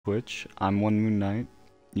Twitch. I'm One Moon Knight.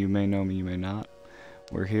 You may know me, you may not.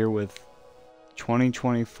 We're here with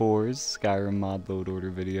 2024's Skyrim mod load order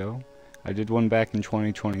video. I did one back in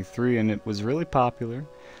 2023 and it was really popular,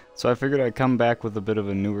 so I figured I'd come back with a bit of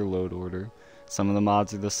a newer load order. Some of the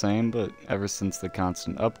mods are the same, but ever since the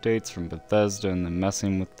constant updates from Bethesda and them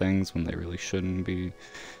messing with things when they really shouldn't be,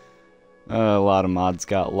 a lot of mods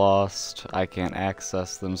got lost. I can't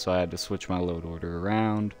access them, so I had to switch my load order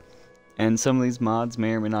around. And some of these mods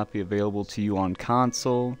may or may not be available to you on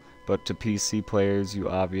console, but to PC players you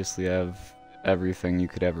obviously have everything you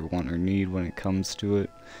could ever want or need when it comes to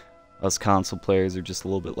it. Us console players are just a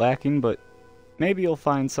little bit lacking, but maybe you'll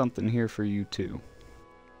find something here for you too.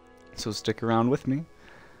 So stick around with me,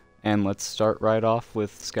 and let's start right off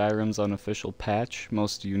with Skyrim's unofficial patch.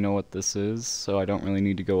 Most of you know what this is, so I don't really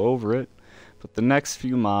need to go over it, but the next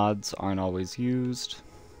few mods aren't always used.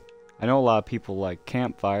 I know a lot of people like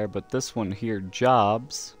Campfire, but this one here,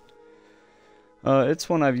 Jobs, it's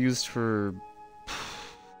one I've used for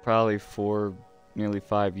probably nearly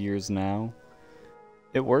 5 years now.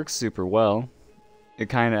 It works super well. It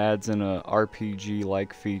kind of adds in a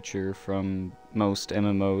RPG-like feature from most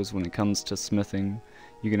MMOs when it comes to smithing.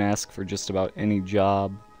 You can ask for just about any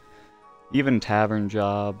job, even tavern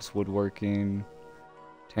jobs, woodworking,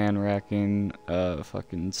 tan racking,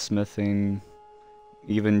 fucking smithing,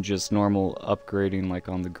 even just normal upgrading like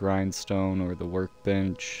on the grindstone or the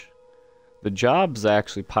workbench. The jobs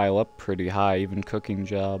actually pile up pretty high, even cooking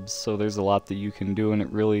jobs, so there's a lot that you can do, and it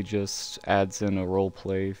really just adds in a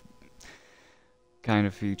roleplay kind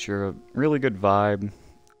of feature. A really good vibe.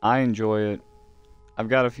 I enjoy it. I've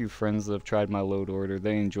got a few friends that have tried my load order.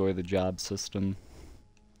 They enjoy the job system.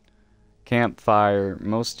 Campfire,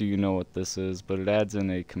 most of you know what this is, but it adds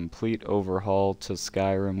in a complete overhaul to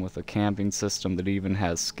Skyrim with a camping system that even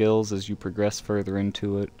has skills as you progress further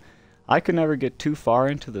into it. I could never get too far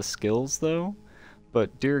into the skills though,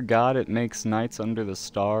 but dear God, it makes Nights Under the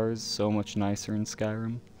Stars so much nicer in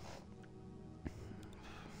Skyrim.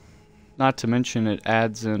 Not to mention it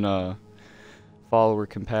adds in follower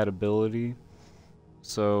compatibility.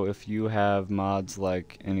 So if you have mods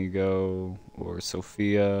like Inigo or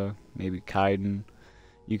Sophia, maybe Kaiden,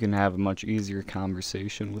 you can have a much easier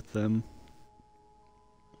conversation with them.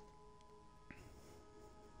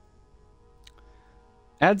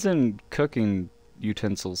 Adds in cooking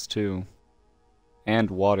utensils too, and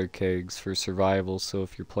water kegs for survival, so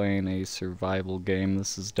if you're playing a survival game,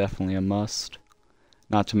 this is definitely a must.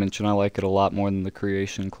 Not to mention I like it a lot more than the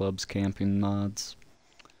Creation Club's camping mods.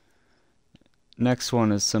 Next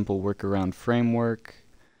one is Simple Workaround Framework.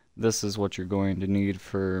 This is what you're going to need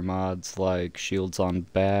for mods like Shields on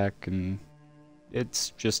Back, and it's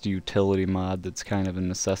just a utility mod that's kind of a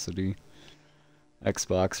necessity.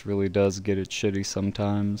 Xbox really does get it shitty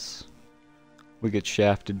sometimes. We get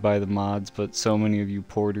shafted by the mods, but so many of you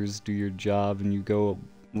porters do your job and you go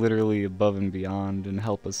literally above and beyond and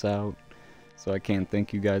help us out. So I can't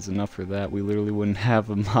thank you guys enough for that. We literally wouldn't have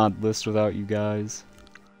a mod list without you guys.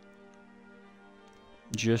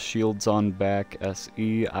 Just Shields on Back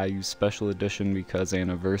SE. I use Special Edition because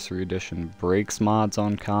Anniversary Edition breaks mods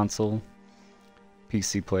on console.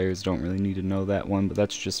 PC players don't really need to know that one, but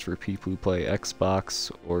that's just for people who play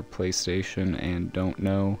Xbox or PlayStation and don't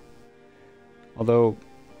know. Although,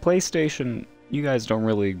 PlayStation, you guys don't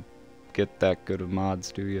really get that good of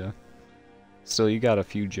mods, do ya? Still, you got a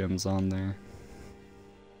few gems on there.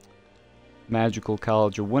 Magical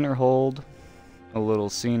College of Winterhold, a little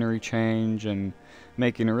scenery change, and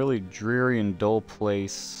making a really dreary and dull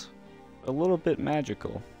place a little bit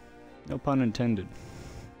magical. No pun intended.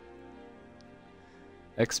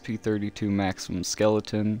 XP32 Maximum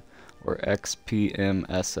Skeleton, or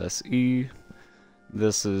XPMSSE.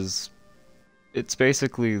 It's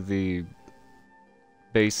basically the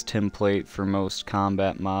base template for most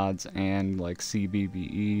combat mods and like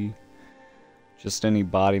CBBE. Just any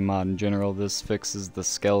body mod in general. This fixes the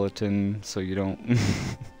skeleton so you don't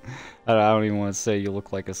I don't even want to say you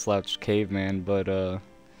look like a slouched caveman, but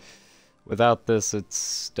without this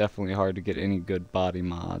it's definitely hard to get any good body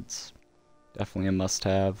mods. Definitely a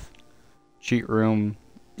must-have. Cheat room,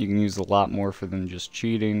 you can use a lot more for than just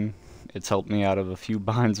cheating. It's helped me out of a few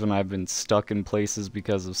binds when I've been stuck in places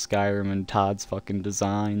because of Skyrim and Todd's fucking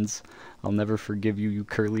designs. I'll never forgive you, you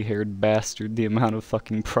curly-haired bastard, the amount of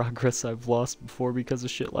fucking progress I've lost before because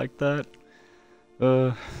of shit like that.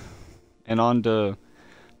 And on to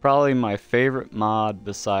probably my favorite mod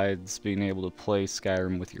besides being able to play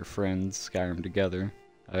Skyrim with your friends, Skyrim Together.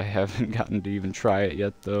 I haven't gotten to even try it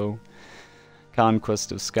yet though.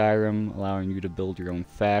 Conquest of Skyrim, allowing you to build your own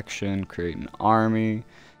faction, create an army,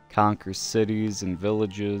 conquer cities and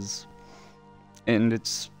villages. And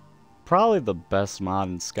it's probably the best mod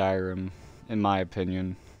in Skyrim, in my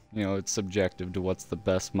opinion. You know, it's subjective to what's the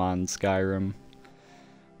best mod in Skyrim.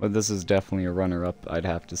 But this is definitely a runner-up, I'd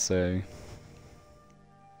have to say.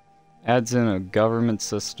 Adds in a government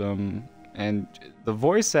system, and the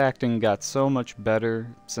voice acting got so much better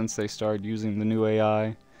since they started using the new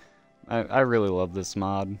AI. I really love this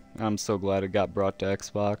mod. I'm so glad it got brought to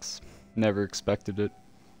Xbox. Never expected it.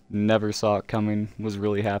 Never saw it coming. Was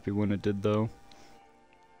really happy when it did, though.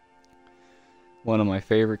 One of my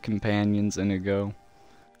favorite companions, Inigo.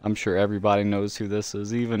 I'm sure everybody knows who this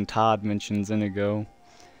is. Even Todd mentions Inigo.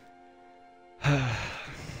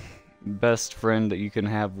 Best friend that you can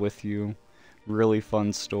have with you. Really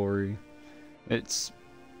fun story. It's...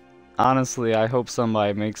 Honestly, I hope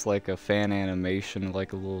somebody makes like a fan animation,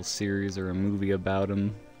 like a little series or a movie about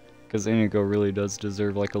him. Because Inigo really does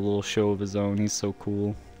deserve like a little show of his own. He's so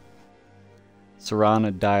cool.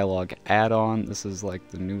 Serana Dialogue add-on. This is like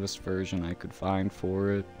the newest version I could find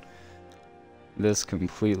for it. This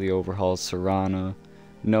completely overhauls Serana.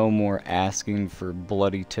 No more asking for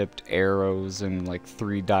bloody tipped arrows and like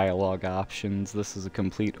 3 dialogue options. This is a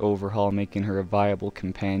complete overhaul, making her a viable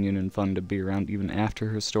companion and fun to be around even after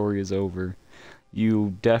her story is over.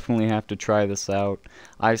 You definitely have to try this out.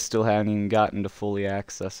 I still haven't even gotten to fully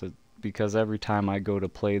access it because every time I go to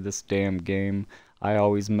play this damn game, I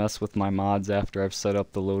always mess with my mods after I've set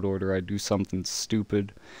up the load order. I do something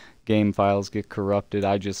stupid. Game files get corrupted.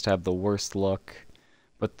 I just have the worst luck.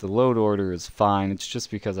 But the load order is fine. It's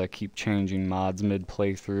just because I keep changing mods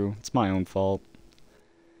mid-playthrough. It's my own fault.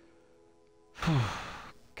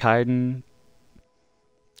 Kaiden.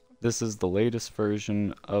 This is the latest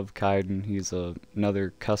version of Kaiden. He's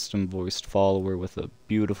another custom-voiced follower with a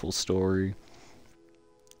beautiful story.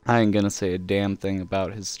 I ain't gonna say a damn thing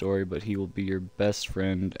about his story, but he will be your best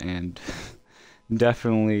friend and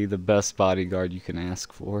definitely the best bodyguard you can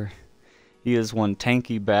ask for. He is one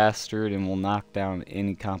tanky bastard and will knock down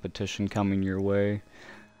any competition coming your way.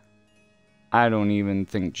 I don't even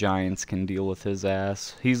think giants can deal with his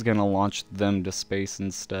ass. He's gonna launch them to space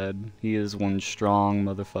instead. He is one strong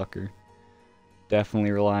motherfucker. Definitely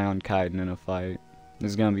rely on Kaiden in a fight.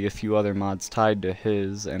 There's gonna be a few other mods tied to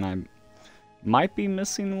his, and I might be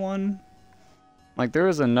missing one. Like, there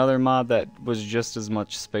was another mod that was just as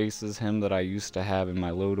much space as him that I used to have in my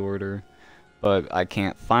load order. But I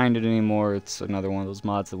can't find it anymore. It's another one of those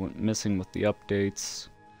mods that went missing with the updates.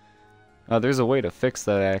 There's a way to fix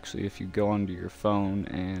that actually if you go onto your phone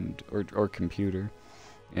and or computer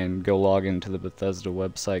and go log into the Bethesda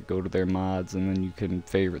website, go to their mods, and then you can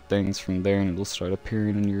favorite things from there and it'll start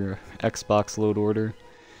appearing in your Xbox load order.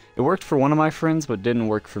 It worked for one of my friends but didn't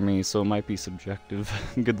work for me, so it might be subjective.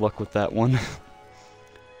 Good luck with that one.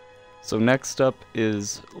 So next up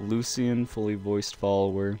is Lucian, fully voiced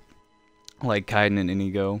follower. Like Kaiden and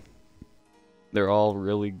Inigo. They're all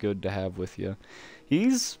really good to have with you.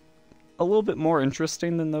 He's a little bit more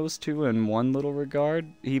interesting than those two in one little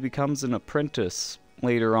regard. He becomes an apprentice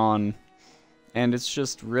later on, and it's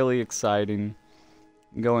just really exciting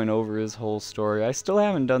going over his whole story. I still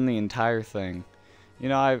haven't done the entire thing. You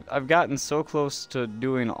know, I've gotten so close to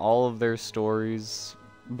doing all of their stories,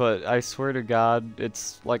 but I swear to God,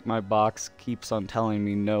 it's like my box keeps on telling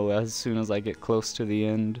me no as soon as I get close to the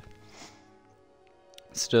end.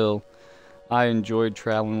 Still, I enjoyed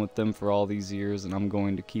traveling with them for all these years, and I'm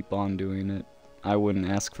going to keep on doing it. I wouldn't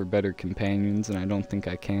ask for better companions, and I don't think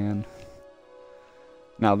I can.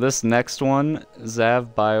 Now this next one,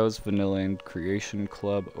 Zav Bios Vanilla and Creation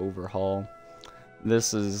Club Overhaul.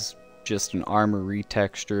 This is just an armor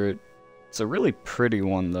retexture. It's a really pretty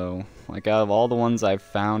one though. Like, out of all the ones I've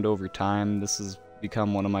found over time, this has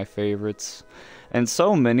become one of my favorites. And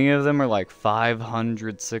so many of them are like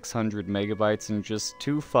 500, 600 megabytes and just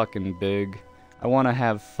too fucking big. I want to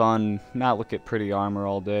have fun, not look at pretty armor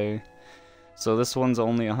all day. So this one's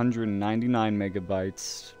only 199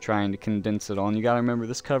 megabytes, trying to condense it all. And you gotta remember,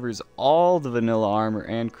 this covers all the vanilla armor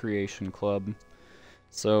and Creation Club.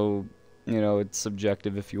 So, you know, it's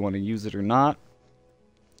subjective if you want to use it or not.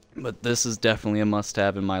 But this is definitely a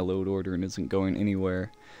must-have in my load order and isn't going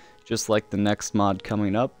anywhere. Just like the next mod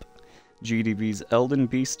coming up, GDB's Elden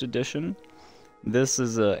Beast Edition. This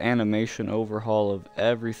is an animation overhaul of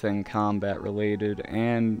everything combat related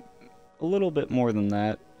and a little bit more than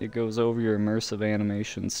that. It goes over your immersive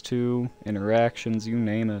animations too, interactions, you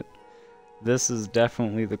name it. This is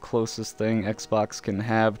definitely the closest thing Xbox can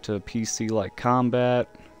have to PC-like combat.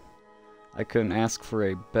 I couldn't ask for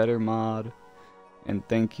a better mod. And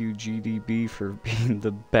thank you, GDB, for being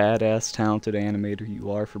the badass talented animator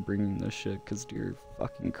you are for bringing this shit, because dear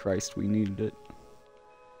fucking Christ, we needed it.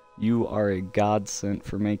 You are a godsend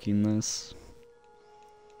for making this.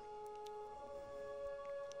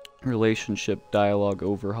 relationship dialogue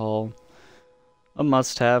overhaul. A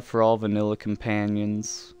must-have for all vanilla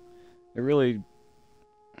companions.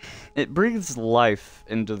 It breathes life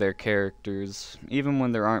into their characters. Even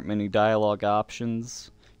when there aren't many dialogue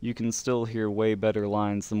options, you can still hear way better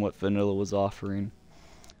lines than what vanilla was offering.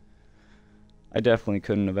 I definitely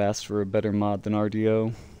couldn't have asked for a better mod than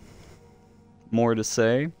RDO. More to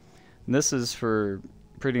say, this is for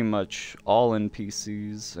pretty much all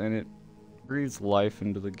NPCs, and it breathes life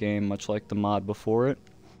into the game much like the mod before it.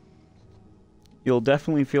 You'll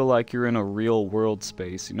definitely feel like you're in a real world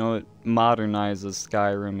space. You know, it modernizes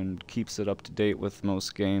Skyrim and keeps it up to date with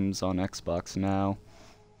most games on Xbox now.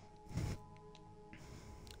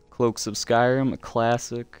 Cloaks of Skyrim, a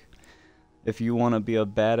classic. If you want to be a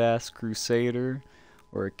badass crusader,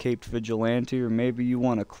 or a caped vigilante, or maybe you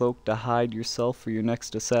want a cloak to hide yourself for your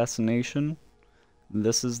next assassination,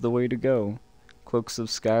 this is the way to go. Cloaks of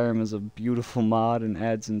Skyrim is a beautiful mod and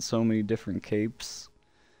adds in so many different capes.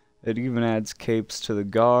 It even adds capes to the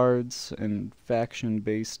guards and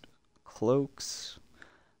faction-based cloaks.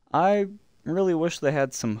 I really wish they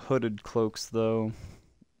had some hooded cloaks though,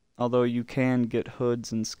 although you can get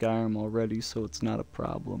hoods in Skyrim already, so it's not a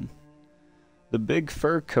problem. The big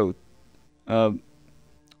fur coat.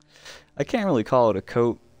 I can't really call it a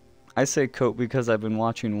coat. I say coat because I've been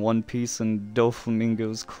watching One Piece, and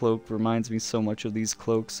Doflamingo's cloak reminds me so much of these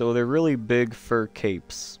cloaks. So they're really big fur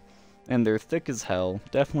capes. And they're thick as hell.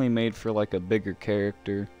 Definitely made for like a bigger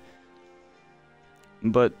character.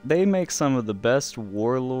 But they make some of the best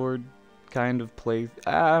warlord kind of play.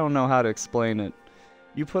 I don't know how to explain it.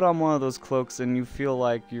 You put on one of those cloaks and you feel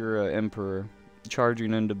like you're an emperor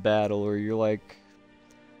charging into battle, or you're like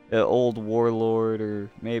an old warlord, or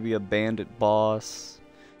maybe a bandit boss.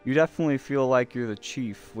 You definitely feel like you're the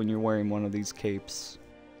chief when you're wearing one of these capes.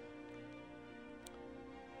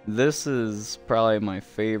 This is probably my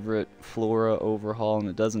favorite flora overhaul, and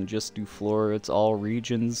it doesn't just do flora, it's all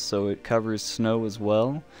regions, so it covers snow as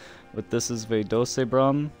well. But this is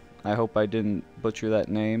Vedosebram. I hope I didn't butcher that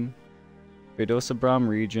name. Vedosebram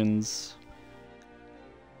regions.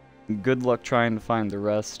 Good luck trying to find the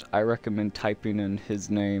rest. I recommend typing in his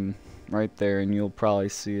name right there and you'll probably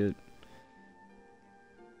see it.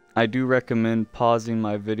 I do recommend pausing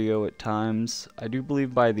my video at times. I do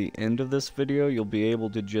believe by the end of this video you'll be able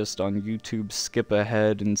to just on YouTube skip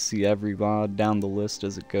ahead and see every mod down the list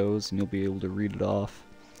as it goes, and you'll be able to read it off.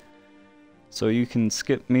 So you can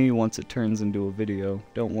skip me once it turns into a video.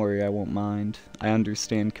 Don't worry, I won't mind. I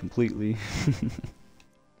understand completely.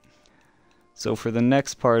 So for the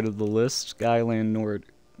next part of the list, Skyland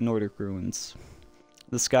Nordic Ruins.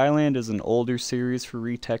 The Skyland is an older series for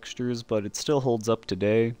retextures, but it still holds up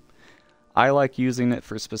today. I like using it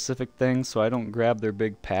for specific things, so I don't grab their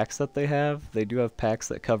big packs that they have. They do have packs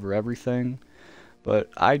that cover everything,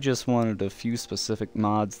 but I just wanted a few specific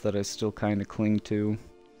mods that I still kind of cling to.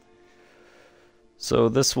 So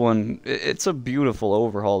this one, it's a beautiful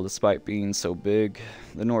overhaul despite being so big.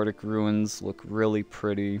 The Nordic ruins look really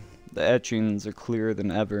pretty. The etchings are clearer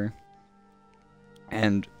than ever.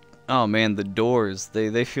 And oh man, the doors,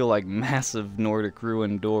 they feel like massive Nordic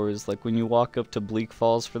ruin doors. Like when you walk up to Bleak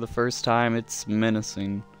Falls for the first time, it's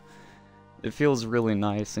menacing. It feels really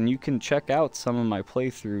nice, and you can check out some of my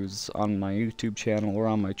playthroughs on my YouTube channel or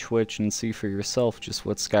on my Twitch and see for yourself just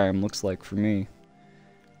what Skyrim looks like for me.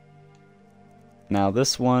 Now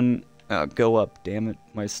this one, go up, damn it,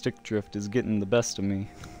 my stick drift is getting the best of me.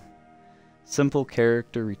 Simple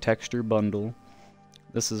character retexture bundle.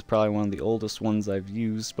 This is probably one of the oldest ones I've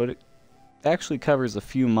used, but it actually covers a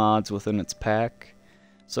few mods within its pack.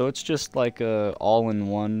 So it's just like a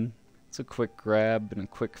all-in-one. It's a quick grab and a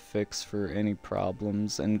quick fix for any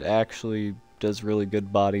problems, and actually does really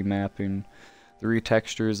good body mapping. The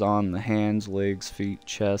retextures on the hands, legs, feet,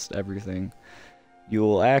 chest, everything. You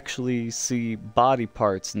will actually see body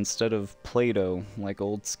parts instead of Play-Doh like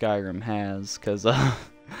old Skyrim has, because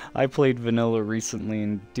I played vanilla recently,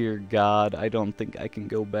 and dear God, I don't think I can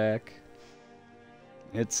go back.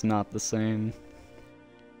 It's not the same.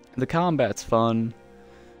 The combat's fun.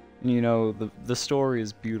 You know, the story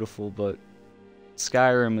is beautiful, but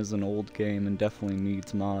Skyrim is an old game and definitely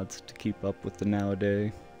needs mods to keep up with the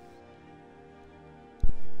nowadays.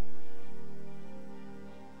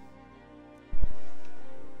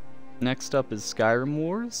 Next up is Skyrim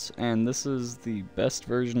Wars, and this is the best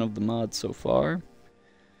version of the mod so far.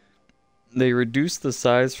 They reduced the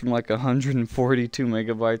size from like 142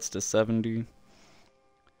 megabytes to 70.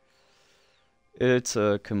 It's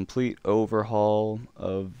a complete overhaul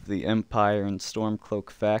of the Empire and Stormcloak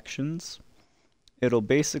factions. It'll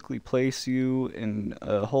basically place you in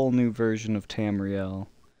a whole new version of Tamriel,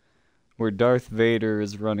 where Darth Vader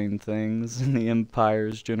is running things and the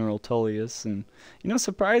Empire's General Tullius. And, you know,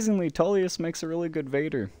 surprisingly, Tullius makes a really good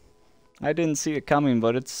Vader. I didn't see it coming,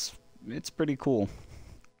 but it's pretty cool.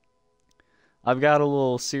 I've got a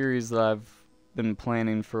little series that I've been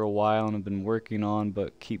planning for a while and have been working on,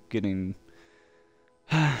 but keep getting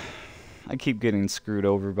I keep getting screwed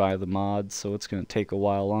over by the mods, so it's going to take a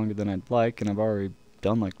while longer than I'd like, and I've already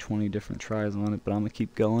done like 20 different tries on it, but I'm going to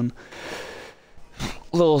keep going.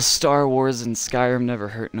 Little Star Wars and Skyrim never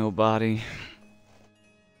hurt nobody.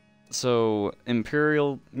 So,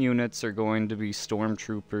 Imperial units are going to be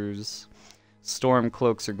Stormtroopers,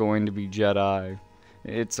 Stormcloaks are going to be Jedi.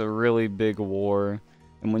 It's a really big war,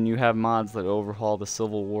 and when you have mods that overhaul the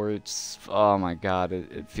Civil War, it's, oh my god,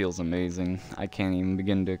 it feels amazing. I can't even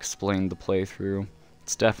begin to explain the playthrough.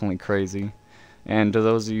 It's definitely crazy. And to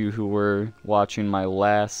those of you who were watching my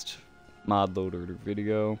last mod load order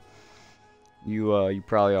video, you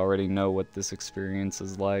probably already know what this experience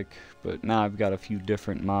is like, but now I've got a few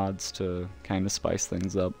different mods to kind of spice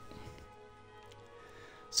things up.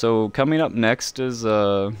 So coming up next is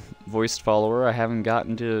a voiced follower I haven't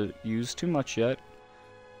gotten to use too much yet.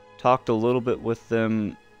 Talked a little bit with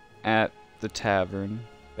them at the tavern,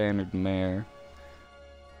 Bannered Mare.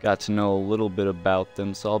 Got to know a little bit about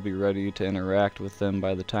them, so I'll be ready to interact with them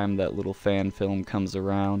by the time that little fan film comes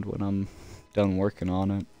around when I'm done working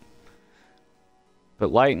on it.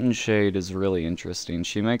 But Light and Shade is really interesting.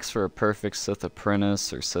 She makes for a perfect Sith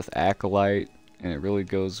Apprentice or Sith Acolyte, and it really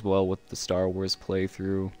goes well with the Star Wars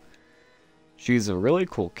playthrough. She's a really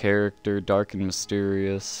cool character, dark and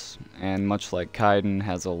mysterious, and much like Kaiden,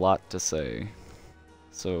 has a lot to say.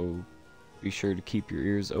 So be sure to keep your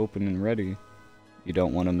ears open and ready. You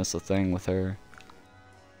don't want to miss a thing with her.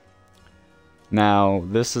 Now,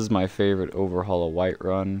 this is my favorite overhaul of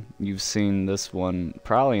Whiterun. You've seen this one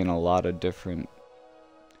probably in a lot of different,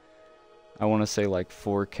 I want to say like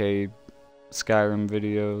 4K Skyrim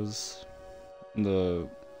videos. The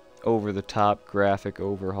over-the-top graphic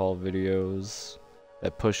overhaul videos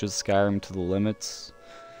that pushes Skyrim to the limits.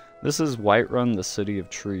 This is Whiterun, the City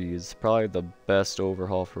of Trees. Probably the best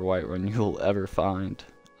overhaul for Whiterun you'll ever find.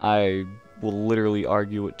 I will literally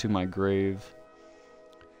argue it to my grave.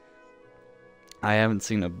 I haven't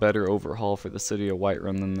seen a better overhaul for the City of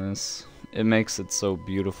Whiterun than this. It makes it so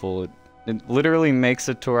beautiful. It literally makes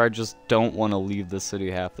it to where I just don't want to leave the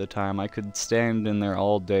city half the time. I could stand in there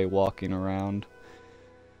all day walking around.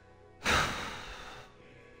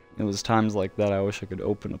 It was times like that I wish I could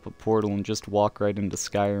open up a portal and just walk right into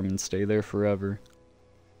Skyrim and stay there forever.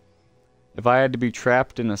 If I had to be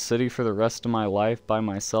trapped in a city for the rest of my life by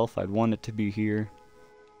myself, I'd want it to be here.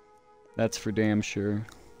 That's for damn sure.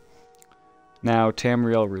 Now,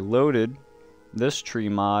 Tamriel Reloaded, this tree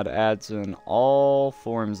mod adds in all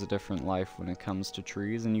forms of different life when it comes to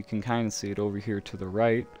trees, and you can kind of see it over here to the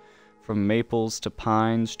right. From maples to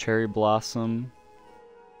pines, cherry blossom.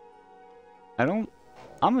 I'm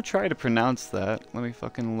gonna try to pronounce that. Let me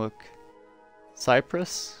fucking look.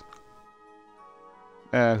 Cypress?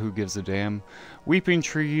 Who gives a damn? Weeping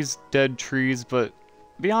trees, dead trees, but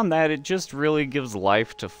beyond that, it just really gives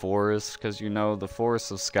life to forests, because you know, the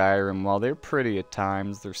forests of Skyrim, while they're pretty at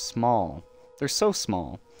times, they're small. They're so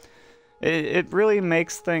small. It really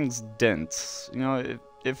makes things dense. You know,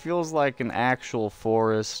 it feels like an actual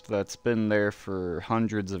forest that's been there for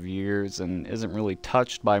hundreds of years and isn't really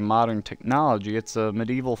touched by modern technology. It's a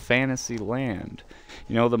medieval fantasy land.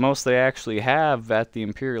 You know, the most they actually have at the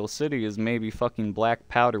Imperial City is maybe fucking black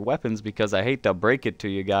powder weapons, because I hate to break it to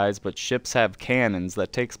you guys, but ships have cannons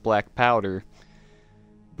that takes black powder.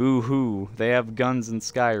 Boo-hoo. They have guns in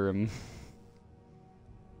Skyrim.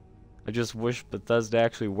 I just wish Bethesda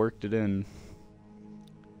actually worked it in.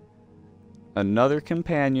 Another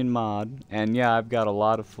companion mod, and yeah, I've got a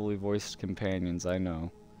lot of fully voiced companions, I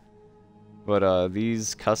know. But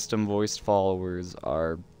these custom voiced followers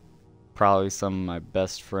are probably some of my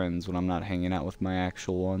best friends when I'm not hanging out with my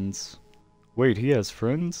actual ones. Wait, he has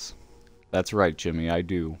friends? That's right, Jimmy, I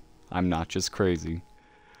do. I'm not just crazy.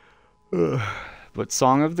 But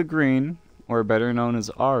Song of the Green, or better known as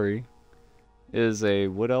Ari, is a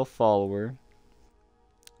Wood Elf follower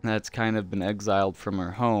that's kind of been exiled from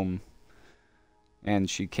her home, and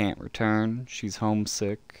she can't return. She's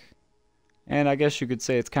homesick, and I guess you could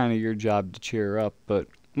say it's kind of your job to cheer her up, but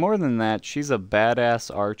more than that, she's a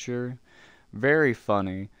badass archer, very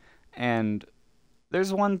funny, and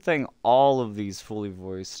there's one thing all of these fully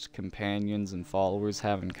voiced companions and followers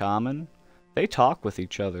have in common. They talk with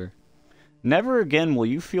each other. Never again will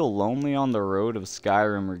you feel lonely on the road of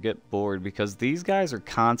Skyrim or get bored, because these guys are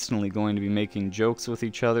constantly going to be making jokes with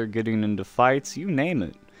each other, getting into fights, you name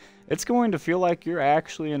it. It's going to feel like you're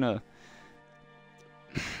actually in a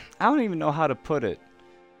I don't even know how to put it.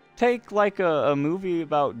 Take like a movie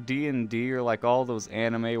about D&D or like all those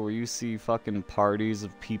anime where you see fucking parties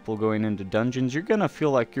of people going into dungeons. You're gonna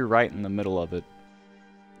feel like you're right in the middle of it.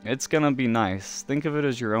 It's gonna be nice. Think of it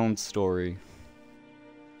as your own story.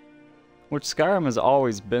 Which Skyrim has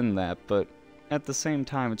always been that, but at the same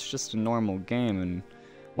time it's just a normal game, and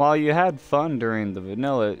while you had fun during the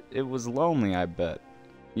vanilla, it was lonely, I bet.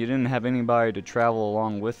 You didn't have anybody to travel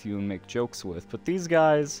along with you and make jokes with. But these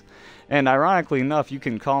guys, and ironically enough, you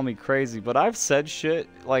can call me crazy, but I've said shit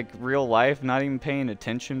like real life, not even paying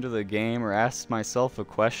attention to the game or asked myself a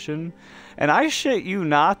question. And I shit you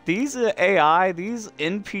not, these AI, these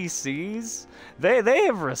NPCs, they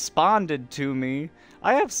have responded to me.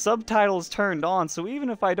 I have subtitles turned on, so even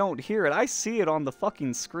if I don't hear it, I see it on the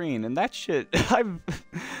fucking screen, and that shit,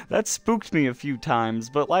 that spooked me a few times,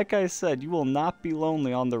 but like I said, you will not be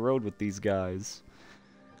lonely on the road with these guys.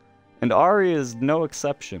 And Ari is no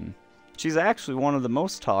exception. She's actually one of the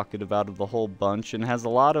most talkative out of the whole bunch, and has a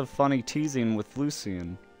lot of funny teasing with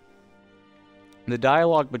Lucian. The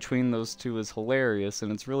dialogue between those two is hilarious,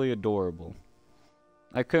 and it's really adorable.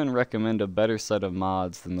 I couldn't recommend a better set of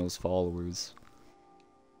mods than those followers.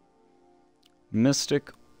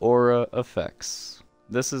 Mystic Aura Effects.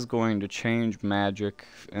 This is going to change magic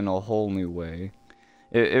in a whole new way.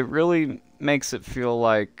 It really makes it feel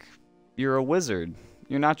like you're a wizard.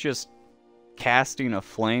 You're not just casting a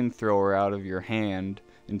flamethrower out of your hand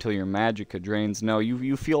until your magicka drains. No,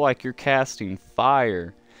 you feel like you're casting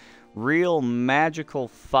fire. Real magical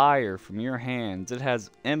fire from your hands. It has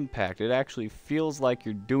impact. It actually feels like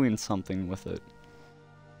you're doing something with it.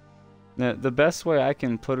 The best way I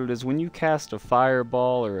can put it is when you cast a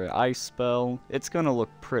fireball or an ice spell, it's going to look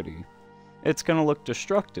pretty. It's going to look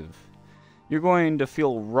destructive. You're going to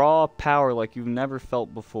feel raw power like you've never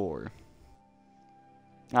felt before.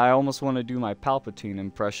 I almost want to do my Palpatine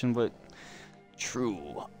impression, but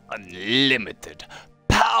true, unlimited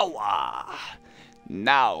power!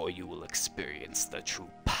 Now you will experience the true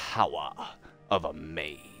power of a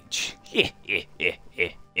mage.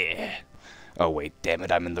 Oh wait, damn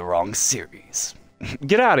it, I'm in the wrong series.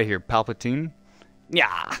 Get out of here, Palpatine.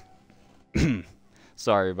 Yeah.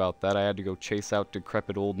 Sorry about that, I had to go chase out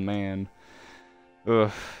decrepit old man.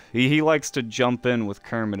 Ugh. He likes to jump in with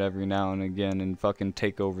Kermit every now and again and fucking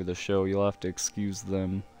take over the show. You'll have to excuse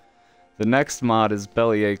them. The next mod is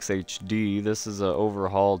Bellyaches HD. This is an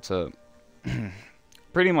overhaul to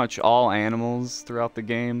pretty much all animals throughout the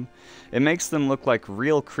game. It makes them look like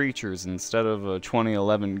real creatures instead of a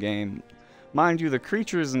 2011 game. Mind you, the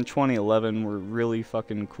creatures in 2011 were really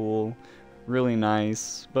fucking cool, really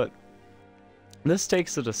nice, but this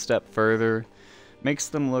takes it a step further, makes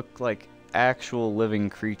them look like actual living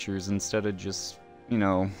creatures instead of just, you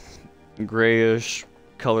know, grayish,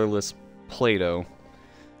 colorless Play-Doh.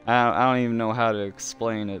 I don't even know how to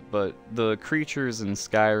explain it, but the creatures in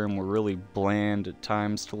Skyrim were really bland at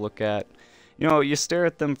times to look at. You know, you stare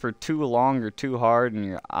at them for too long or too hard and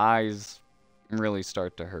your eyes really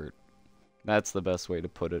start to hurt. That's the best way to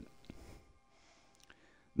put it.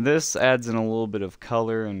 This adds in a little bit of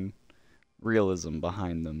color and realism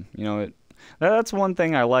behind them. You know, that's one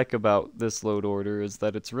thing I like about this load order, is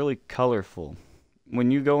that it's really colorful. When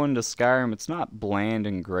you go into Skyrim, it's not bland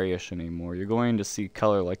and grayish anymore. You're going to see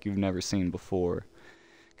color like you've never seen before.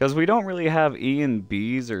 Because we don't really have E and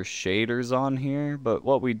Bs or shaders on here, but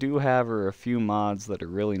what we do have are a few mods that are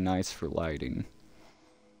really nice for lighting.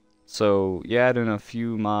 So you add in a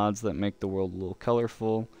few mods that make the world a little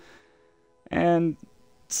colorful, and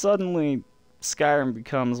suddenly Skyrim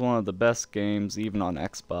becomes one of the best games even on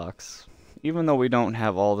Xbox. Even though we don't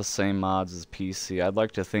have all the same mods as PC, I'd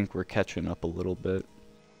like to think we're catching up a little bit.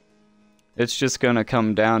 It's just gonna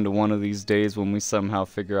come down to one of these days when we somehow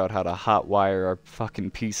figure out how to hotwire our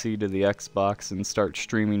fucking PC to the Xbox and start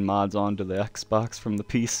streaming mods onto the Xbox from the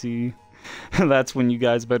PC. That's when you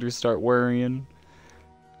guys better start worrying.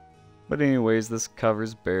 But anyways, this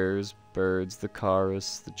covers bears, birds, the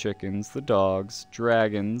chorus, the chickens, the dogs,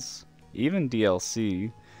 dragons, even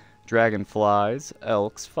DLC, dragonflies,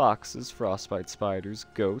 elks, foxes, frostbite spiders,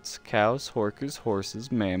 goats, cows, horkers,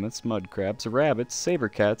 horses, mammoths, mudcrabs, rabbits,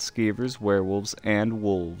 sabercats, skeevers, werewolves, and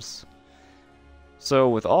wolves. So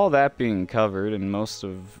with all that being covered, and most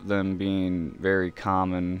of them being very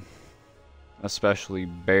common, especially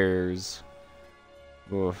bears.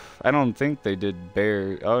 Oof. I don't think they did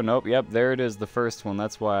bear. Oh, nope, yep, there it is, the first one.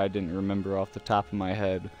 That's why I didn't remember off the top of my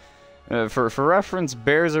head. For reference,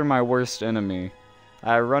 bears are my worst enemy.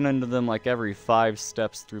 I run into them like every 5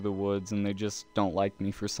 steps through the woods, and they just don't like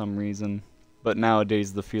me for some reason. But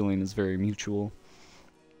nowadays, the feeling is very mutual.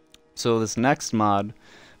 So this next mod,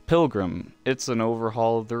 Pilgrim. It's an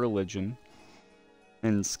overhaul of the religion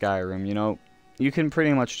in Skyrim. You know, you can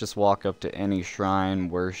pretty much just walk up to any shrine,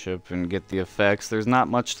 worship, and get the effects. There's not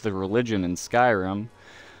much to the religion in Skyrim,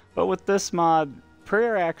 but with this mod,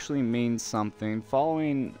 prayer actually means something.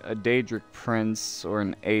 Following a Daedric prince or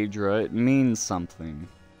an Aedra, it means something.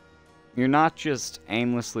 You're not just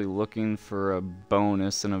aimlessly looking for a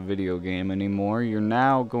bonus in a video game anymore. You're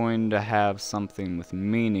now going to have something with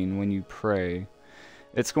meaning when you pray.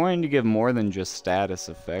 It's going to give more than just status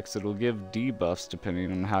effects. It'll give debuffs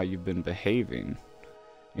depending on how you've been behaving.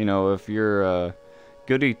 You know, if you're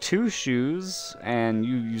goody two-shoes and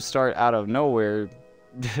you start out of nowhere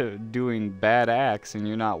doing bad acts and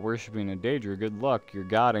you're not worshiping a Daedra, good luck. Your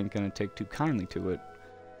god ain't gonna take too kindly to it.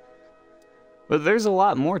 But there's a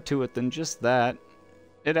lot more to it than just that.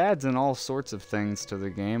 It adds in all sorts of things to the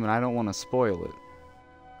game, and I don't want to spoil it.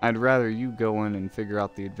 I'd rather you go in and figure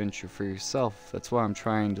out the adventure for yourself. That's why I'm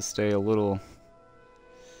trying to stay a little...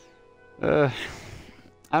 I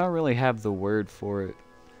don't really have the word for it.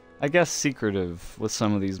 I guess secretive with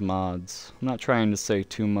some of these mods. I'm not trying to say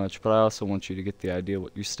too much, but I also want you to get the idea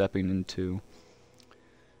what you're stepping into.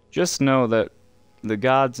 Just know that the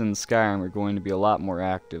gods in Skyrim are going to be a lot more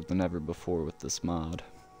active than ever before with this mod.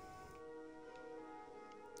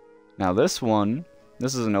 Now this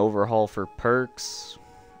is an overhaul for perks,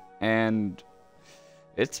 and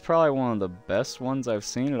it's probably one of the best ones I've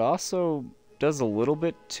seen. It also does a little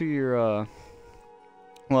bit to your,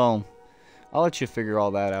 well, I'll let you figure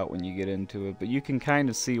all that out when you get into it, but you can kind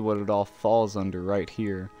of see what it all falls under right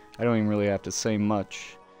here. I don't even really have to say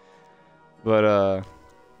much. But,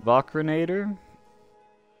 Valkrinator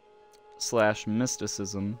 /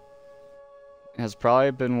 Mysticism has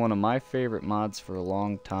probably been one of my favorite mods for a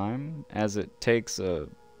long time, as it takes a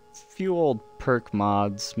few old perk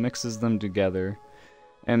mods, mixes them together,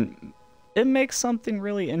 and it makes something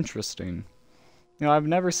really interesting. You know, I've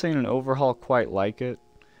never seen an overhaul quite like it,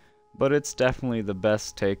 but it's definitely the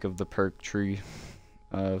best take of the perk tree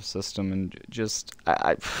system, and just,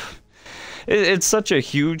 it's such a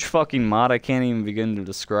huge fucking mod, I can't even begin to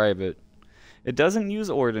describe it. It doesn't use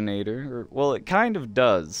Ordinator, or, well, it kind of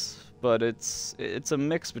does, but it's a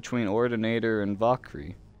mix between Ordinator and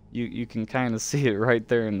Valkyrie. You can kind of see it right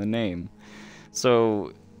there in the name.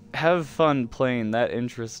 So, have fun playing that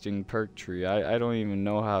interesting perk tree. I don't even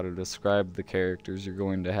know how to describe the characters you're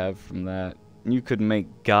going to have from that. You could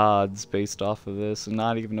make gods based off of this, and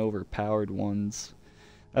not even overpowered ones.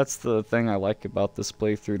 That's the thing I like about this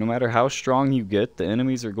playthrough. No matter how strong you get, the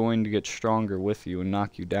enemies are going to get stronger with you and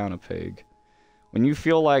knock you down a peg. When you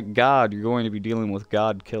feel like God, you're going to be dealing with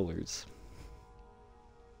God killers.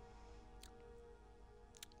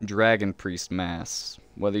 Dragon Priest Mass.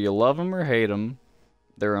 Whether you love them or hate them,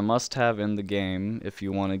 they're a must-have in the game if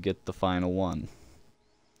you want to get the final one.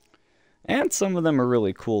 And some of them are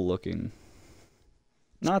really cool looking.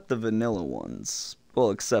 Not the vanilla ones. Well,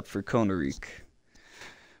 except for Konarik.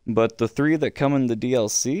 But the 3 that come in the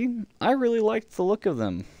DLC, I really liked the look of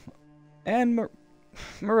them. And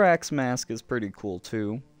Mirak's mask is pretty cool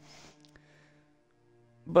too.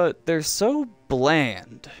 But they're so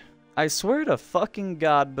bland. I swear to fucking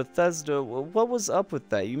God, Bethesda, what was up with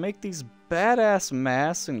that? You make these badass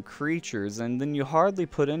masks and creatures, and then you hardly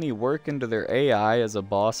put any work into their AI as a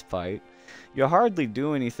boss fight. You hardly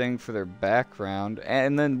do anything for their background,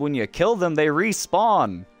 and then when you kill them, they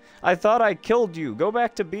respawn. I thought I killed you. Go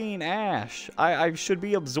back to being Ash. I should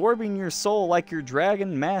be absorbing your soul like your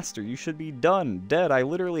dragon master. You should be done, dead. I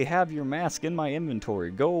literally have your mask in my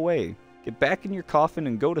inventory. Go away. Get back in your coffin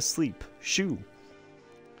and go to sleep. Shoo.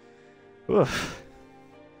 Oof.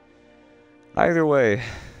 Either way,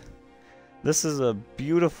 this is a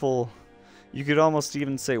beautiful, you could almost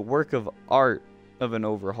even say work of art of an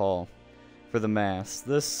overhaul for the mask.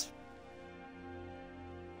 This,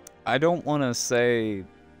 I don't want to say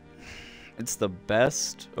it's the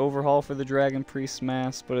best overhaul for the Dragon Priest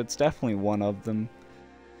mask, but it's definitely one of them.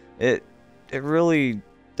 It really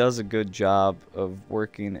does a good job of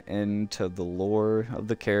working into the lore of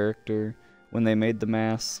the character when they made the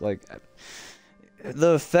mask. Like,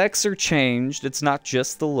 the effects are changed. It's not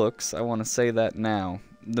just the looks. I want to say that now.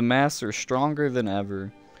 The masks are stronger than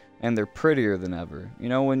ever, and they're prettier than ever. You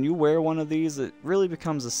know, when you wear one of these, it really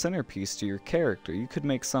becomes a centerpiece to your character. You could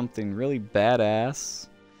make something really badass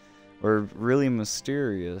or really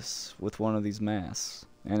mysterious with one of these masks.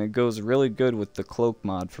 And it goes really good with the cloak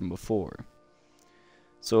mod from before.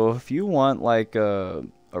 So if you want like a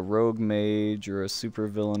rogue mage or a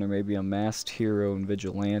supervillain or maybe a masked hero and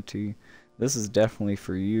vigilante, this is definitely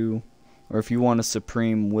for you. Or if you want a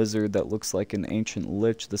supreme wizard that looks like an ancient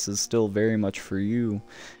lich, this is still very much for you.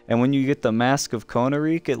 And when you get the Mask of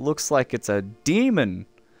Konarik, it looks like it's a demon.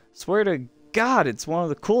 Swear to God, it's one of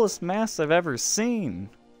the coolest masks I've ever seen.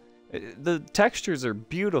 The textures are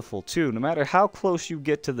beautiful too. No matter how close you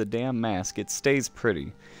get to the damn mask, it stays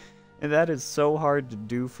pretty. And that is so hard to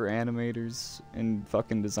do for animators and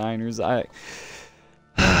fucking designers. I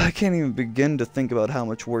can't even begin to think about how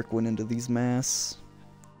much work went into these masks.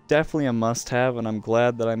 Definitely a must-have, and I'm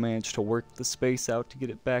glad that I managed to work the space out to get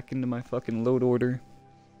it back into my fucking load order.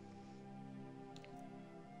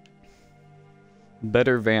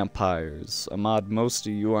 Better Vampires, a mod most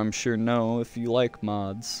of you I'm sure know if you like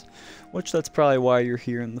mods, which that's probably why you're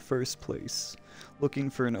here in the first place. Looking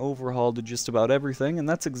for an overhaul to just about everything, and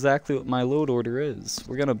that's exactly what my load order is.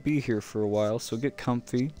 We're gonna be here for a while, so get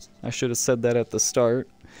comfy. I should have said that at the start.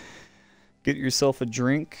 Get yourself a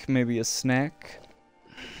drink, maybe a snack.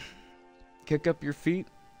 Kick up your feet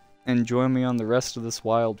and join me on the rest of this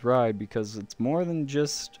wild ride, because it's more than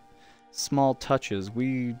just small touches.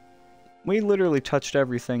 We literally touched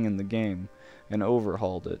everything in the game and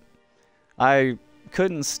overhauled it. I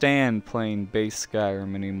couldn't stand playing base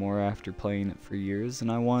Skyrim anymore after playing it for years,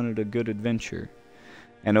 and I wanted a good adventure.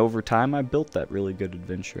 And over time I built that really good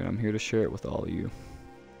adventure, and I'm here to share it with all of you.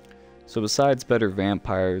 So besides Better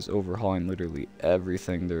Vampires overhauling literally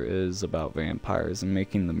everything there is about vampires and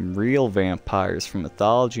making them real vampires from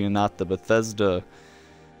mythology and not the Bethesda,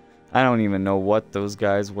 I don't even know what those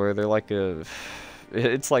guys were. They're like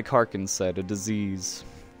it's like Harkin said, a disease.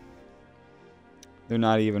 They're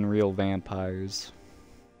not even real vampires.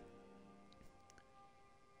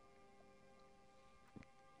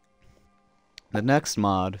 The next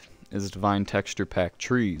mod is Divine Texture Pack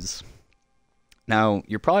Trees. Now,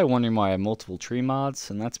 you're probably wondering why I have multiple tree mods,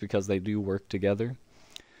 and that's because they do work together.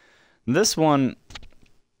 This one,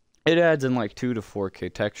 it adds in like 2 to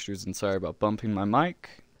 4K textures, and sorry about bumping my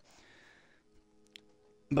mic.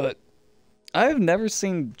 But I have never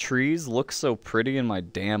seen trees look so pretty in my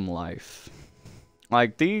damn life.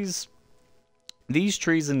 Like these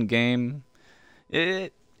trees in game,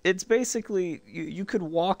 it's basically, you could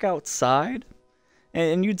walk outside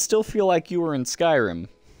and you'd still feel like you were in Skyrim.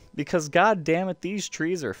 Because god damn it, these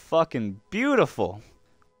trees are fucking beautiful.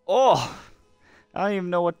 Oh, I don't even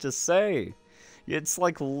know what to say. It's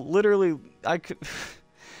like literally,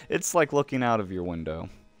 it's like looking out of your window.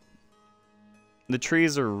 The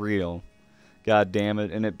trees are real. God damn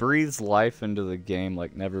it, and it breathes life into the game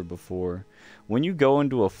like never before. When you go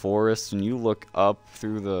into a forest and you look up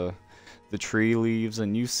through the tree leaves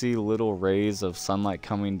and you see little rays of sunlight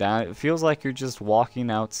coming down, it feels like you're just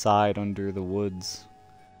walking outside under the woods.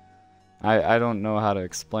 I don't know how to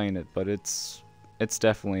explain it, but it's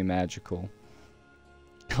definitely magical.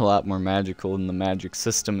 A lot more magical than the magic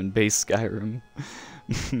system in base Skyrim.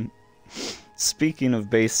 Speaking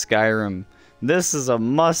of base Skyrim, this is a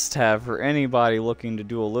must-have for anybody looking to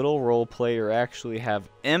do a little roleplay or actually have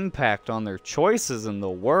impact on their choices in the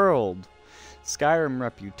world. Skyrim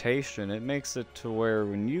reputation, it makes it to where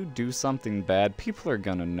when you do something bad, people are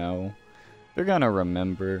gonna know. They're gonna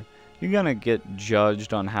remember. You're gonna get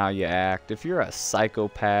judged on how you act. If you're a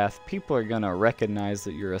psychopath, people are gonna recognize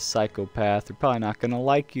that you're a psychopath. They're probably not gonna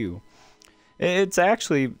like you. It's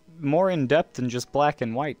actually more in-depth than just black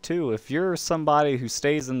and white too. If you're somebody who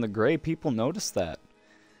stays in the gray, people notice that.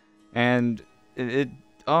 And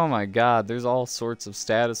oh my god, there's all sorts of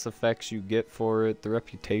status effects you get for it. The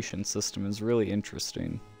reputation system is really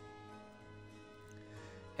interesting.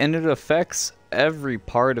 And it affects every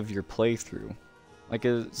part of your playthrough. Like,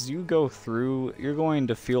 as you go through, you're going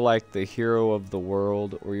to feel like the hero of the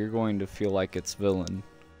world, or you're going to feel like its villain.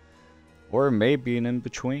 Or maybe an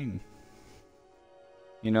in-between.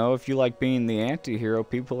 You know, if you like being the anti-hero,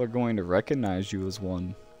 people are going to recognize you as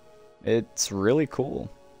one. It's really cool.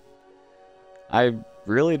 I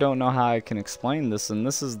really don't know how I can explain this, and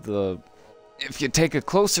this is the... If you take a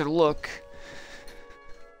closer look,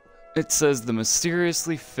 it says the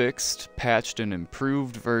mysteriously fixed, patched, and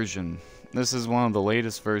improved version. This is one of the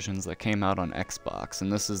latest versions that came out on Xbox, and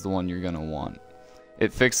this is the one you're gonna want.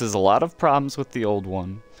 It fixes a lot of problems with the old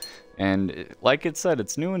one, and like it said,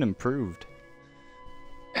 it's new and improved.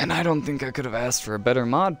 And I don't think I could have asked for a better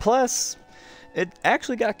mod. Plus, it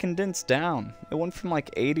actually got condensed down. It went from like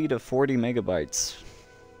 80 to 40 megabytes.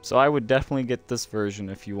 So I would definitely get this version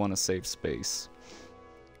if you want to save space.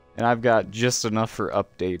 And I've got just enough for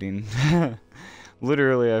updating.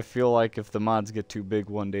 Literally, I feel like if the mods get too big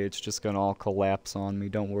one day, it's just gonna all collapse on me.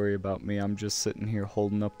 Don't worry about me, I'm just sitting here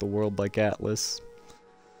holding up the world like Atlas.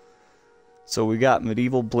 So we got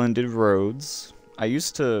medieval blended roads. I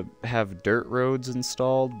used to have dirt roads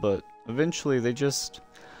installed, but Eventually they just,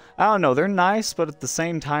 I don't know, they're nice, but at the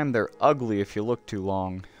same time they're ugly if you look too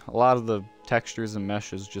long. A lot of the textures and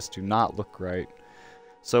meshes just do not look right.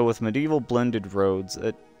 So with medieval blended roads,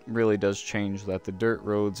 it really does change that. The dirt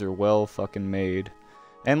roads are well fucking made.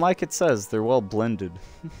 And like it says, they're well blended.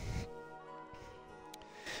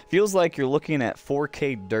 Feels like you're looking at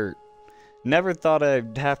 4K dirt. Never thought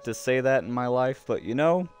I'd have to say that in my life, but you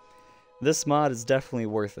know, this mod is definitely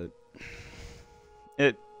worth it.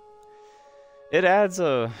 It adds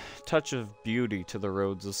a touch of beauty to the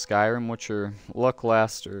roads of Skyrim, which are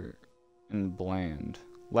lackluster and bland.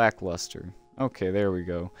 Lackluster. Okay, there we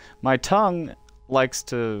go. My tongue likes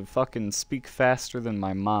to fucking speak faster than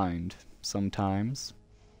my mind sometimes.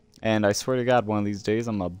 And I swear to God, one of these days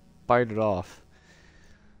I'm gonna bite it off.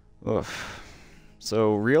 Ugh.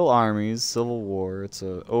 So, real armies, Civil War, it's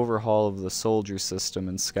an overhaul of the soldier system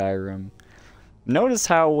in Skyrim. Notice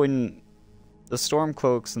how when the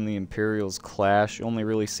Stormcloaks and the Imperials clash, you only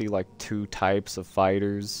really see like 2 types of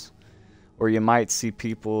fighters. Or you might see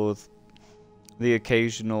people with the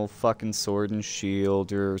occasional fucking sword and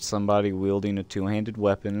shield, or somebody wielding a 2-handed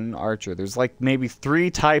weapon and an archer. There's like maybe 3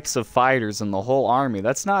 types of fighters in the whole army.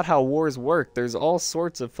 That's not how wars work. There's all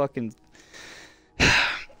sorts of fucking...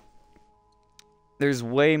 There's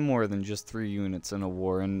way more than just 3 units in a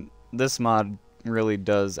war, and this mod really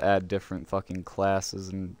does add different fucking classes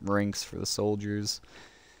and ranks for the soldiers.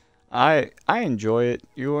 I enjoy it.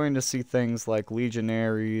 You're going to see things like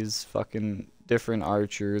legionaries, fucking different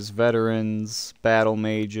archers, veterans, battle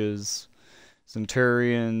mages,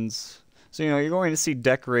 centurions. So, you know, you're going to see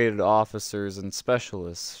decorated officers and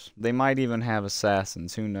specialists. They might even have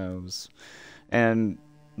assassins, who knows. And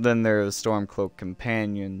then there are the Stormcloak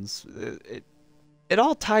companions. It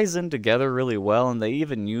all ties in together really well, and they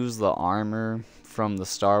even use the armor from the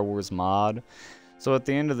Star Wars mod. So at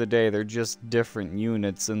the end of the day, they're just different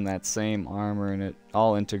units in that same armor, and it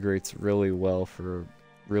all integrates really well for a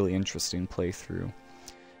really interesting playthrough.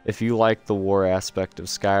 If you like the war aspect of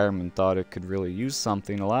Skyrim and thought it could really use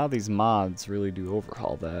something, a lot of these mods really do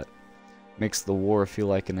overhaul that. Makes the war feel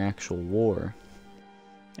like an actual war.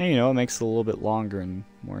 And you know, it makes it a little bit longer and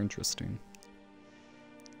more interesting.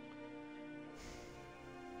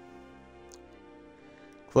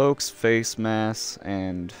 Cloaks, face masks,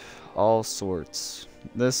 and all sorts.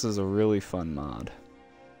 This is a really fun mod.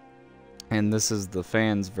 And this is the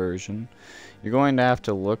fans version. You're going to have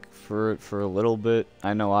to look for it for a little bit.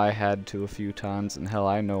 I know I had to a few times, and hell,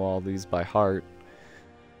 I know all these by heart.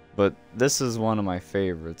 But this is one of my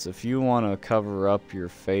favorites. If you want to cover up your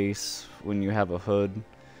face when you have a hood,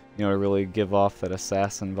 you know, to really give off that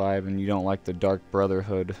assassin vibe, and you don't like the Dark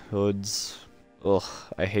Brotherhood hoods. Ugh,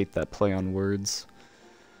 I hate that play on words.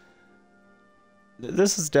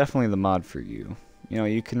 This is definitely the mod for you. You know,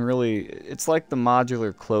 you can really... It's like the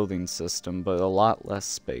modular clothing system, but a lot less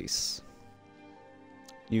space.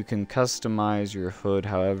 You can customize your hood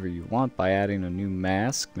however you want by adding a new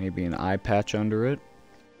mask, maybe an eye patch under it,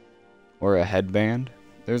 or a headband.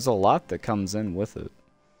 There's a lot that comes in with it.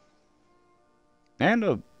 And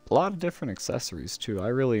a lot of different accessories, too. I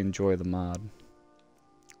really enjoy the mod.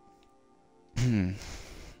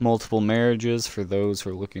 Multiple marriages for those who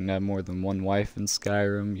are looking to have more than one wife in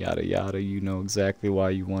Skyrim, yada yada. You know exactly why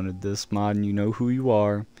you wanted this mod, and you know who you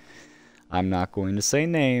are. I'm not going to say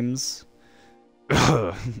names.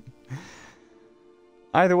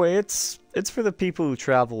 Either way, it's for the people who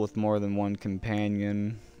travel with more than one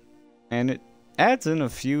companion, and it adds in a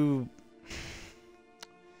few...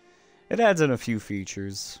 It adds in a few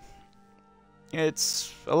features.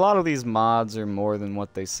 It's... A lot of these mods are more than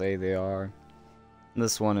what they say they are.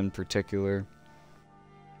 This one in particular.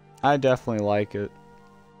 I definitely like it.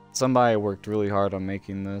 Somebody worked really hard on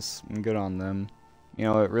making this, and good on them. You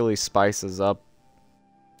know, it really spices up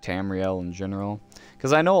Tamriel in general.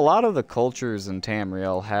 Because I know a lot of the cultures in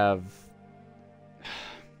Tamriel have...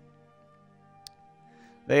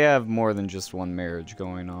 They have more than just one marriage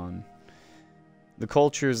going on. The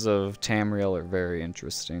cultures of Tamriel are very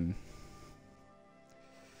interesting.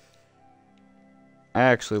 I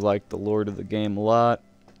actually like the lore of the game a lot.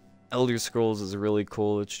 Elder Scrolls is really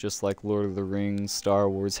cool. It's just like Lord of the Rings, Star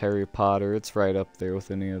Wars, Harry Potter. It's right up there with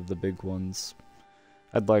any of the big ones.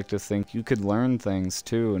 I'd like to think you could learn things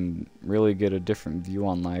too and really get a different view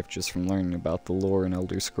on life just from learning about the lore in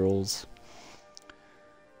Elder Scrolls.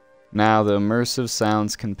 Now, the Immersive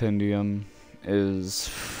Sounds Compendium is...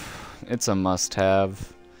 It's a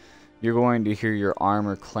must-have. You're going to hear your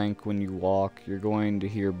armor clank when you walk. You're going to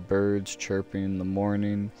hear birds chirping in the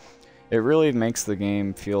morning. It really makes the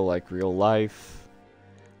game feel like real life.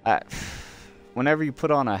 whenever you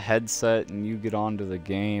put on a headset and you get onto the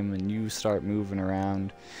game and you start moving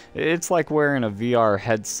around, it's like wearing a VR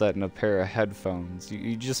headset and a pair of headphones.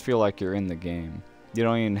 You just feel like you're in the game. You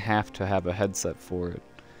don't even have to have a headset for it.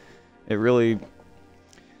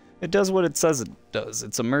 It does what it says it does.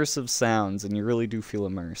 It's immersive sounds, and you really do feel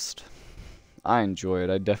immersed. I enjoy it.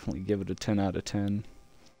 I definitely give it a 10 out of 10.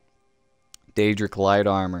 Daedric Light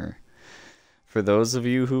Armor. For those of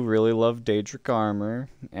you who really love Daedric armor,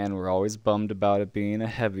 and were always bummed about it being a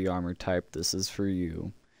heavy armor type, this is for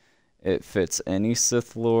you. It fits any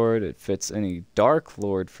Sith Lord, it fits any Dark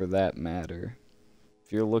Lord for that matter.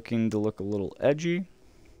 If you're looking to look a little edgy,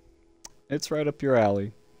 it's right up your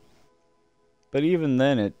alley. But even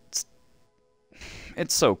then,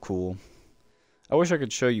 it's so cool. I wish I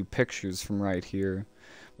could show you pictures from right here.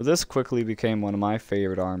 But this quickly became one of my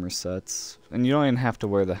favorite armor sets. And you don't even have to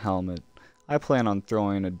wear the helmet. I plan on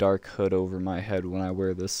throwing a dark hood over my head when I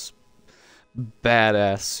wear this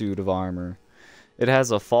badass suit of armor. It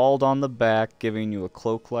has a fold on the back, giving you a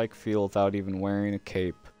cloak-like feel without even wearing a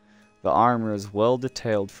cape. The armor is well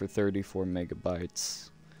detailed for 34 megabytes.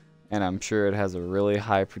 And I'm sure it has a really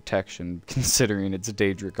high protection considering it's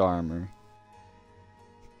Daedric armor.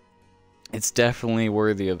 It's definitely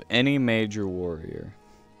worthy of any major warrior,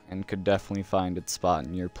 and could definitely find its spot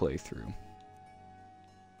in your playthrough.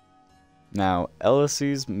 Now,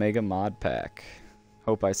 Ellis's Mega Mod Pack.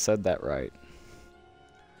 Hope I said that right.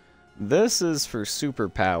 This is for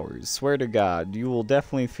superpowers. Swear to God, you will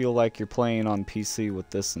definitely feel like you're playing on PC with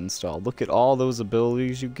this installed. Look at all those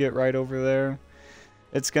abilities you get right over there.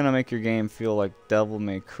 It's gonna make your game feel like Devil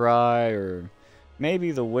May Cry, or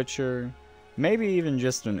maybe The Witcher, maybe even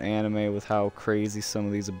just an anime with how crazy some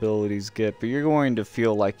of these abilities get, but you're going to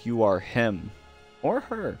feel like you are him, or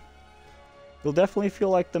her. You'll definitely feel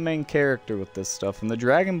like the main character with this stuff, and the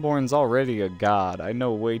Dragonborn's already a god. I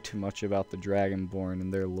know way too much about the Dragonborn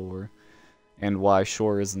and their lore, and why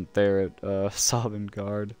Shore isn't there at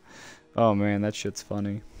Sovngarde. Oh man, that shit's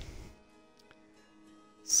funny.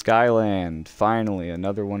 Skyland, finally,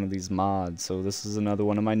 another one of these mods. So this is another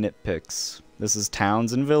one of my nitpicks. This is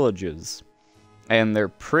towns and villages. And they're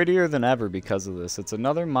prettier than ever because of this. It's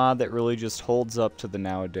another mod that really just holds up to the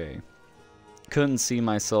nowadays. Couldn't see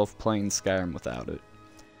myself playing Skyrim without it.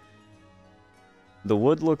 The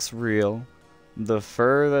wood looks real. The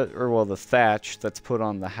the thatch that's put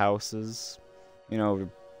on the houses, you know, to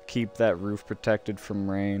keep that roof protected from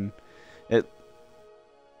rain.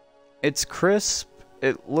 It's crisp.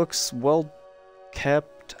 It looks well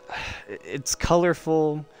kept. It's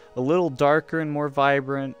colorful, a little darker and more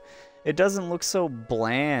vibrant. It doesn't look so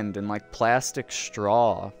bland and like plastic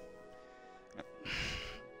straw.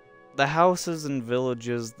 The houses and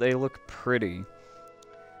villages, they look pretty.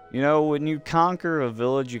 You know, when you conquer a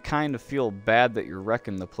village, you kind of feel bad that you're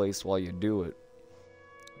wrecking the place while you do it.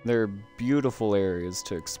 They're beautiful areas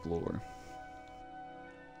to explore.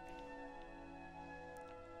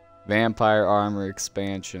 Vampire Armor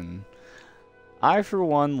Expansion. I, for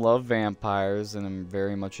one, love vampires and am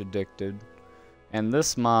very much addicted. And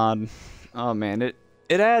this mod, oh man, it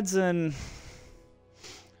adds in,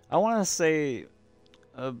 I want to say,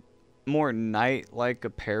 a more knight-like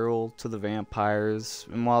apparel to the vampires.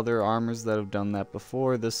 And while there are armors that have done that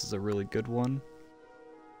before, this is a really good one.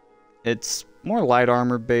 It's more light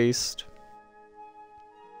armor based.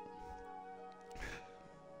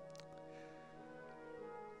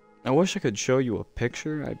 I wish I could show you a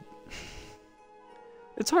picture.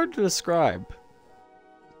 It's hard to describe.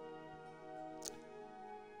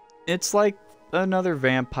 It's like another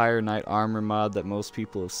Vampire Knight armor mod that most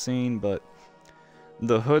people have seen, but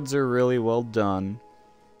the hoods are really well done.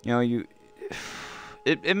 You know,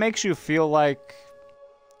 it makes you feel like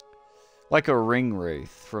a ring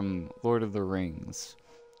wraith from Lord of the Rings.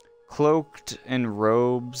 Cloaked in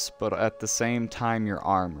robes, but at the same time you're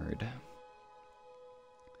armored.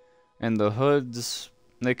 And the hoods,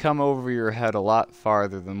 they come over your head a lot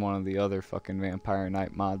farther than one of the other fucking Vampire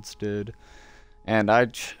Knight mods did. And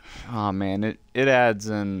oh man, it adds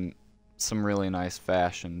in some really nice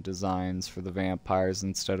fashion designs for the vampires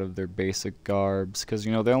instead of their basic garbs. Because,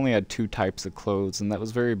 you know, they only had 2 types of clothes, and that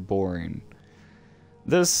was very boring.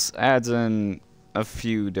 This adds in a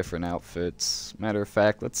few different outfits. Matter of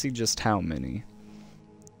fact, let's see just how many.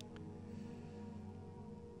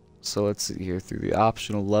 So let's see here, through the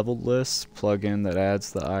optional level list, plugin that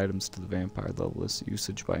adds the items to the vampire level list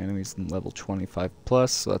usage by enemies in level 25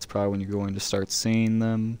 plus. So that's probably when you're going to start seeing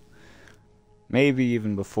them. Maybe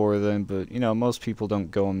even before then, but you know, most people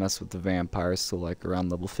don't go and mess with the vampires till like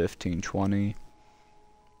around level 15, 20.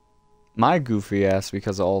 My goofy ass,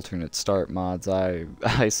 because of alternate start mods, I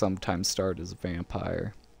sometimes start as a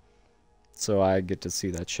vampire. so I get to see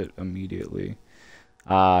that shit immediately.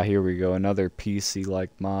 Ah, here we go, another PC-like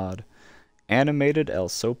mod. Animated El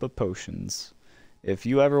Sopa Potions. If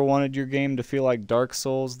you ever wanted your game to feel like Dark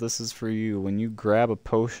Souls, this is for you. When you grab a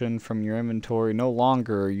potion from your inventory, no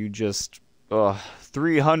longer are you just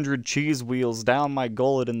 300 cheese wheels down my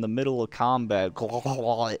gullet in the middle of combat.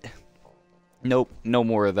 Nope, no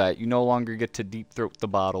more of that. You no longer get to deep throat the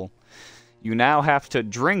bottle. You now have to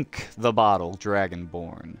drink the bottle,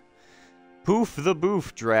 Dragonborn. Poof the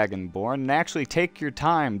boof, Dragonborn, and actually take your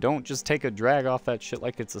time. Don't just take a drag off that shit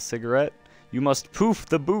like it's a cigarette. You must poof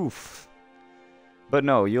the boof. But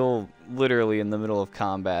no, you'll literally in the middle of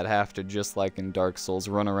combat have to, just like in Dark Souls,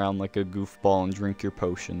 run around like a goofball and drink your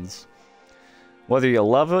potions. Whether you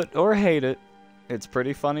love it or hate it, it's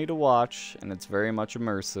pretty funny to watch, and it's very much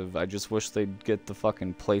immersive. I just wish they'd get the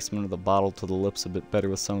fucking placement of the bottle to the lips a bit better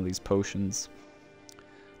with some of these potions.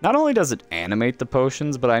 Not only does it animate the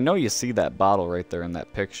potions, but I know you see that bottle right there in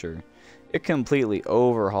that picture. It completely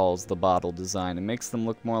overhauls the bottle design. It makes them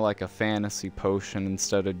look more like a fantasy potion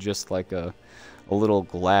instead of just like a little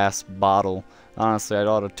glass bottle. Honestly, I'd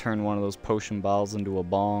ought to turn one of those potion bottles into a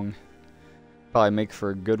bong. Probably make for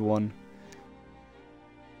a good one.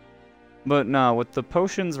 But no, what the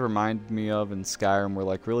potions reminded me of in Skyrim were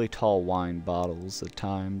like really tall wine bottles at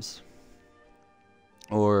times.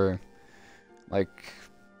 Or like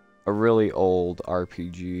a really old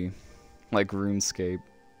RPG, like RuneScape.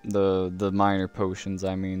 The minor potions,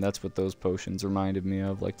 I mean, that's what those potions reminded me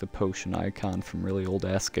of, like the potion icon from really old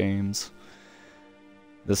ass games.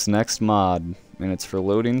 This next mod, and it's for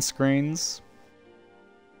loading screens.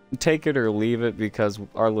 Take it or leave it because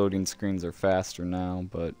our loading screens are faster now,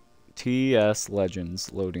 but TS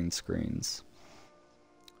Legends loading screens.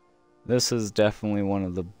 This is definitely one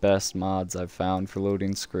of the best mods I've found for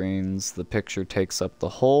loading screens. The picture takes up the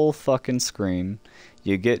whole fucking screen.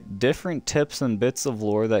 You get different tips and bits of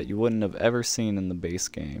lore that you wouldn't have ever seen in the base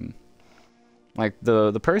game. Like,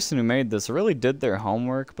 the person who made this really did their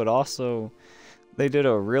homework, but also they did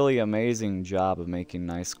a really amazing job of making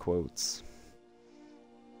nice quotes.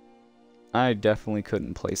 I definitely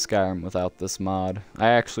couldn't play Skyrim without this mod. I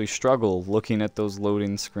actually struggle looking at those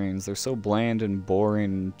loading screens. They're so bland and boring,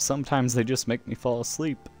 and sometimes they just make me fall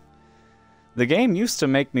asleep. The game used to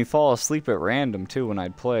make me fall asleep at random too when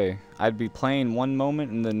I'd play. I'd be playing one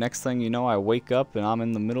moment and the next thing you know I wake up and I'm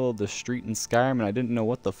in the middle of the street in Skyrim and I didn't know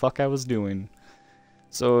what the fuck I was doing.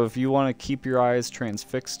 So if you want to keep your eyes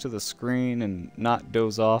transfixed to the screen and not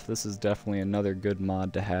doze off, this is definitely another good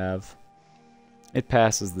mod to have. It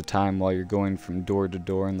passes the time while you're going from door to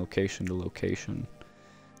door and location to location.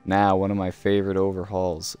 Now, one of my favorite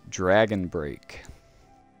overhauls, Dragon Break.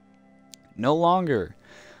 No longer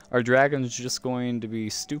are dragons just going to be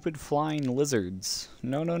stupid flying lizards.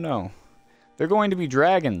 No, no, no. They're going to be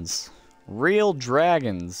dragons. Real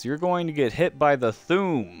dragons. You're going to get hit by the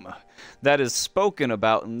Thuum that is spoken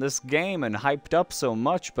about in this game and hyped up so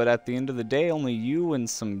much, but at the end of the day, only you and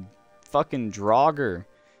some fucking Draugr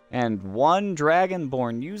and one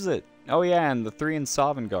Dragonborn use it. Oh yeah, and the 3 in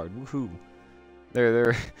Sovngarde. Woohoo.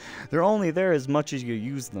 They're only there as much as you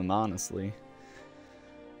use them, honestly.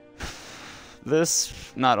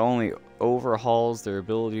 This not only overhauls their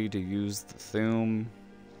ability to use the Thuum,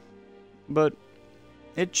 but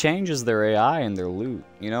it changes their AI and their loot.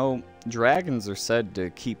 You know, dragons are said to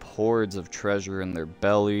keep hordes of treasure in their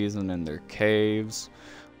bellies and in their caves.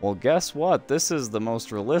 Well, guess what? This is the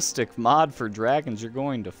most realistic mod for dragons you're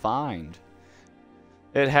going to find.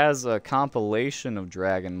 It has a compilation of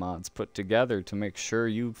dragon mods put together to make sure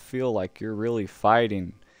you feel like you're really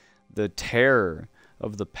fighting the terror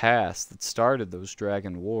of the past that started those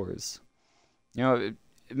dragon wars. You know,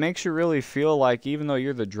 it makes you really feel like even though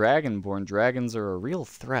you're the Dragonborn, dragons are a real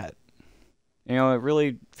threat. You know, it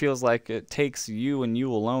really feels like it takes you and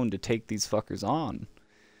you alone to take these fuckers on.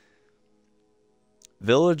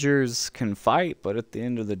 Villagers can fight, but at the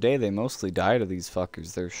end of the day, they mostly die to these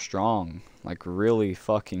fuckers. They're strong. Like, really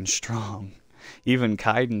fucking strong. Even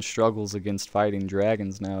Kaiden struggles against fighting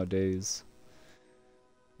dragons nowadays.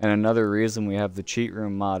 And another reason we have the cheat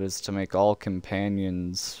room mod is to make all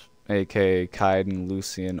companions, aka Kaiden,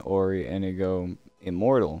 Lucian, Ori, Inigo,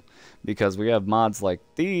 immortal. Because we have mods like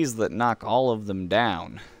these that knock all of them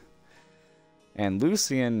down. And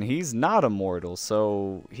Lucian, he's not immortal,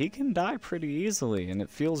 so he can die pretty easily, and it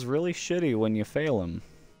feels really shitty when you fail him.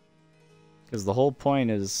 Because the whole point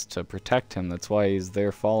is to protect him, that's why he's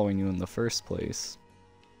there following you in the first place.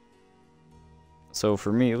 So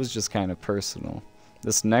for me, it was just kind of personal.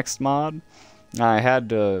 This next mod, I had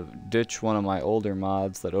to ditch one of my older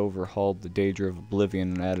mods that overhauled the Daedra of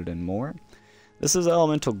Oblivion and added in more. This is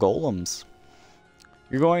Elemental Golems.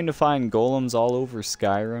 You're going to find golems all over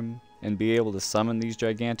Skyrim and be able to summon these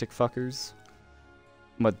gigantic fuckers.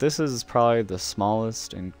 But this is probably the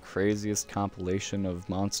smallest and craziest compilation of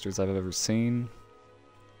monsters I've ever seen.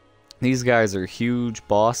 These guys are huge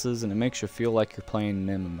bosses, and it makes you feel like you're playing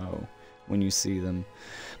an MMO when you see them.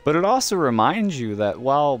 But it also reminds you that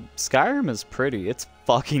while Skyrim is pretty, it's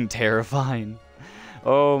fucking terrifying.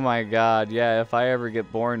 Oh my god, yeah, if I ever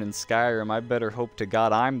get born in Skyrim, I better hope to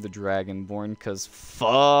god I'm the Dragonborn, cause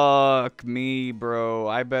fuck me, bro.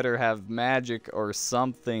 I better have magic or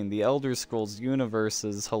something. The Elder Scrolls universe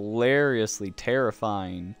is hilariously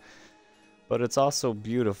terrifying. But it's also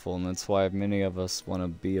beautiful, and that's why many of us want to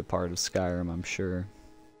be a part of Skyrim, I'm sure.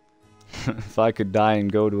 If I could die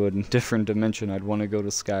and go to a different dimension, I'd want to go to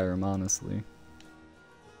Skyrim, honestly.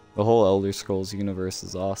 The whole Elder Scrolls universe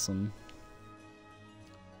is awesome.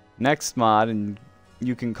 Next mod, and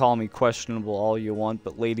you can call me questionable all you want,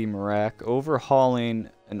 but Lady Marak, overhauling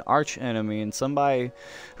an arch enemy and somebody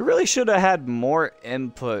who really should have had more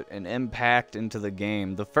input and impact into the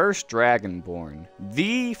game. The first Dragonborn,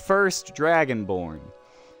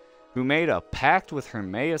 who made a pact with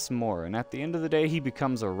Hermaeus Mora, and at the end of the day he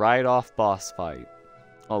becomes a write-off boss fight.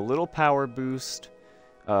 A little power boost,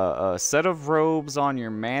 a set of robes on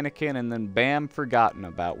your mannequin, and then bam, forgotten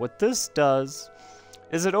about. What this does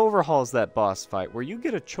is it overhauls that boss fight where you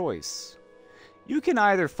get a choice. You can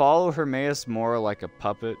either follow Hermaeus Mora like a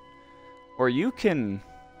puppet, or you can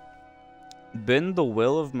bend the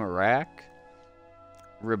will of Marak,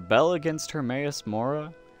 rebel against Hermaeus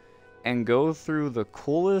Mora, and go through the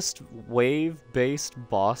coolest wave-based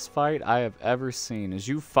boss fight I have ever seen. As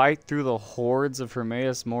you fight through the hordes of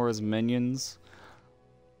Hermaeus Mora's minions,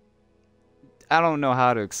 I don't know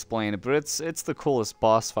how to explain it, but it's the coolest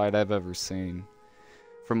boss fight I've ever seen.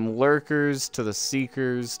 From lurkers to the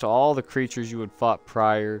seekers to all the creatures you had fought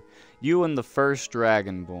prior, you and the first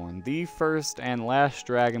Dragonborn, the first and last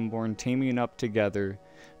Dragonborn, teaming up together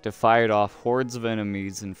to fight off hordes of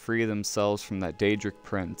enemies and free themselves from that Daedric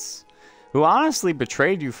prince, who honestly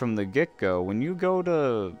betrayed you from the get-go. When you go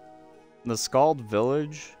to the Scald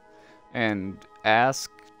village and ask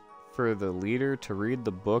for the leader to read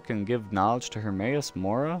the book and give knowledge to Hermaeus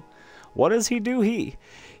Mora, what does he do? He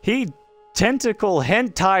tentacle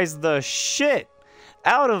hentais the shit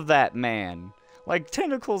out of that man. Like,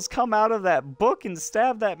 tentacles come out of that book and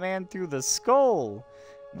stab that man through the skull.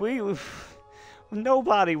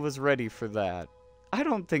 Nobody was ready for that. I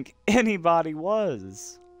don't think anybody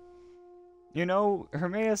was. You know,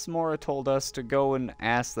 Hermaeus Mora told us to go and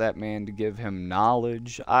ask that man to give him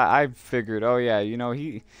knowledge. I figured, oh yeah, you know,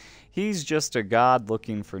 he's just a god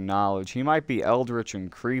looking for knowledge. He might be eldritch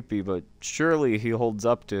and creepy, but surely he holds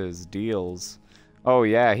up to his deals. Oh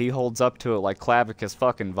yeah, he holds up to it like Clavicus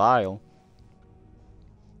fucking vile.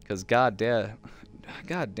 Because goddamn,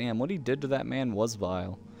 what he did to that man was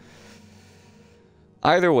vile.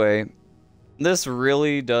 Either way, this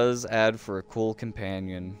really does add for a cool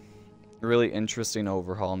companion. Really interesting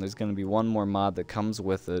overhaul, and there's going to be one more mod that comes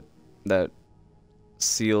with it that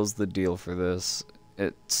seals the deal for this.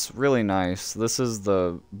 It's really nice. This is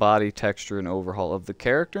the body texture and overhaul of the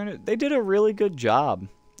character, and they did a really good job.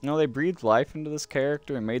 You know, they breathed life into this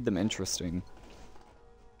character and made them interesting.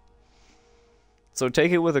 So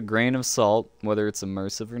take it with a grain of salt, whether it's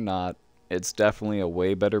immersive or not. It's definitely a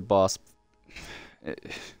way better boss.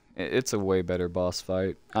 It's a way better boss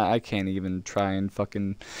fight. I can't even try and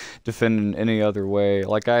fucking defend in any other way.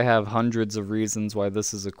 Like, I have hundreds of reasons why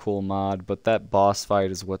this is a cool mod, but that boss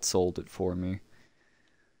fight is what sold it for me.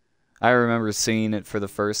 I remember seeing it for the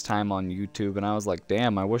first time on YouTube, and I was like,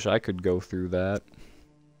 damn, I wish I could go through that.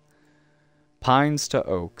 Pines to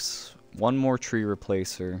oaks. One more tree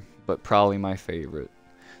replacer, but probably my favorite.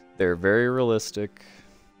 They're very realistic,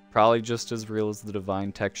 probably just as real as the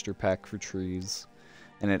Divine Texture Pack for trees.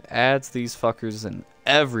 And it adds these fuckers in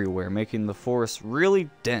everywhere, making the forest really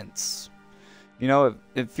dense. You know,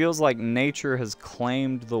 it feels like nature has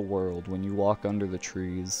claimed the world when you walk under the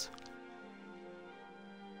trees.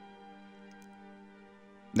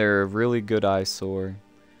 They're a really good eyesore.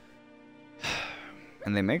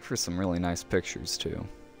 And they make for some really nice pictures, too.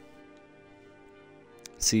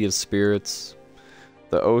 Sea of Spirits.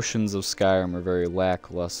 The oceans of Skyrim are very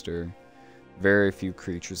lackluster. Very few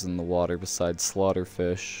creatures in the water besides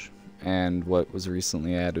slaughterfish, and what was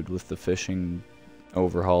recently added with the fishing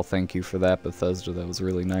overhaul. Thank you for that, Bethesda. That was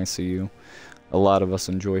really nice of you. A lot of us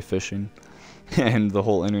enjoy fishing, and the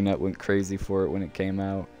whole internet went crazy for it when it came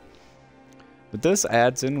out. But this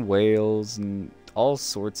adds in whales and all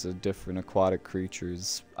sorts of different aquatic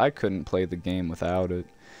creatures. I couldn't play the game without it.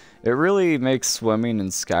 It really makes swimming in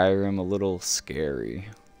Skyrim a little scary.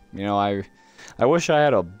 You know, I I wish I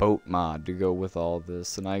had a boat mod to go with all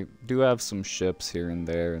this, and I do have some ships here and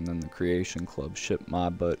there, and then the Creation Club ship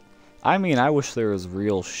mod, but I mean, I wish there was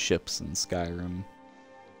real ships in Skyrim.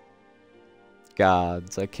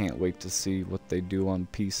 Gods, I can't wait to see what they do on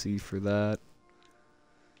PC for that.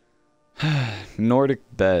 Nordic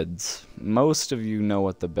beds. Most of you know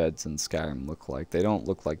what the beds in Skyrim look like. They don't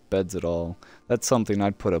look like beds at all. That's something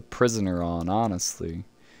I'd put a prisoner on, honestly.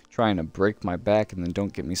 Trying to break my back, and then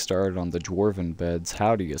don't get me started on the dwarven beds.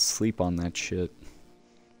 How do you sleep on that shit?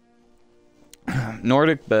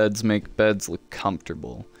 Nordic beds make beds look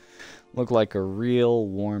comfortable. Look like a real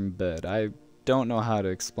warm bed. I don't know how to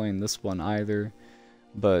explain this one either,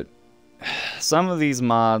 but some of these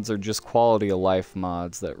mods are just quality of life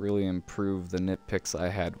mods that really improve the nitpicks I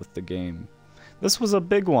had with the game. This was a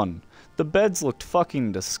big one. The beds looked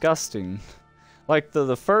fucking disgusting. Like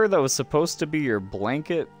the fur that was supposed to be your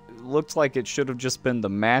blanket looked like it should have just been the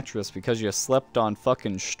mattress because you slept on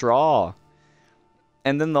fucking straw.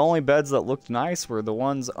 And then the only beds that looked nice were the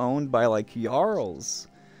ones owned by like Jarls.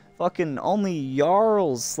 Fucking only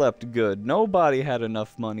Jarls slept good. Nobody had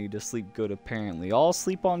enough money to sleep good apparently. All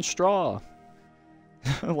sleep on straw.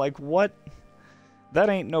 Like what? That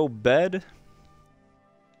ain't no bed.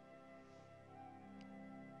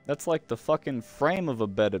 That's like the fucking frame of a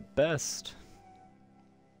bed at best.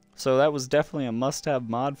 So that was definitely a must-have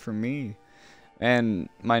mod for me. And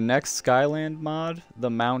my next Skyland mod,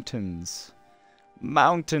 the mountains.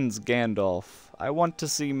 Mountains, Gandalf. I want to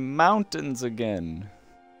see mountains again.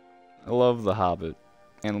 I love The Hobbit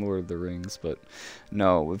and Lord of the Rings, but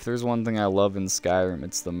no, if there's one thing I love in Skyrim,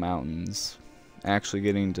 it's the mountains. Actually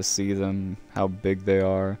getting to see them, how big they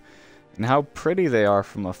are, and how pretty they are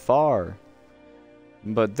from afar.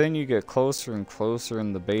 But then you get closer and closer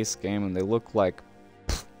in the base game, and they look like,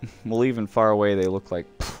 well, even far away, they look like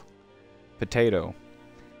potato.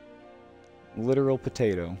 Literal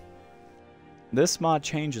potato. This mod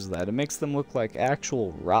changes that. It makes them look like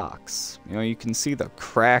actual rocks. You know, you can see the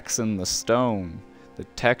cracks in the stone, the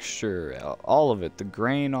texture, all of it, the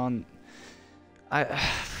grain on...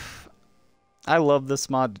 I love this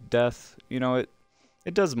mod to death. You know,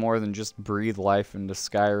 it does more than just breathe life into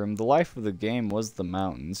Skyrim. The life of the game was the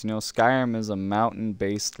mountains. You know, Skyrim is a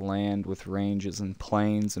mountain-based land with ranges and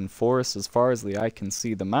plains and forests as far as the eye can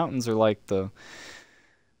see. The mountains are like the...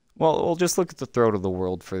 Well, we'll just look at the throat of the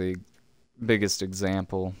world for the biggest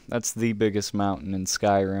example. That's the biggest mountain in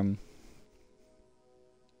Skyrim.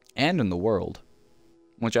 And in the world.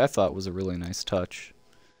 Which I thought was a really nice touch.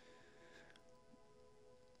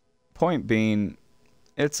 Point being,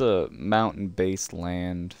 it's a mountain-based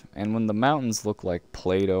land, and when the mountains look like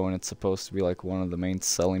Play-Doh and it's supposed to be like one of the main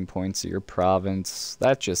selling points of your province,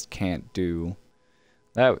 that just can't do.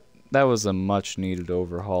 That was a much-needed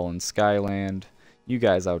overhaul in Skyland. You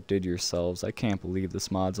guys outdid yourselves. I can't believe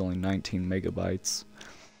this mod's only 19 megabytes.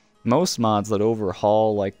 Most mods that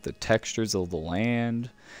overhaul like the textures of the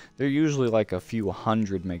land, they're usually like a few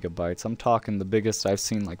hundred megabytes. I'm talking the biggest I've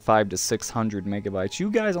seen like 500 to 600 megabytes.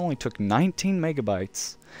 You guys only took 19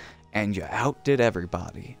 megabytes and you outdid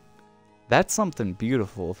everybody. That's something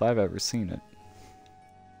beautiful if I've ever seen it.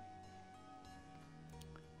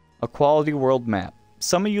 A quality world map.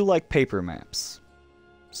 Some of you like paper maps.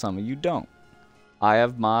 Some of you don't. I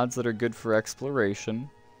have mods that are good for exploration,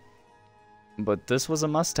 but this was a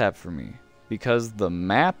must-have for me, because the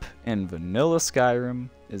map in vanilla Skyrim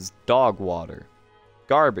is dog water.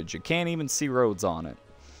 Garbage, you can't even see roads on it.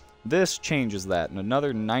 This changes that in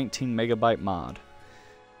another 19 megabyte mod.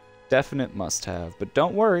 Definite must-have, but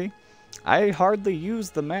don't worry, I hardly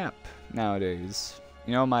use the map nowadays.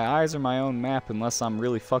 You know, my eyes are my own map unless I'm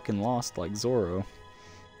really fucking lost like Zorro.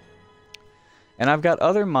 And I've got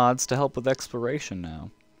other mods to help with exploration now.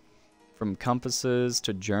 From compasses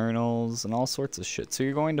to journals and all sorts of shit. So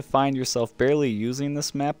you're going to find yourself barely using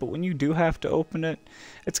this map, but when you do have to open it,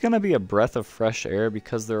 it's going to be a breath of fresh air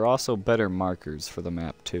because there are also better markers for the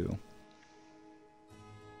map too.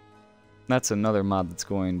 That's another mod that's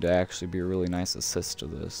going to actually be a really nice assist to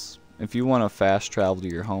this. If you want to fast travel to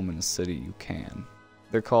your home in a city, you can.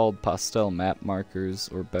 They're called pastel map markers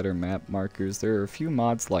or better map markers. There are a few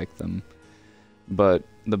mods like them, but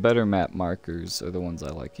the better map markers are the ones I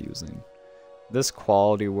like using. This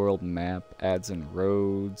quality world map adds in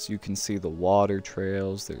roads, you can see the water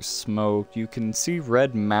trails, there's smoke, you can see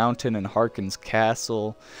Red Mountain and Harkin's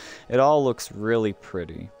Castle. It all looks really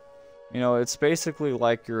pretty. You know, it's basically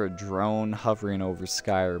like you're a drone hovering over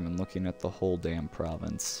Skyrim and looking at the whole damn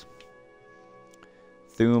province.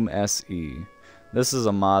 Thume SE. This is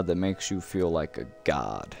a mod that makes you feel like a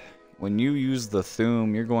god. When you use the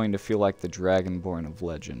Thume, you're going to feel like the Dragonborn of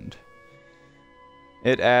legend.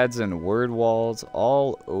 It adds in word walls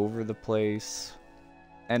all over the place.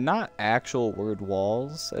 And not actual word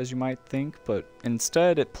walls, as you might think, but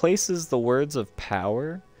instead it places the words of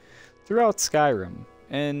power throughout Skyrim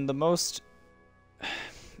in the most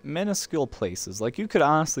minuscule places. Like, you could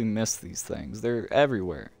honestly miss these things. They're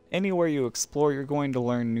everywhere. Anywhere you explore, you're going to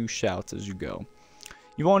learn new shouts as you go.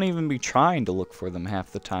 You won't even be trying to look for them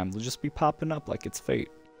half the time. They'll just be popping up like it's fate.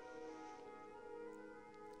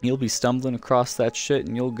 You'll be stumbling across that shit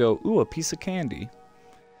and you'll go, ooh, a piece of candy.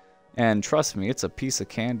 And trust me, it's a piece of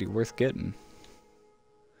candy worth getting.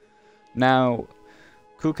 Now,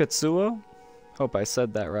 Kuketsuo, hope I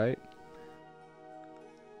said that right.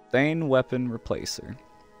 Thane Weapon Replacer.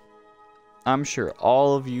 I'm sure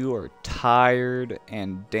all of you are tired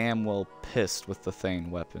and damn well pissed with the Thane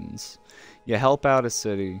weapons. You help out a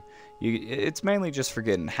city. It's mainly just for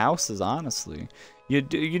getting houses, honestly. You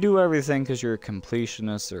do everything because you're a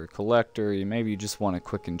completionist or a collector. Maybe you just want a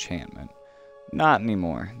quick enchantment. Not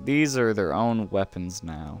anymore. These are their own weapons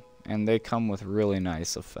now, and they come with really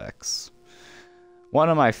nice effects. One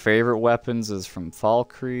of my favorite weapons is from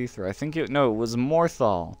Falkreath, or I think it was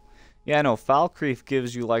Morthal. Yeah, no, Falkreath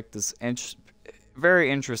gives you like this very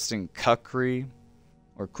interesting kukri,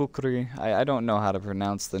 or kukri. I don't know how to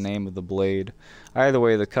pronounce the name of the blade. Either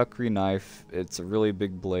way, the kukri knife, it's a really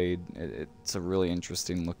big blade. It's a really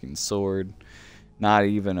interesting looking sword. Not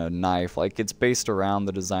even a knife. Like, it's based around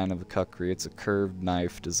the design of a kukri. It's a curved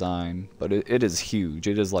knife design, but it is huge.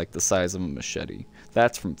 It is like the size of a machete.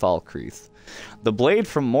 That's from Falkreath. The blade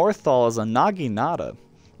from Morthal is a naginata.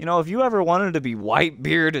 You know, if you ever wanted to be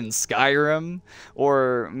Whitebeard in Skyrim,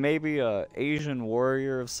 or maybe a Asian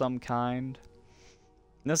warrior of some kind,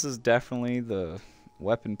 this is definitely the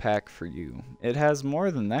weapon pack for you. It has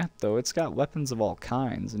more than that, though. It's got weapons of all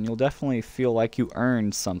kinds, and you'll definitely feel like you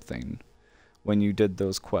earned something when you did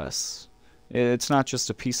those quests. It's not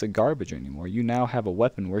just a piece of garbage anymore. You now have a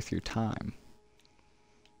weapon worth your time.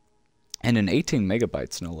 And in 18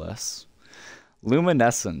 megabytes, no less.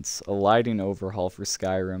 Luminescence, a lighting overhaul for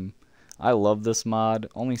Skyrim. I love this mod.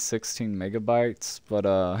 Only 16 megabytes, but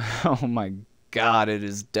oh my god, it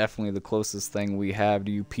is definitely the closest thing we have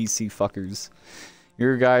to you PC fuckers.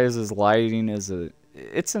 Your guys' lighting is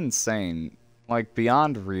it's insane. Like,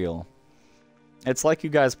 beyond real. It's like you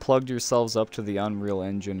guys plugged yourselves up to the Unreal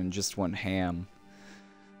Engine and just went ham.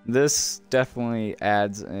 This definitely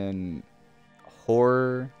adds in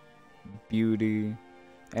horror, beauty,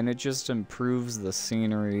 and it just improves the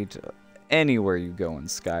scenery to anywhere you go in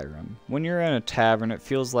Skyrim. When you're in a tavern, it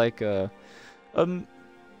feels like a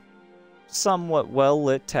somewhat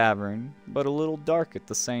well-lit tavern, but a little dark at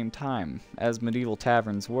the same time, as medieval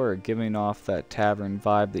taverns were, giving off that tavern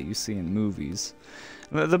vibe that you see in movies.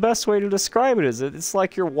 The best way to describe it is it's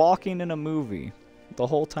like you're walking in a movie the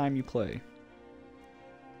whole time you play.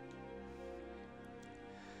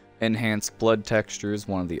 Enhanced blood texture is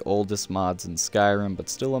one of the oldest mods in Skyrim, but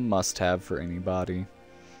still a must-have for anybody.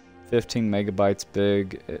 15 megabytes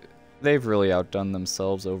big. They've really outdone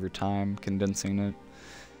themselves over time, condensing it.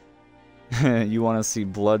 You want to see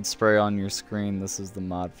blood spray on your screen, this is the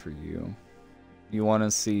mod for you. You want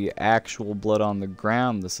to see actual blood on the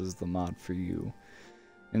ground, this is the mod for you.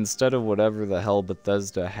 Instead of whatever the hell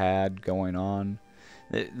Bethesda had going on,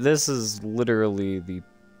 this is literally the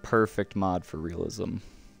perfect mod for realism.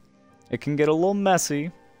 It can get a little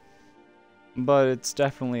messy, but it's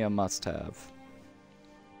definitely a must-have.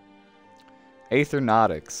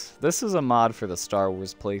 Aetheronautics. This is a mod for the Star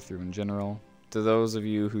Wars playthrough in general. To those of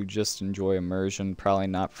you who just enjoy immersion, probably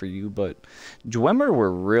not for you, but Dwemer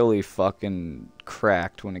were really fucking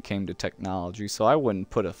cracked when it came to technology, so I wouldn't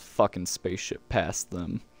put a fucking spaceship past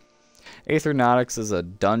them. Aetheronautics is a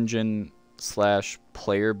dungeon slash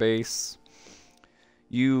player base.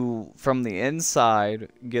 You, from the inside,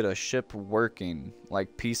 get a ship working,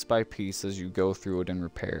 like piece by piece as you go through it and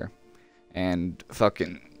repair. And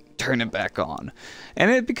fucking turn it back on.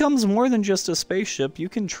 And it becomes more than just a spaceship. You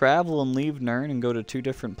can travel and leave Nirn and go to 2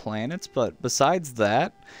 different planets, but besides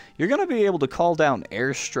that, you're going to be able to call down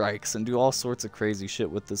airstrikes and do all sorts of crazy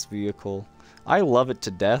shit with this vehicle. I love it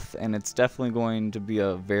to death, and it's definitely going to be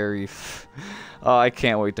a very... I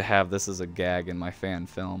can't wait to have this as a gag in my fan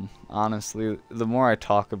film. Honestly, the more I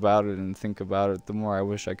talk about it and think about it, the more I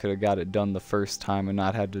wish I could have got it done the first time and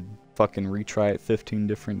not had to fucking retry it 15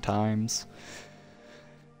 different times.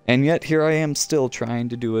 And yet, here I am still trying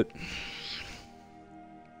to do it.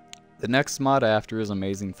 The next mod after is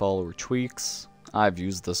Amazing Follower Tweaks. I've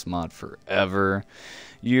used this mod forever.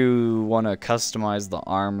 You want to customize the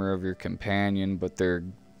armor of your companion, but they're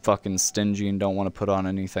fucking stingy and don't want to put on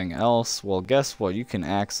anything else. Well, guess what? You can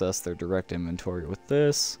access their direct inventory with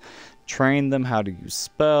this. train them how to use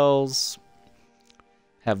spells,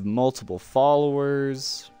 have multiple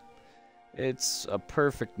followers. It's a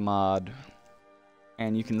perfect mod,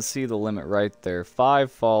 and you can see the limit right there,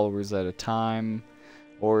 5 followers at a time.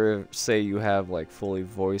 Or say you have like fully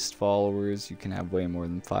voiced followers, you can have way more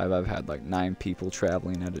than 5. I've had like 9 people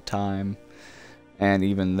traveling at a time, and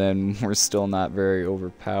even then we're still not very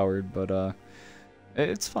overpowered, but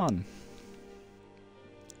it's fun.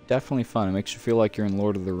 Definitely fun. It makes you feel like you're in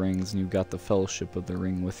Lord of the Rings and you've got the Fellowship of the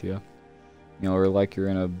Ring with you. You know, or like you're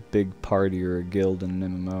in a big party or a guild in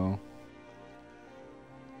an MMO.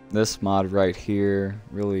 This mod right here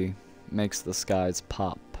really makes the skies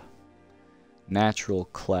pop. Natural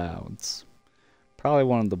clouds. Probably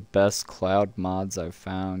one of the best cloud mods I've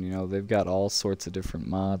found. You know, they've got all sorts of different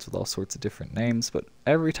mods with all sorts of different names, but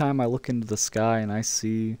every time I look into the sky and I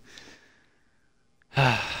see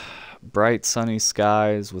bright sunny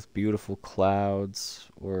skies with beautiful clouds,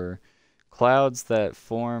 or clouds that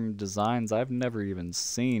form designs I've never even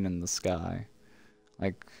seen in the sky.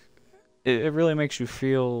 Like, it really makes you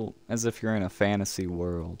feel as if you're in a fantasy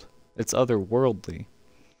world. It's otherworldly.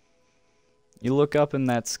 You look up in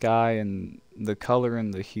that sky and the color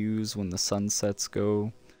and the hues when the sunsets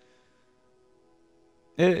go.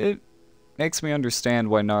 It makes me understand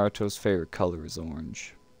why Naruto's favorite color is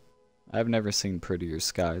orange. I've never seen prettier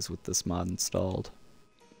skies with this mod installed.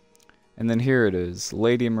 And then here it is,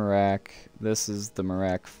 Lady Marak. This is the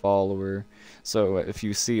Marak follower. So if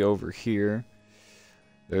you see over here,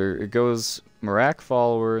 there it goes Marak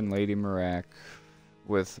follower and Lady Marak,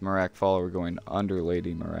 with Marak follower going under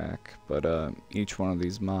Lady Marak, but each one of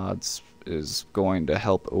these mods is going to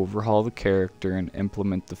help overhaul the character and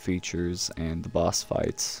implement the features and the boss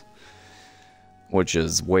fights, which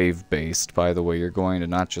is wave based, by the way. You're going to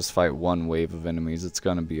not just fight one wave of enemies, it's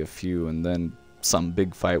going to be a few, and then some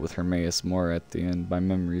big fight with Hermaeus Mora at the end. My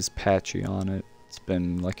memory's patchy on it. It's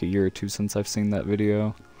been like a year or 2 since I've seen that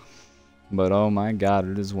video, but oh my god,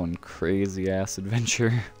 it is one crazy ass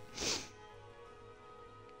adventure.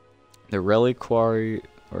 The Reliquary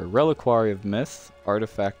of Myth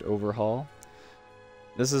artifact overhaul.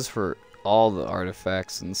 This is for all the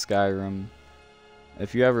artifacts in Skyrim.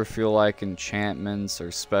 If you ever feel like enchantments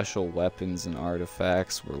or special weapons and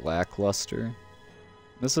artifacts were lackluster,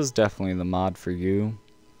 this is definitely the mod for you.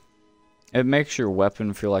 It makes your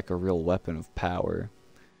weapon feel like a real weapon of power.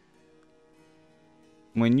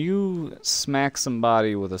 When you smack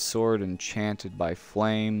somebody with a sword enchanted by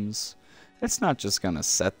flames, it's not just gonna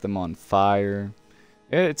set them on fire.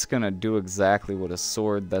 It's gonna do exactly what a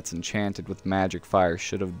sword that's enchanted with magic fire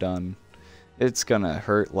should have done. It's gonna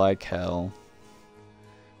hurt like hell.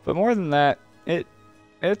 But more than that,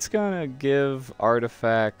 it's gonna give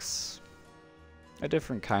artifacts a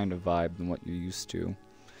different kind of vibe than what you're used to.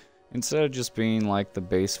 Instead of just being like the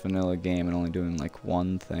base vanilla game and only doing like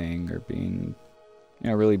one thing, or being, you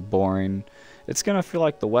know, really boring, it's gonna feel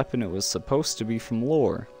like the weapon it was supposed to be from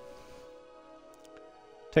lore.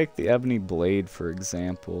 Take the Ebony Blade, for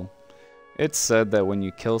example. It's said that when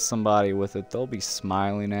you kill somebody with it, they'll be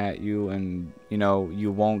smiling at you, and, you know,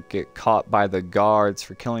 you won't get caught by the guards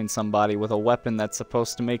for killing somebody with a weapon that's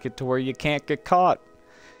supposed to make it to where you can't get caught.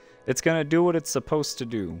 It's gonna do what it's supposed to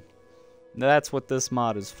do. That's what this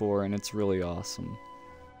mod is for, and it's really awesome.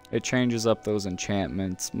 It changes up those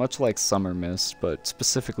enchantments, much like Summer Mist, but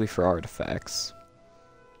specifically for artifacts.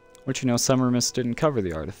 Which, you know, Summer Mist didn't cover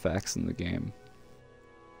the artifacts in the game.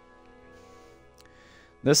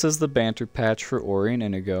 This is the banter patch for Ori and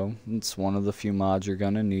Inigo. It's one of the few mods you're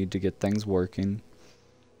gonna need to get things working.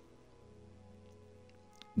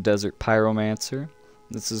 Desert Pyromancer.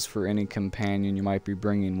 This is for any companion you might be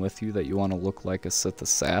bringing with you that you want to look like a Sith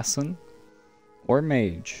assassin, or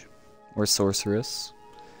mage, or sorceress.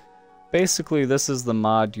 Basically, this is the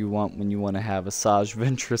mod you want when you want to have a Saj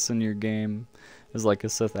Ventress in your game, is like a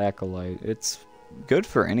Sith acolyte. It's good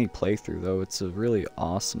for any playthrough though. It's a really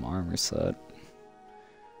awesome armor set.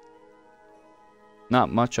 Not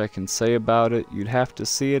much I can say about it. You'd have to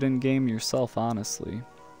see it in game yourself, honestly.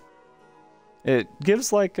 It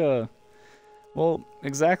gives like a, well,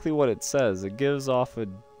 exactly what it says. It gives off a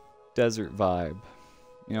desert vibe.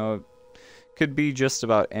 You know, it could be just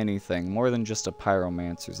about anything, more than just a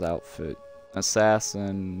pyromancer's outfit.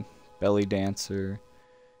 Assassin, belly dancer,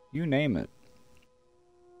 you name it.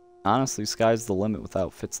 Honestly, sky's the limit with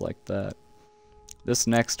outfits like that. This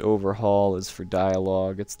next overhaul is for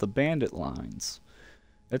dialogue. It's the bandit lines.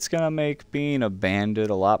 It's gonna make being a bandit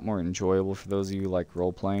a lot more enjoyable for those of you who like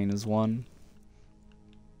role-playing as one.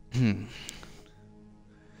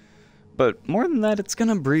 But more than that, it's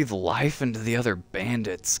gonna breathe life into the other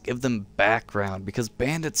bandits, give them background, because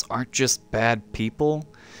bandits aren't just bad people.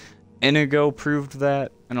 Inigo proved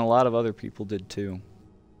that, and a lot of other people did too.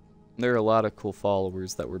 There are a lot of cool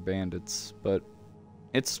followers that were bandits, but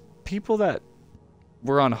it's people that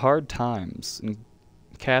were on hard times and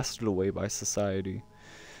casted away by society.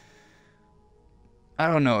 I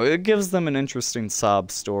don't know, it gives them an interesting sob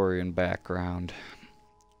story and background.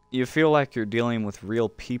 You feel like you're dealing with real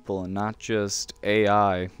people and not just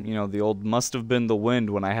AI. You know, the old must have been the wind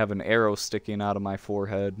when I have an arrow sticking out of my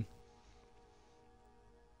forehead.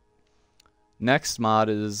 Next mod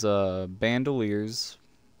is bandoliers,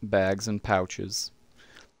 bags, and pouches.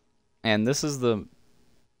 And this is the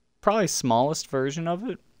probably smallest version of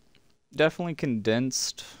it. Definitely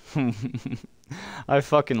condensed. I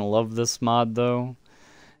fucking love this mod though.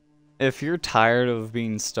 If you're tired of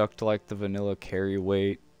being stuck to like the vanilla carry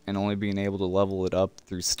weight and only being able to level it up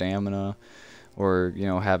through stamina, or, you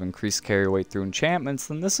know, have increased carry weight through enchantments,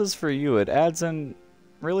 then this is for you. It adds in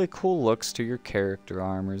really cool looks to your character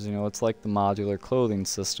armors. You know, it's like the modular clothing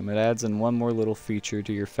system. It adds in one more little feature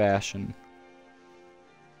to your fashion.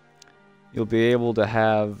 You'll be able to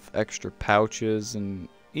have extra pouches and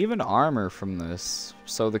even armor from this.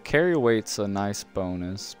 So the carry weight's a nice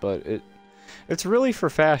bonus, but it's really for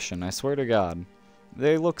fashion, I swear to God.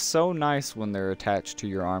 They look so nice when they're attached to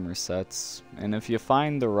your armor sets. And if you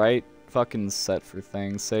find the right fucking set for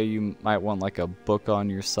things, say you might want like a book on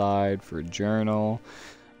your side for a journal,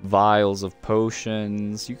 vials of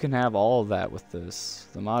potions, you can have all of that with this.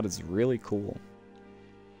 The mod is really cool.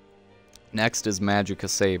 Next is Magicka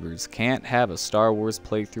Sabers. Can't have a Star Wars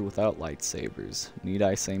playthrough without lightsabers. Need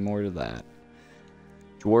I say more to that?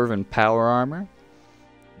 Dwarven Power Armor.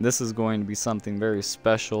 This is going to be something very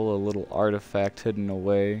special, a little artifact hidden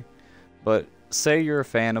away. But say you're a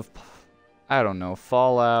fan of, I don't know,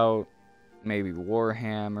 Fallout, maybe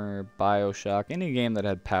Warhammer, Bioshock, any game that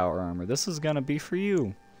had power armor. This is going to be for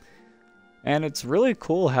you. And it's really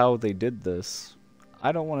cool how they did this.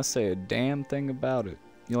 I don't want to say a damn thing about it.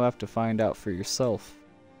 You'll have to find out for yourself.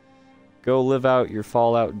 Go live out your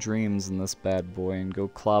Fallout dreams in this bad boy and go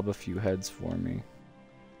clob a few heads for me.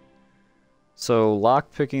 So,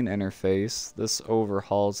 lockpicking interface. This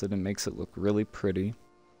overhauls it and makes it look really pretty.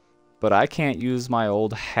 But I can't use my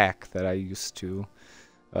old hack that I used to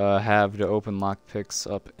have to open lockpicks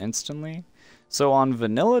up instantly. So on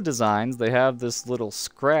vanilla designs, they have this little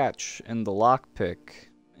scratch in the lockpick.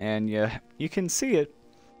 And you can see it.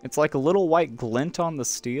 It's like a little white glint on the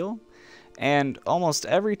steel, and almost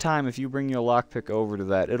every time if you bring your lockpick over to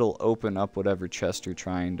that, it'll open up whatever chest you're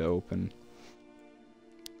trying to open.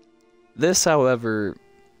 This, however,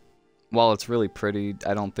 while it's really pretty,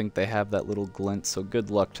 I don't think they have that little glint, so good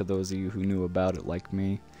luck to those of you who knew about it like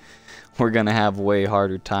me. We're gonna have way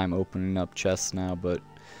harder time opening up chests now, but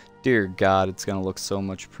dear God, it's gonna look so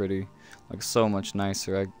much pretty, like so much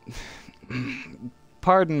nicer.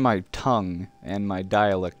 Pardon my tongue and my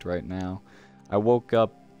dialect right now. I woke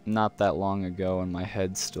up not that long ago and my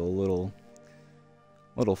head's still a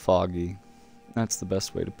little foggy. That's the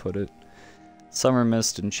best way to put it. Summer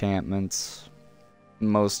Mist enchantments.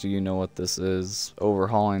 Most of you know what this is.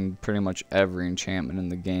 Overhauling pretty much every enchantment in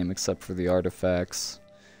the game except for the artifacts,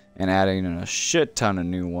 and adding in a shit ton of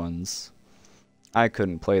new ones. I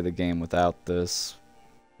couldn't play the game without this.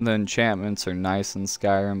 The enchantments are nice in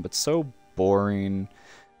Skyrim, but so boring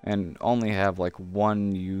and only have like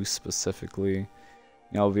one use specifically.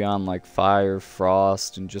 You know, beyond like fire,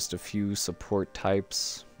 frost, and just a few support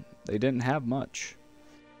types, they didn't have much.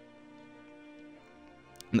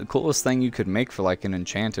 And the coolest thing you could make for like an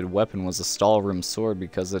enchanted weapon was a Stalrim sword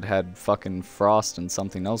because it had fucking frost and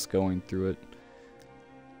something else going through it.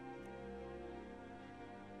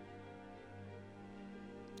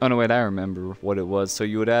 Oh no, wait, I remember what it was. So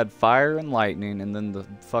you would add fire and lightning, and then the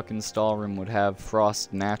fucking Stalrim would have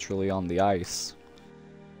frost naturally on the ice.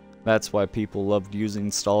 That's why people loved using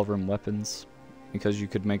Stalrim weapons, because you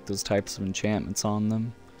could make those types of enchantments on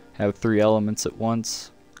them. Have 3 elements at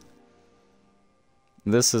once.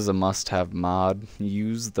 This is a must-have mod.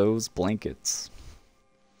 Use those blankets.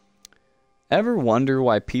 Ever wonder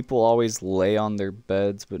why people always lay on their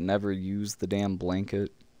beds but never use the damn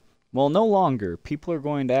blanket? Well, no longer. People are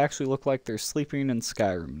going to actually look like they're sleeping in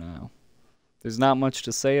Skyrim now. There's not much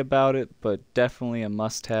to say about it, but definitely a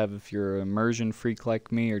must-have if you're an immersion freak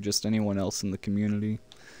like me or just anyone else in the community.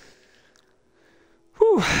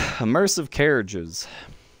 Whew, immersive carriages.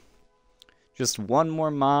 Just one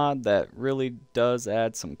more mod that really does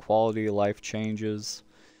add some quality of life changes.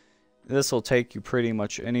 This will take you pretty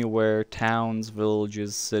much anywhere, towns,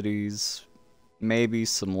 villages, cities, maybe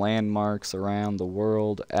some landmarks around the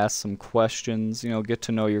world, ask some questions, you know, get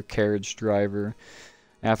to know your carriage driver.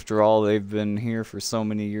 After all, they've been here for so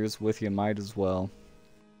many years with you, might as well.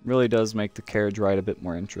 Really does make the carriage ride a bit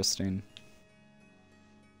more interesting.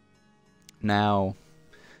 Now,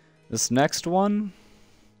 this next one,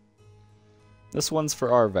 this one's for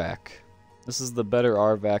Arvak. This is the better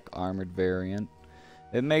Arvak armored variant.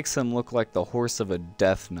 It makes him look like the horse of a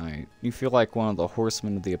death knight. You feel like one of the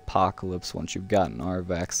horsemen of the apocalypse once you've gotten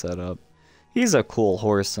Arvak set up. He's a cool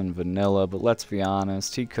horse in vanilla, but let's be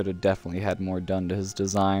honest, he could have definitely had more done to his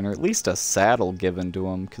design, or at least a saddle given to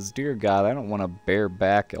him, because dear God, I don't want to bear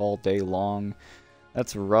back all day long.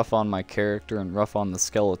 That's rough on my character and rough on the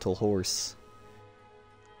skeletal horse.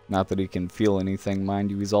 Not that he can feel anything,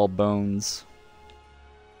 mind you, he's all bones.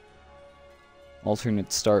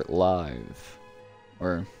 Alternate start live.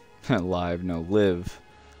 Or, live, no, live.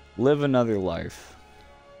 Live another life.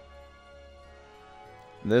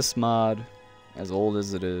 This mod, as old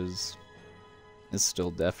as it is still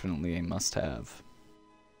definitely a must-have.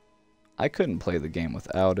 I couldn't play the game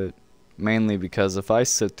without it, mainly because if I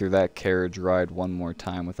sit through that carriage ride one more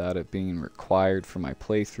time without it being required for my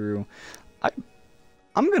playthrough,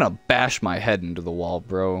 I'm gonna bash my head into the wall,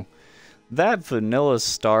 bro. That vanilla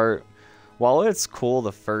start, while it's cool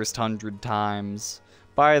the first 100 times,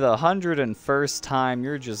 by the 101st time,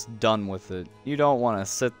 you're just done with it. You don't want to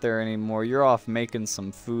sit there anymore. You're off making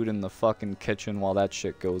some food in the fucking kitchen while that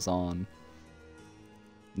shit goes on.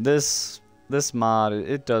 This mod,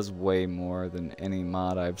 it does way more than any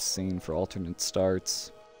mod I've seen for alternate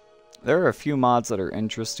starts. There are a few mods that are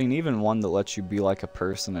interesting, even one that lets you be like a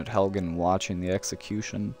person at Helgen watching the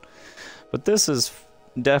execution. But this is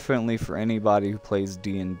definitely for anybody who plays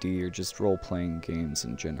D&D or just role-playing games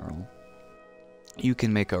in general. You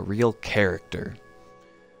can make a real character,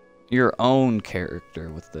 your own character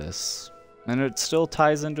with this, and it still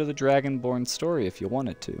ties into the Dragonborn story if you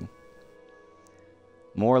wanted to.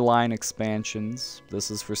 More line expansions.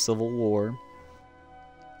 This is for Civil War.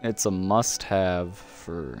 It's a must-have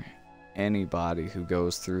for anybody who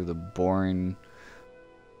goes through the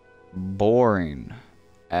boring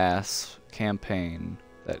ass campaign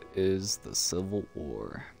that is the Civil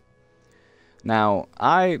War. Now,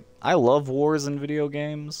 I love wars in video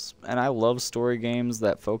games, and I love story games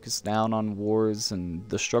that focus down on wars, and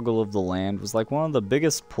the struggle of the land was like one of the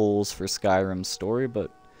biggest pulls for Skyrim's story,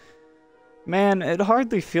 but man, it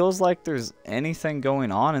hardly feels like there's anything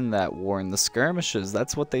going on in that war. In the skirmishes,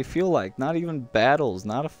 that's what they feel like. Not even battles,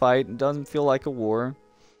 not a fight. It doesn't feel like a war.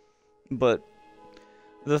 But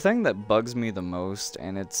the thing that bugs me the most,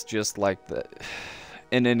 and it's just like that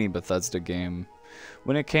in any Bethesda game,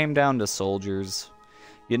 when it came down to soldiers,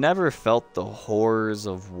 you never felt the horrors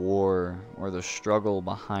of war or the struggle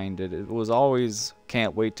behind it. It was always,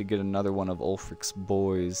 can't wait to get another one of Ulfric's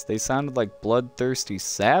boys. They sounded like bloodthirsty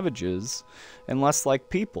savages and less like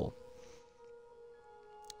people.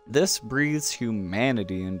 This breathes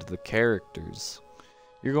humanity into the characters.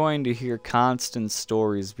 You're going to hear constant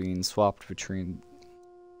stories being swapped between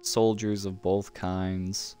soldiers of both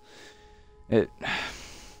kinds.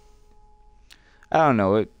 I don't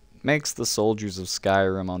know, it makes the soldiers of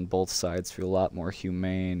Skyrim on both sides feel a lot more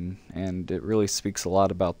humane, and it really speaks a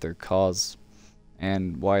lot about their cause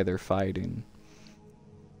and why they're fighting.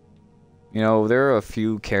 You know, there are a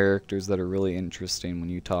few characters that are really interesting when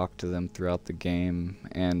you talk to them throughout the game,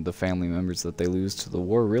 and the family members that they lose to the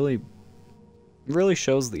war really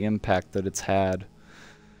shows the impact that it's had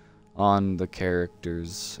on the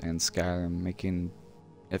characters and Skyrim, making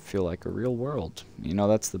it feel like a real world. You know,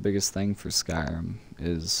 that's the biggest thing for Skyrim,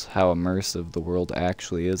 is how immersive the world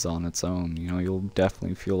actually is on its own. You know, you'll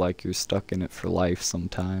definitely feel like you're stuck in it for life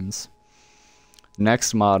sometimes.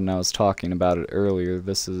 Next mod, and I was talking about it earlier,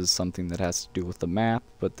 this is something that has to do with the map,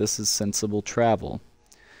 but this is sensible travel,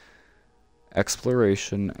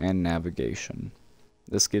 exploration, and navigation.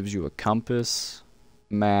 This gives you a compass,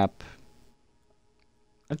 map,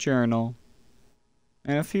 a journal,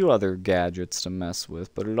 and a few other gadgets to mess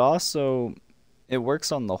with, but it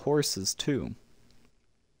works on the horses too.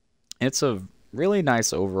 It's a really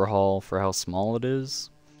nice overhaul for how small it is,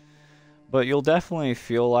 but you'll definitely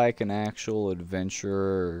feel like an actual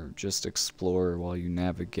adventurer or just explorer while you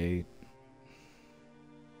navigate.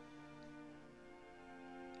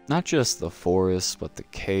 Not just the forest, but the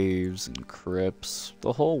caves and crypts.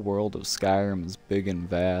 The whole world of Skyrim is big and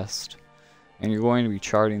vast, and you're going to be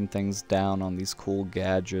charting things down on these cool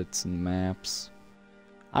gadgets and maps.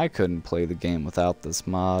 I couldn't play the game without this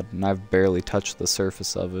mod, and I've barely touched the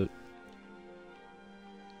surface of it.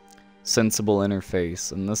 Sensible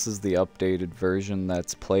interface, and this is the updated version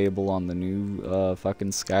that's playable on the new fucking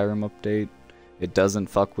Skyrim update. It doesn't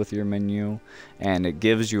fuck with your menu, and it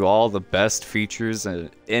gives you all the best features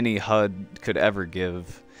that any HUD could ever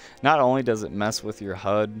give. Not only does it mess with your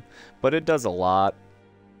HUD, but it does a lot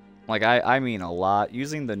Like, I mean a lot.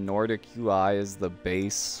 Using the Nordic UI as the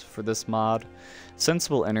base for this mod.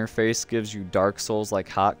 Sensible interface gives you Dark Souls-like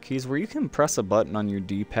hotkeys where you can press a button on your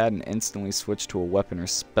D-pad and instantly switch to a weapon or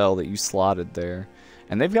spell that you slotted there.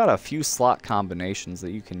 And they've got a few slot combinations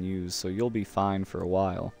that you can use, so you'll be fine for a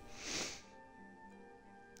while.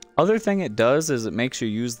 Other thing it does is it makes you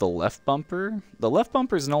use the left bumper. The left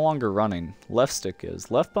bumper is no longer running. Left stick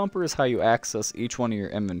is. Left bumper is how you access each one of your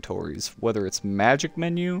inventories, whether it's magic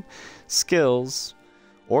menu, skills,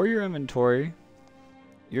 or your inventory.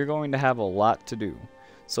 You're going to have a lot to do.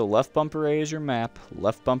 So left bumper A is your map,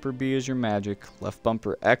 left bumper B is your magic, left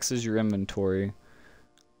bumper X is your inventory,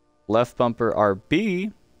 left bumper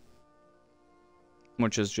RB,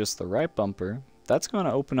 which is just the right bumper, that's going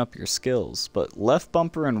to open up your skills, but left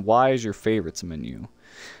bumper and Y is your favorites menu.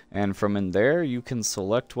 And from in there, you can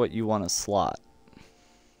select what you want to slot.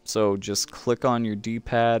 So just click on your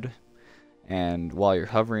D-pad, and while you're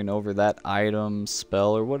hovering over that item,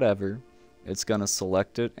 spell, or whatever, it's going to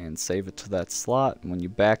select it and save it to that slot. And when you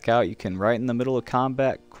back out, you can, right in the middle of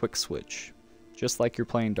combat, quick switch. Just like you're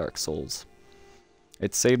playing Dark Souls.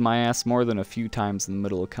 It saved my ass more than a few times in the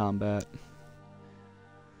middle of combat.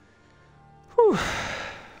 Whew.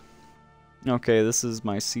 Okay, this is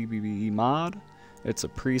my CBBE mod. It's a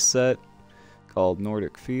preset called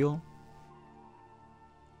Nordic Feel.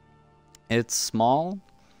 It's small,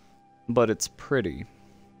 but it's pretty.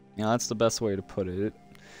 You know, that's the best way to put it. It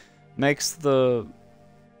makes the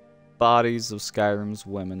bodies of Skyrim's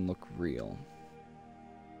women look real.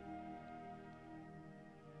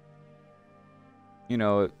 You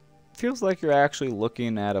know, it feels like you're actually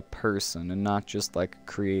looking at a person and not just like a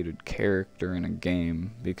created character in a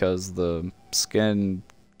game, because the skin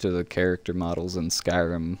to the character models in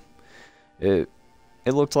Skyrim, it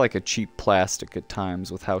looked like a cheap plastic at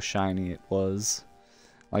times with how shiny it was.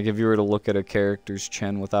 Like if you were to look at a character's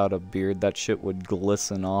chin without a beard, that shit would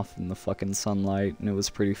glisten off in the fucking sunlight, and it was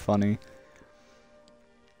pretty funny.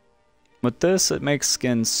 With this, it makes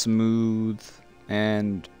skin smooth,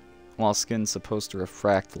 and while skin's supposed to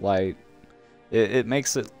refract light, it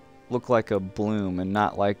makes it look like a bloom and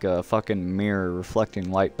not like a fucking mirror reflecting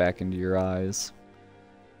light back into your eyes.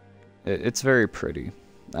 It's very pretty.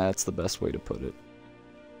 That's the best way to put it.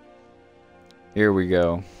 Here we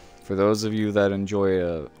go. For those of you that enjoy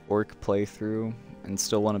a orc playthrough and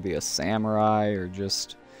still want to be a samurai or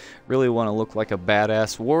just really want to look like a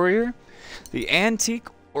badass warrior, the antique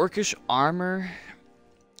orcish armor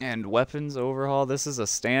and weapons overhaul, this is a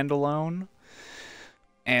standalone,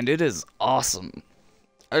 and it is awesome.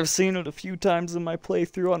 I've seen it a few times in my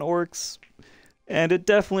playthrough on orcs, and it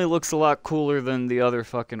definitely looks a lot cooler than the other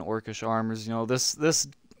fucking orcish armors. You know, this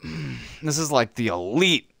is like the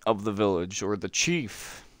elite of the village, or the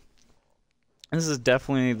chief. This is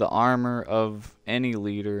definitely the armor of any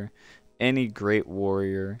leader, any great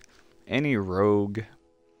warrior, any rogue.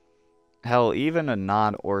 Hell, even a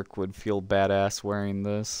non-orc would feel badass wearing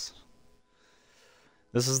this.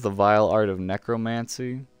 This is the vile art of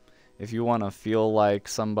necromancy. If you want to feel like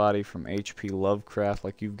somebody from H.P. Lovecraft,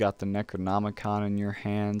 like you've got the Necronomicon in your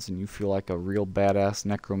hands and you feel like a real badass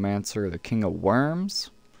necromancer, the king of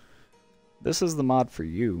worms, this is the mod for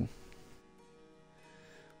you.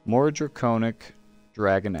 More draconic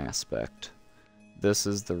dragon aspect. This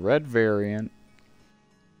is the red variant,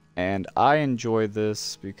 and I enjoy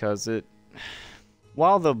this because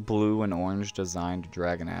while the blue and orange designed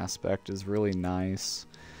dragon aspect is really nice,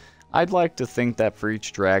 I'd like to think that for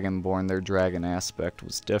each dragonborn their dragon aspect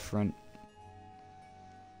was different.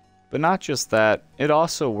 But not just that, it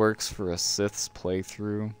also works for a Sith's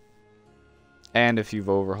playthrough. And if you've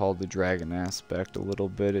overhauled the dragon aspect a little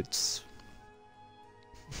bit, it's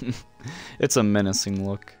it's a menacing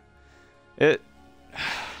look. It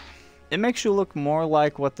makes you look more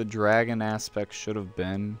like what the dragon aspect should have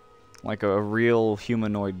been. Like a real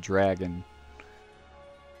humanoid dragon.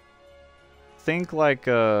 Think like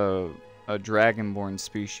a dragonborn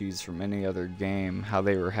species from any other game, how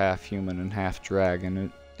they were half human and half dragon.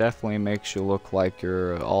 It definitely makes you look like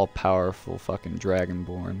you're an all-powerful fucking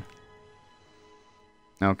dragonborn.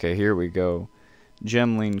 Okay, here we go.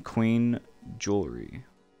 Gemling Queen Jewelry,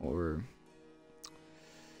 or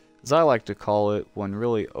as I like to call it, one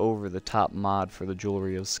really over-the-top mod for the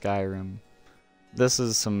jewelry of Skyrim. This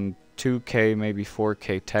is some 2K, maybe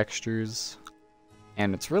 4K textures,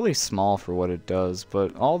 and it's really small for what it does,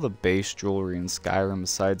 but all the base jewelry in Skyrim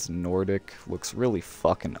besides Nordic looks really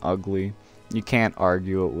fucking ugly. You can't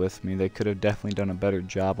argue it with me. They could have definitely done a better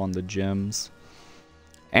job on the gems,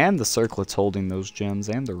 and the circlets holding those gems,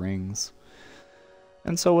 and the rings.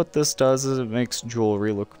 And so what this does is it makes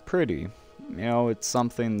jewelry look pretty. You know, it's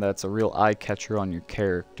something that's a real eye-catcher on your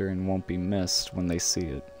character and won't be missed when they see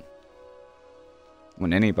it.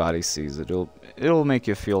 When anybody sees it, it'll make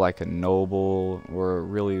you feel like a noble or a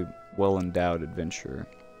really well-endowed adventurer.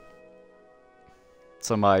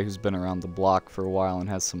 Somebody who's been around the block for a while and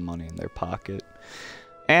has some money in their pocket.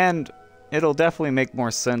 And it'll definitely make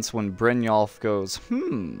more sense when Brynjolf goes,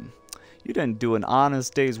 you didn't do an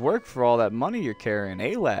honest day's work for all that money you're carrying,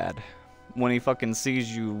 eh, lad? When he fucking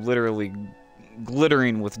sees you literally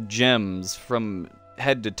glittering with gems from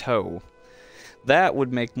head to toe. That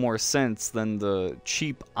would make more sense than the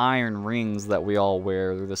cheap iron rings that we all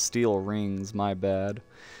wear, or the steel rings, my bad.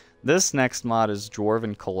 This next mod is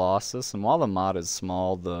Dwarven Colossus, and while the mod is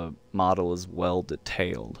small, the model is well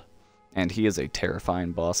detailed. And he is a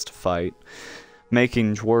terrifying boss to fight,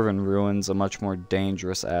 making Dwarven Ruins a much more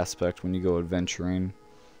dangerous aspect when you go adventuring.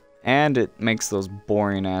 And it makes those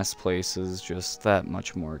boring-ass places just that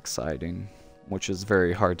much more exciting, which is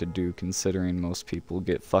very hard to do considering most people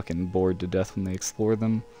get fucking bored to death when they explore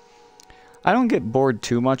them. I don't get bored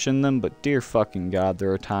too much in them, but dear fucking god,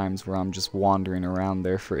 there are times where I'm just wandering around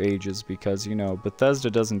there for ages because, you know, Bethesda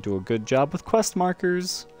doesn't do a good job with quest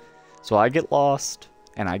markers, so I get lost,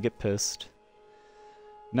 and I get pissed.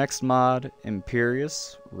 Next mod,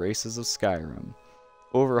 Imperius, Races of Skyrim.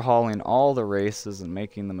 Overhauling all the races and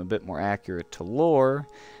making them a bit more accurate to lore,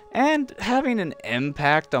 and having an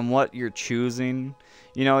impact on what you're choosing.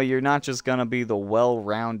 You know, you're not just gonna be the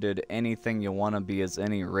well-rounded anything you want to be as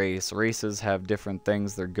any race. Races have different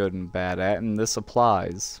things they're good and bad at, and this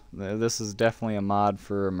applies. This is definitely a mod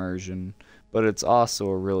for immersion, but it's also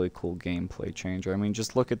a really cool gameplay changer. I mean,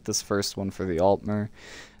 just look at this first one for the Altmer.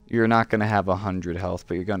 You're not going to have 100 health,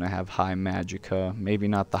 but you're going to have high magicka. Maybe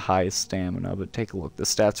not the highest stamina, but take a look. The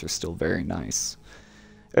stats are still very nice.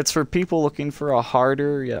 It's for people looking for a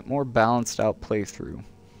harder, yet more balanced out playthrough.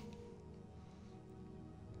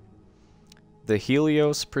 The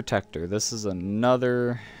Helios Protector. This is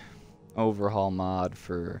another overhaul mod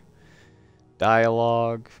for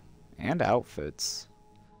dialogue and outfits.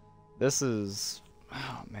 This is...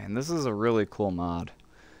 oh man, this is a really cool mod.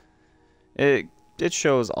 It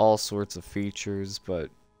shows all sorts of features,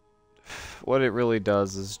 but what it really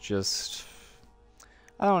does is just...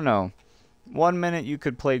 I don't know. 1 minute you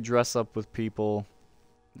could play dress up with people,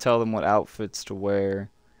 tell them what outfits to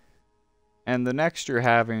wear, and the next you're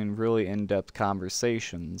having really in-depth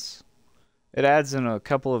conversations. It adds in a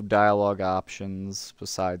couple of dialogue options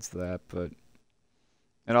besides that, but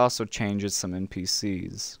it also changes some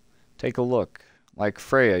NPCs. Take a look. Like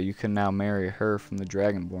Freya, you can now marry her from the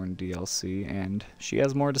Dragonborn DLC, and she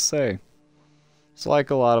has more to say. So like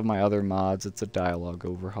a lot of my other mods, it's a dialogue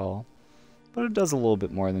overhaul. But it does a little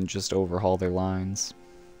bit more than just overhaul their lines.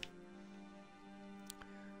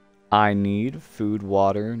 I need food,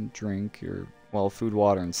 water, and drink, or, well, food,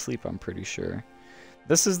 water, and sleep, I'm pretty sure.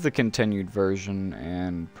 This is the continued version,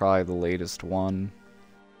 and probably the latest one.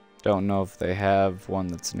 Don't know if they have one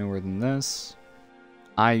that's newer than this.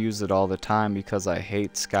 I use it all the time because I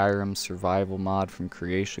hate Skyrim survival mod from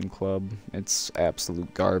Creation Club. It's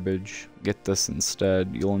absolute garbage. Get this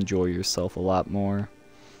instead. You'll enjoy yourself a lot more.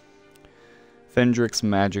 Fendrick's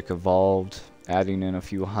magic evolved, adding in a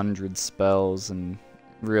few hundred spells and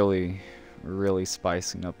really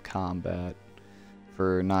spicing up combat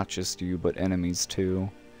for not just you but enemies too.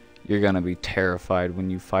 You're gonna be terrified when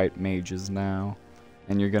you fight mages now,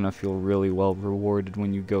 and you're gonna feel really well rewarded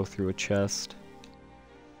when you go through a chest.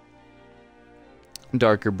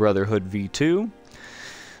 Darker Brotherhood V2.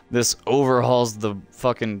 This overhauls the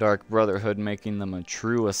fucking Dark Brotherhood, making them a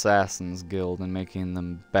true Assassin's Guild and making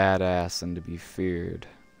them badass and to be feared.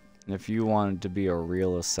 If you wanted to be a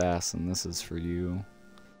real assassin, this is for you.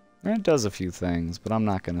 And it does a few things, but I'm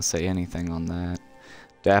not going to say anything on that.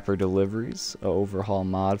 Dapper Deliveries, a overhaul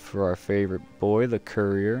mod for our favorite boy, the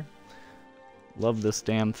Courier. Love this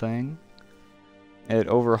damn thing. It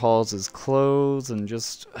overhauls his clothes and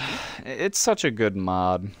just... it's such a good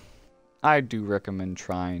mod. I do recommend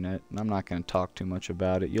trying it. I'm not going to talk too much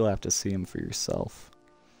about it. You'll have to see him for yourself.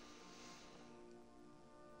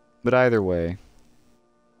 But either way,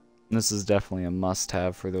 this is definitely a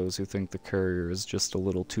must-have for those who think the Courier is just a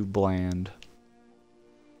little too bland.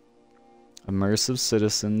 Immersive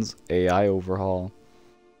Citizens AI Overhaul.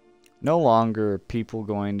 No longer are people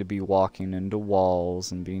going to be walking into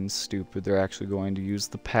walls and being stupid. They're actually going to use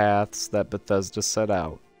the paths that Bethesda set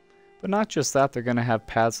out. But not just that, they're going to have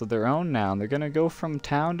paths of their own now. And they're going to go from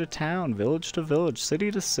town to town, village to village, city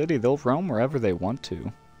to city. They'll roam wherever they want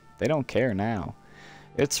to. They don't care now.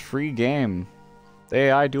 It's free game. The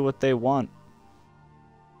AI do what they want.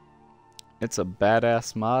 It's a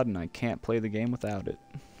badass mod and I can't play the game without it.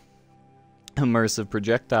 Immersive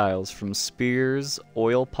projectiles from spears,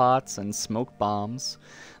 oil pots, and smoke bombs.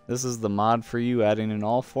 This is the mod for you, adding in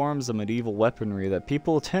all forms of medieval weaponry that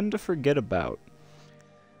people tend to forget about.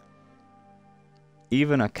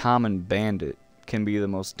 Even a common bandit can be the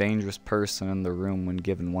most dangerous person in the room when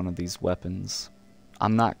given one of these weapons.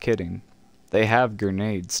 I'm not kidding. They have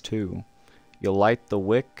grenades too. You light the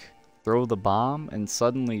wick, throw the bomb, and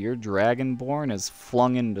suddenly your dragonborn is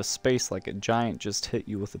flung into space like a giant just hit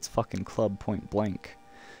you with its fucking club point blank.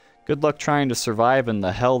 Good luck trying to survive in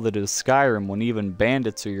the hell that is Skyrim when even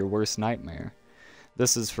bandits are your worst nightmare.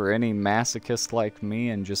 This is for any masochist like me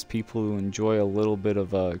and just people who enjoy a little bit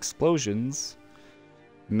of explosions.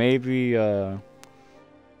 Maybe a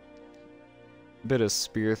bit of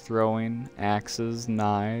spear throwing, axes,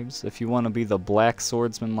 knives. If you want to be the black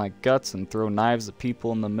swordsman like Guts and throw knives at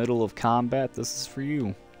people in the middle of combat, this is for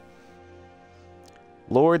you.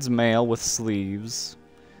 Lord's Mail with sleeves.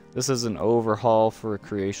 This is an overhaul for a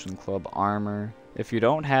Creation Club armor. If you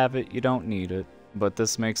don't have it, you don't need it, but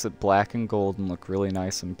this makes it black and gold and look really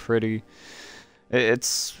nice and pretty.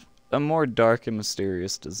 It's a more dark and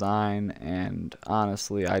mysterious design, and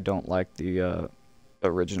honestly, I don't like the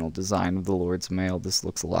original design of the Lord's Mail. This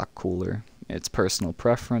looks a lot cooler. It's personal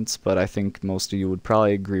preference, but I think most of you would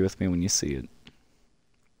probably agree with me when you see it.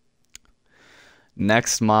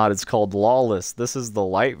 Next mod is called Lawless. This is the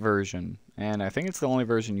light version, and I think it's the only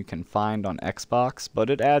version you can find on Xbox, but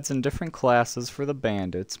it adds in different classes for the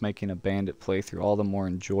bandits, making a bandit playthrough all the more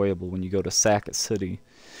enjoyable when you go to sack a city,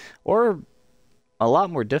 or a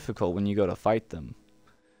lot more difficult when you go to fight them.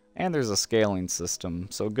 And there's a scaling system,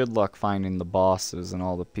 so good luck finding the bosses and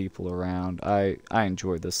all the people around. I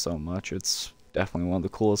enjoyed this so much. It's definitely one of the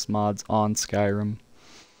coolest mods on Skyrim.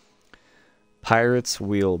 Pirates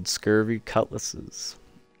wield scurvy cutlasses.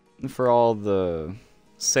 For all the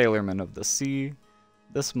sailormen of the sea,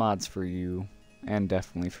 this mod's for you, and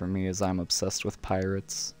definitely for me, as I'm obsessed with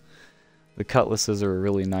pirates. The cutlasses are a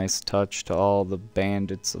really nice touch to all the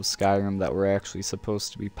bandits of Skyrim that were actually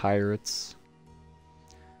supposed to be pirates.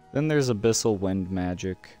 Then there's Abyssal Wind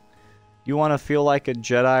Magic. You want to feel like a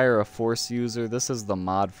Jedi or a Force user, this is the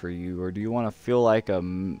mod for you. Or do you want to feel like a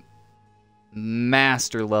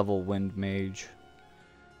master level Wind Mage?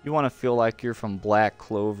 You want to feel like you're from Black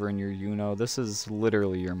Clover and you're Yuno, this is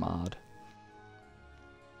literally your mod.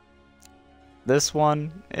 This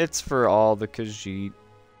one, it's for all the Khajiit,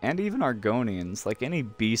 and even Argonians, like any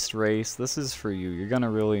beast race, this is for you. You're gonna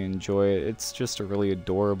really enjoy it. It's just a really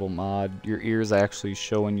adorable mod. Your ears actually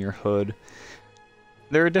show in your hood.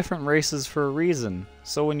 There are different races for a reason,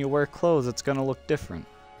 so when you wear clothes, it's gonna look different.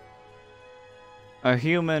 A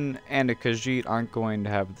human and a Khajiit aren't going to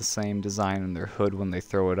have the same design in their hood when they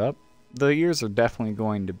throw it up. The ears are definitely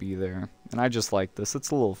going to be there, and I just like this. It's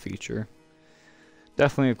a little feature.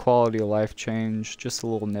 Definitely a quality of life change, just a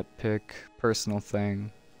little nitpick, personal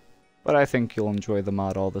thing. But I think you'll enjoy the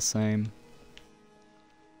mod all the same.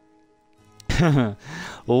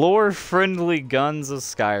 Lore-friendly guns of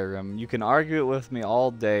Skyrim. You can argue it with me all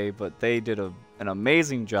day, but they did an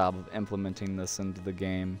amazing job of implementing this into the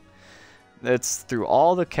game. It's through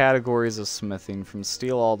all the categories of smithing, from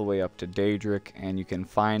steel all the way up to Daedric, and you can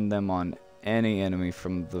find them on any enemy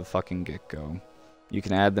from the fucking get-go. You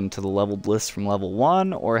can add them to the leveled list from level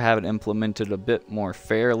 1, or have it implemented a bit more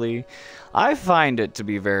fairly. I find it to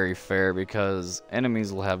be very fair because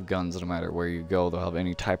enemies will have guns no matter where you go. They'll have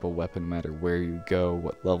any type of weapon no matter where you go,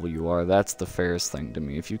 what level you are. That's the fairest thing to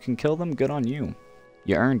me. If you can kill them, good on you.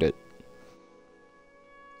 You earned it.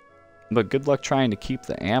 But good luck trying to keep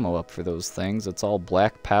the ammo up for those things. It's all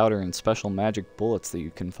black powder and special magic bullets that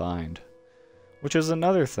you can find. Which is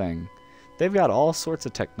another thing. They've got all sorts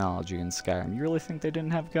of technology in Skyrim. You really think they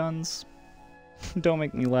didn't have guns? Don't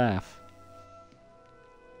make me laugh.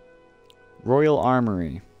 Royal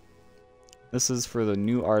Armory. This is for the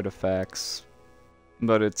new artifacts.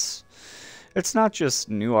 But it's not just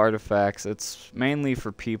new artifacts. It's mainly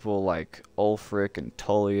for people like Ulfric and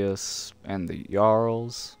Tullius and the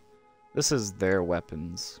Jarls. This is their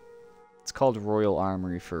weapons. It's called Royal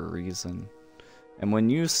Armory for a reason. And when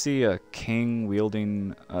you see a king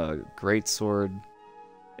wielding a greatsword,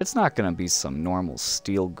 it's not going to be some normal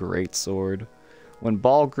steel greatsword. When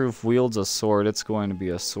Balgruf wields a sword, it's going to be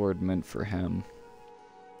a sword meant for him.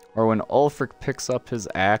 Or when Ulfric picks up his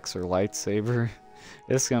axe or lightsaber,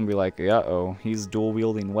 it's going to be like, uh-oh, he's dual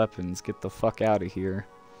wielding weapons, get the fuck out of here.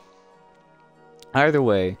 Either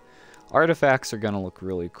way, artifacts are going to look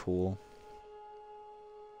really cool.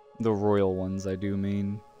 The royal ones, I do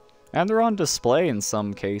mean. And they're on display in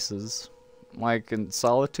some cases. Like in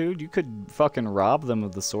Solitude, you could fucking rob them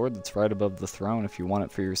of the sword that's right above the throne if you want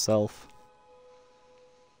it for yourself.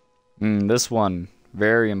 This one,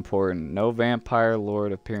 very important. No vampire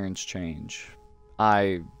lord appearance change.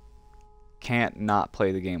 I can't not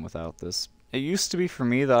play the game without this. It used to be for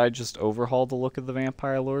me that I just overhauled the look of the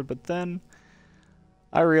vampire lord, but then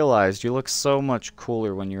I realized you look so much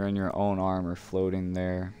cooler when you're in your own armor floating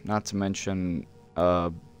there. Not to mention,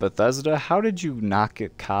 Bethesda, how did you not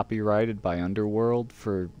get copyrighted by Underworld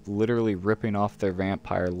for literally ripping off their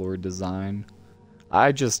vampire lord design?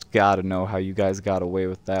 I just gotta know how you guys got away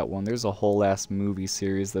with that one. There's a whole ass movie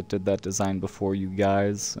series that did that design before you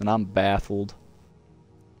guys, and I'm baffled.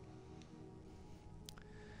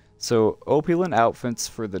 So, opulent outfits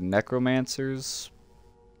for the necromancers.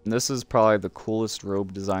 This is probably the coolest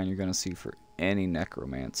robe design you're gonna see for any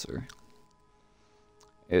necromancer.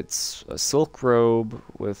 It's a silk robe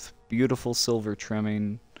with beautiful silver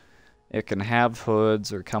trimming. It can have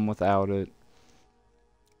hoods or come without it.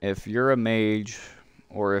 If you're a mage,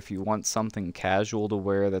 or if you want something casual to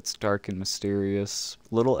wear that's dark and mysterious,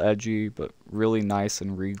 little edgy, but really nice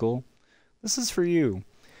and regal, this is for you.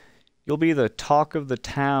 You'll be the talk of the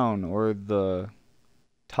town, or the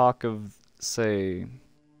talk of, say,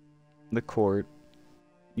 the court.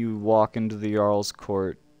 You walk into the Jarl's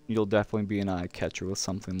court, you'll definitely be an eye-catcher with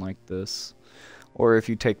something like this. Or if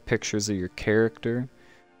you take pictures of your character,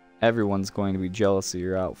 everyone's going to be jealous of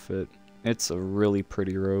your outfit. It's a really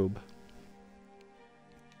pretty robe.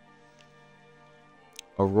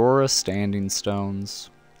 Aurora Standing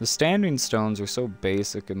Stones. The standing stones are so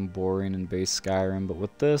basic and boring in base Skyrim, but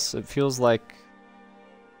with this, it feels like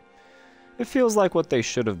what they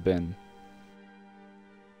should have been.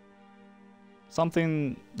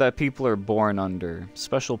 Something that people are born under,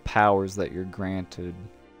 special powers that you're granted.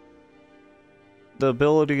 The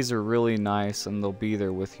abilities are really nice and they'll be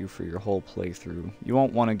there with you for your whole playthrough. You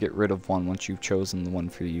won't want to get rid of one once you've chosen the one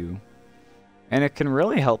for you. And it can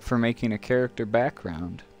really help for making a character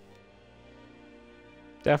background.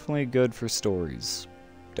 Definitely good for stories.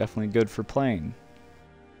 Definitely good for playing.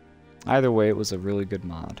 Either way, it was a really good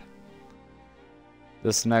mod.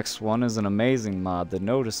 This next one is an amazing mod, the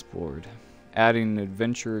Notice Board. Adding an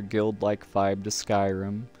adventurer guild-like vibe to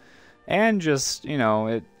Skyrim. And just, you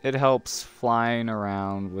know, it helps flying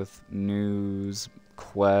around with news,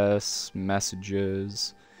 quests,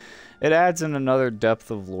 messages. It adds in another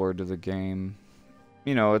depth of lore to the game.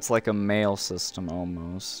 You know, it's like a mail system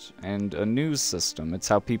almost, and a news system. It's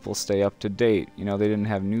how people stay up to date. You know, they didn't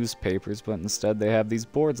have newspapers, but instead they have these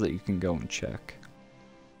boards that you can go and check.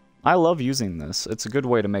 I love using this. It's a good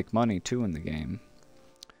way to make money, too, in the game.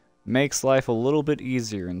 Makes life a little bit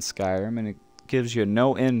easier in Skyrim, and it gives you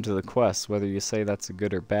no end to the quests, whether you say that's a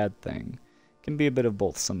good or bad thing. It can be a bit of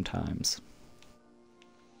both sometimes.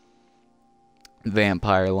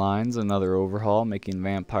 Vampire lines, another overhaul, making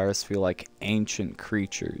vampires feel like ancient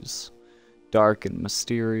creatures. Dark and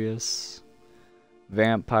mysterious.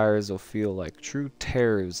 Vampires will feel like true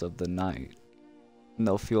terrors of the night. And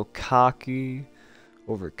they'll feel cocky,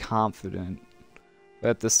 overconfident, but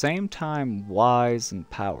at the same time wise and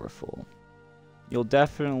powerful. You'll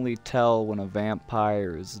definitely tell when a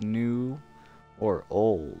vampire is new or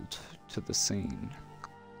old to the scene.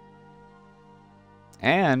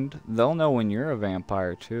 And they'll know when you're a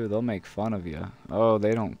vampire too. They'll make fun of you. Oh,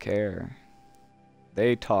 they don't care.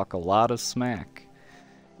 They talk a lot of smack.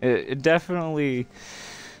 It definitely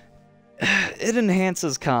it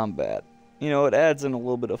enhances combat. You know, it adds in a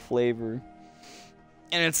little bit of flavor.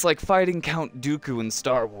 And it's like fighting Count Dooku in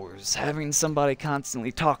Star Wars, having somebody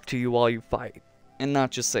constantly talk to you while you fight. And not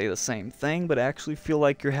just say the same thing, but actually feel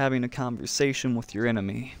like you're having a conversation with your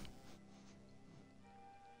enemy.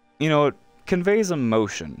 You know, it conveys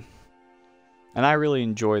emotion. And I really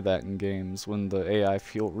enjoy that in games, when the AI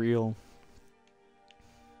feel real.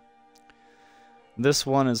 This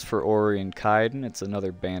one is for Ori and Kaiden. It's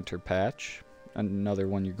another banter patch. Another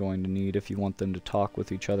one you're going to need if you want them to talk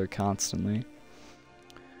with each other constantly.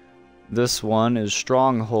 This one is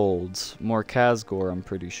Strongholds, more Khazgor, I'm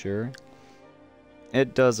pretty sure.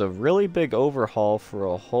 It does a really big overhaul for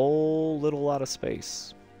a whole little lot of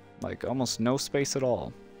space. Like almost no space at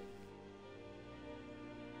all.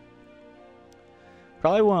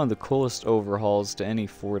 Probably one of the coolest overhauls to any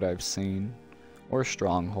fort I've seen, or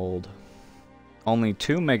Stronghold. Only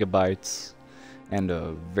 2 megabytes, and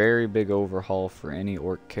a very big overhaul for any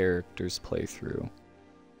orc character's playthrough.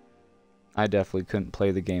 I definitely couldn't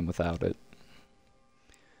play the game without it.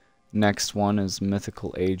 Next one is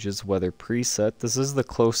Mythical Ages Weather Preset. This is the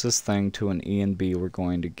closest thing to an E&B we're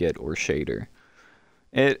going to get, or shader.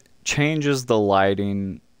 It changes the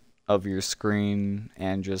lighting of your screen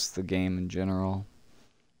and just the game in general.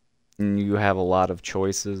 And you have a lot of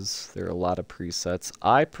choices. There are a lot of presets.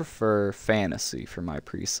 I prefer fantasy for my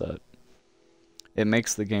preset. It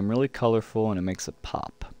makes the game really colorful and it makes it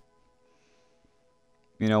pop.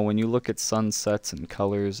 You know, when you look at sunsets and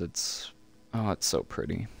colors, it's so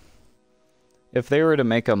pretty. If they were to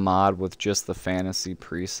make a mod with just the fantasy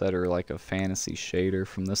preset or like a fantasy shader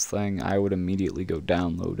from this thing, I would immediately go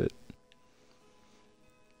download it.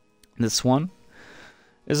 This one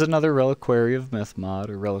is another Reliquary of Myth mod,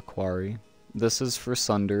 or Reliquary. This is for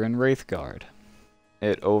Sunder and Wraithguard.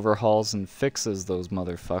 It overhauls and fixes those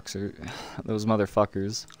motherfuckers.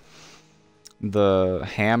 The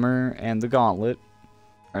hammer and the gauntlet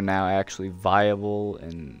are now actually viable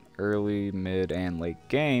in early, mid, and late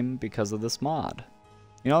game because of this mod.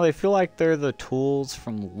 You know, they feel like they're the tools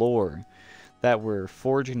from lore that were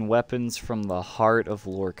forging weapons from the heart of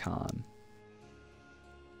Lorecon.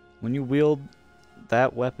 When you wield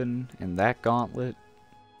that weapon and that gauntlet,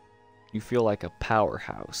 you feel like a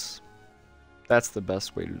powerhouse. That's the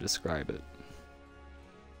best way to describe it.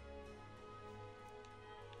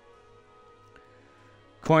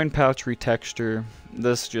 Coin pouch retexture.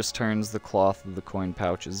 This just turns the cloth of the coin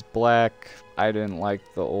pouches black. I didn't like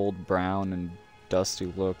the old brown and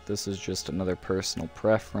dusty look. This is just another personal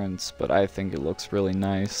preference, but I think it looks really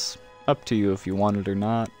nice. Up to you if you want it or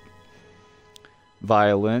not.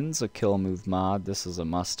 Violins, a kill move mod. This is a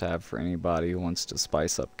must-have for anybody who wants to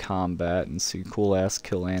spice up combat and see cool-ass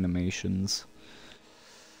kill animations.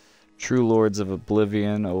 True Lords of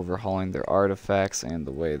Oblivion, overhauling their artifacts and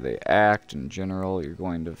the way they act in general. You're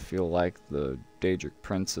going to feel like the Daedric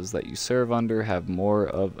princes that you serve under have more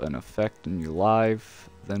of an effect in your life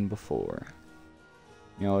than before.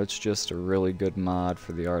 You know, it's just a really good mod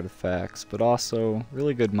for the artifacts, but also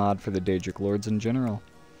really good mod for the Daedric Lords in general.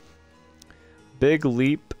 Big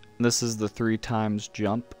Leap, this is the 3x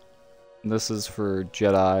jump. This is for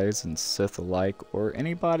Jedis and Sith alike, or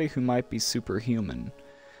anybody who might be superhuman.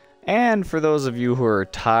 And for those of you who are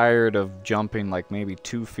tired of jumping like maybe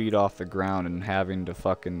 2 feet off the ground and having to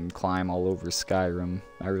fucking climb all over Skyrim,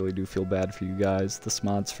 I really do feel bad for you guys. This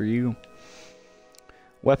mod's for you.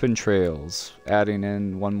 Weapon trails, adding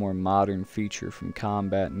in one more modern feature from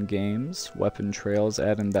combat and games. Weapon trails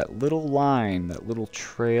add in that little line, that little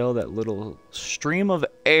trail, that little stream of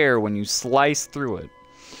air when you slice through it.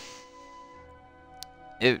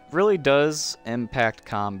 It really does impact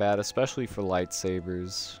combat, especially for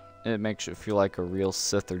lightsabers. It makes you feel like a real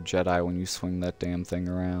Sith or Jedi when you swing that damn thing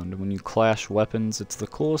around. When you clash weapons, it's the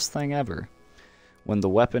coolest thing ever. When the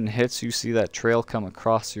weapon hits, you see that trail come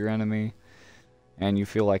across your enemy, and you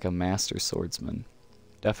feel like a master swordsman.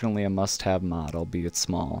 Definitely a must-have mod, albeit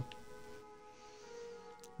small.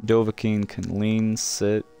 Dovahkiin can lean,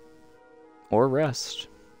 sit, or rest,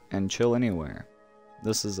 and chill anywhere.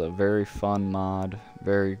 This is a very fun mod,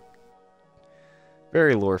 very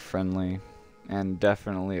lore-friendly, and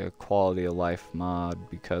definitely a quality of life mod,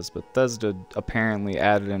 because Bethesda apparently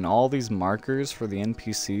added in all these markers for the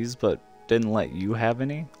NPCs, but didn't let you have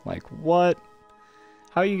any? Like, what?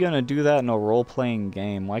 How are you gonna do that in a role-playing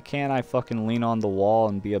game? Why can't I fucking lean on the wall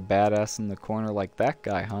and be a badass in the corner like that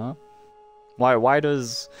guy, huh? Why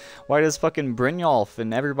does fucking Brynjolf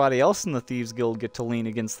and everybody else in the Thieves Guild get to lean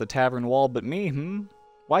against the tavern wall but me,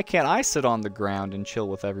 Why can't I sit on the ground and chill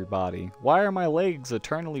with everybody? Why are my legs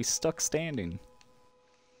eternally stuck standing?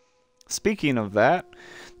 Speaking of that,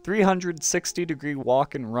 360-degree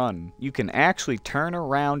walk and run. You can actually turn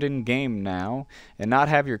around in game now and not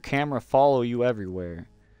have your camera follow you everywhere.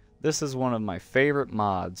 This is one of my favorite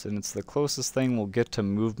mods, and it's the closest thing we'll get to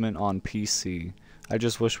movement on PC. I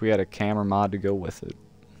just wish we had a camera mod to go with it.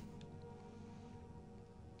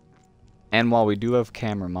 And while we do have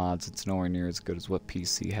camera mods, it's nowhere near as good as what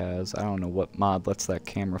PC has. I don't know what mod lets that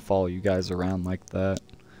camera follow you guys around like that.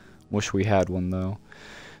 Wish we had one though.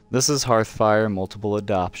 This is Hearthfire multiple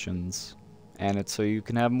adoptions, and it's so you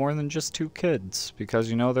can have more than just 2 kids, because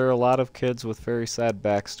you know there are a lot of kids with very sad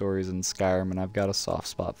backstories in Skyrim, and I've got a soft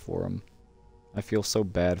spot for them. I feel so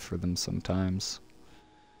bad for them sometimes.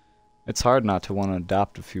 It's hard not to want to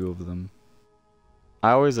adopt a few of them.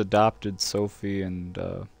 I always adopted Sophie and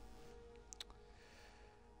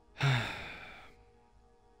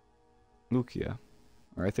Lucia,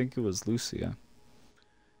 or I think it was Lucia.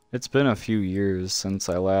 It's been a few years since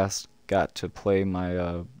I last got to play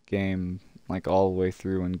my game like all the way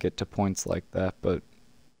through and get to points like that, but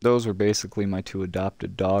those were basically my 2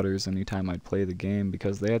 adopted daughters anytime I'd play the game,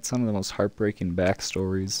 because they had some of the most heartbreaking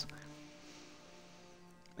backstories.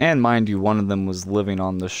 And mind you, one of them was living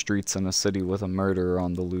on the streets in a city with a murderer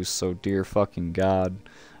on the loose, so dear fucking God.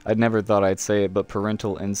 I'd never thought I'd say it, but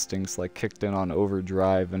parental instincts like kicked in on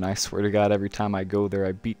overdrive, and I swear to God every time I go there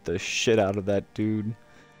I beat the shit out of that dude.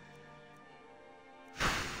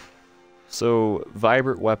 So,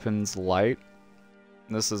 Vibrant Weapons Light.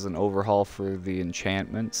 This is an overhaul for the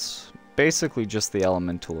enchantments. Basically just the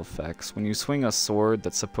elemental effects. When you swing a sword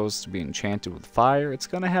that's supposed to be enchanted with fire, it's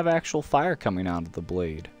going to have actual fire coming out of the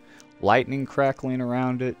blade. Lightning crackling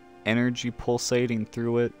around it, energy pulsating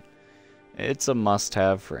through it. It's a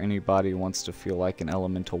must-have for anybody who wants to feel like an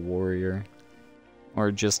elemental warrior.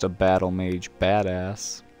 Or just a battle mage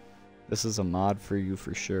badass. This is a mod for you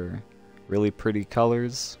for sure. Really pretty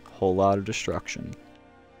colors, whole lot of destruction.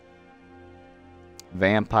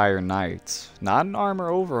 Vampire Knights. Not an armor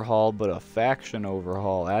overhaul, but a faction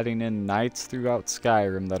overhaul, adding in knights throughout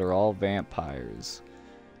Skyrim that are all vampires.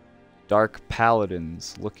 Dark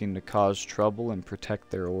Paladins, looking to cause trouble and protect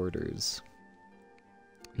their orders.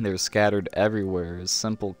 They're scattered everywhere, as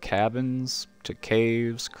simple cabins to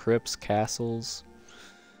caves, crypts, castles.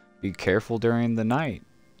 Be careful during the night.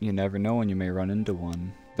 You never know when you may run into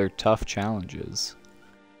one. They're tough challenges.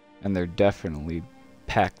 And they're definitely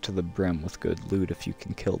packed to the brim with good loot if you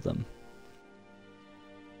can kill them.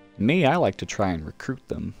 Me, I like to try and recruit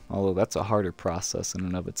them, although that's a harder process in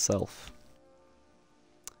and of itself.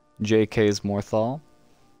 JK's Morthal.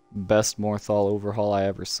 Best Morthal overhaul I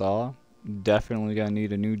ever saw. Definitely gonna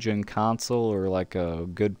need a new gen console or like a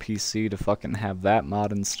good PC to fucking have that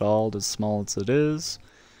mod installed, as small as it is.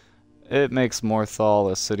 It makes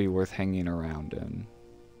Morthal a city worth hanging around in.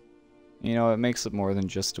 You know, it makes it more than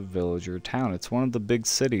just a village or a town. It's one of the big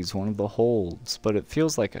cities, one of the holds, but it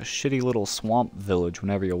feels like a shitty little swamp village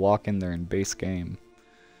whenever you walk in there in base game.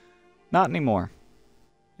 Not anymore.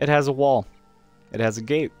 It has a wall. It has a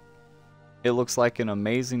gate. It looks like an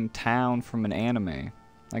amazing town from an anime.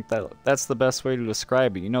 Like that's the best way to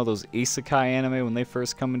describe it. You know those isekai anime when they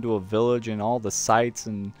first come into a village and all the sights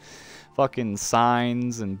and fucking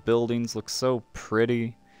signs and buildings look so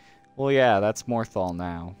pretty? Well, yeah, that's Morthal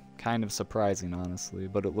now. Kind of surprising, honestly,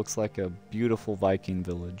 but it looks like a beautiful Viking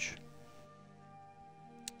village.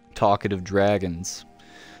 Talkative dragons.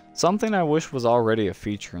 Something I wish was already a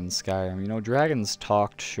feature in Skyrim. You know, dragons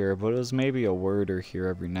talked, sure, but it was maybe a word or here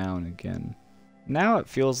every now and again. Now it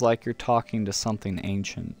feels like you're talking to something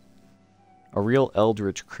ancient. A real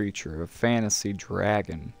eldritch creature, a fantasy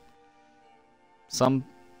dragon. Some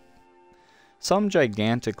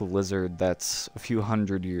gigantic lizard that's a few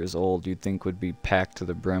hundred years old you'd think would be packed to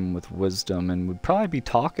the brim with wisdom and would probably be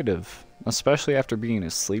talkative, especially after being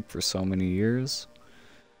asleep for so many years.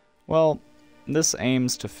 Well, this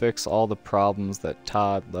aims to fix all the problems that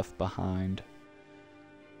Todd left behind.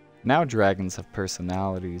 Now dragons have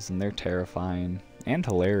personalities and they're terrifying and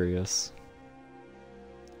hilarious.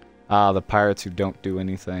 Ah, the pirates who don't do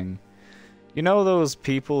anything. You know those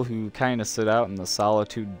people who kind of sit out in the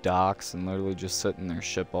Solitude docks and literally just sit in their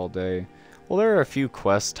ship all day? Well, there are a few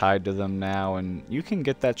quests tied to them now, and you can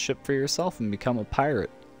get that ship for yourself and become a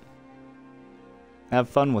pirate. Have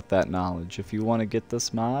fun with that knowledge. If you want to get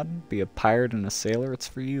this mod, be a pirate and a sailor, it's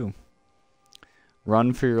for you.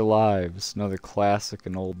 Run for Your Lives, another classic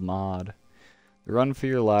and old mod. The Run for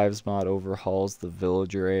Your Lives mod overhauls the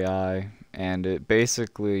villager AI, and it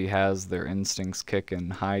basically has their instincts kick in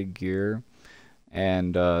high gear.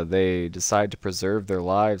 And they decide to preserve their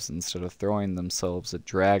lives instead of throwing themselves at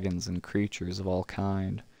dragons and creatures of all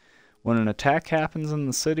kind. When an attack happens in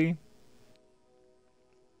the city,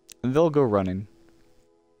 they'll go running.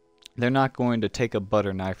 They're not going to take a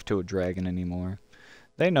butter knife to a dragon anymore.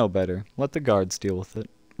 They know better. Let the guards deal with it.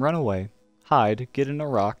 Run away. Hide. Get in a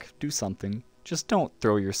rock. Do something. Just don't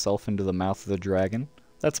throw yourself into the mouth of the dragon.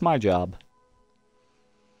 That's my job.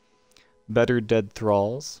 Better Dead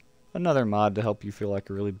Thralls. Another mod to help you feel like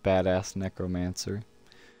a really badass necromancer.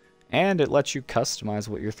 And it lets you customize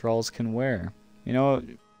what your thralls can wear. You know,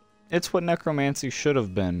 it's what necromancy should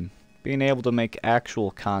have been. Being able to make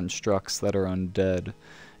actual constructs that are undead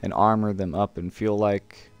and armor them up and feel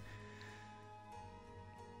like...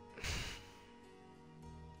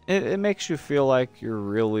 It makes you feel like you're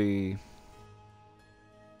really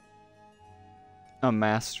a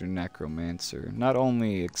master necromancer, not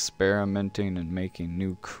only experimenting and making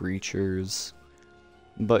new creatures,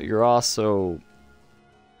 but you're also,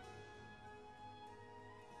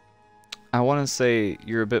 I want to say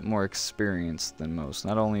you're a bit more experienced than most.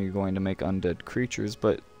 Not only are you going to make undead creatures,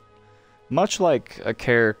 but much like a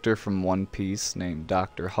character from One Piece named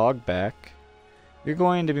Dr. Hogback, you're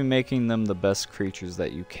going to be making them the best creatures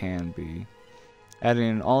that you can be, adding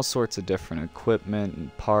in all sorts of different equipment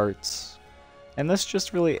and parts. And this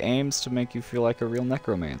just really aims to make you feel like a real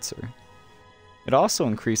necromancer. It also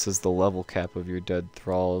increases the level cap of your dead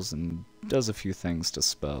thralls and does a few things to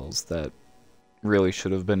spells that really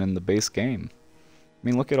should have been in the base game. I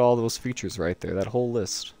mean, look at all those features right there, that whole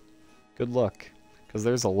list. Good luck, because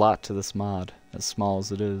there's a lot to this mod, as small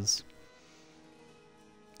as it is.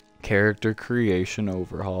 Character creation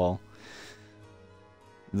overhaul.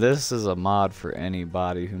 This is a mod for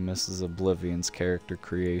anybody who misses Oblivion's character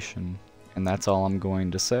creation, and that's all I'm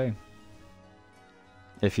going to say.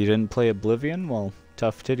 If you didn't play Oblivion, well,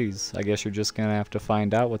 tough titties. I guess you're just gonna have to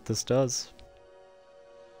find out what this does.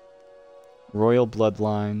 Royal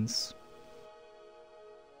Bloodlines.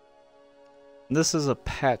 This is a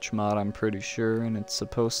patch mod, I'm pretty sure, and it's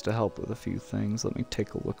supposed to help with a few things. Let me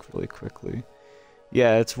take a look really quickly.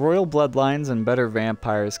 Yeah, it's Royal Bloodlines and better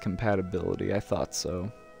vampires compatibility. I thought so.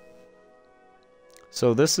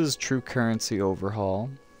 So this is True Currency Overhaul.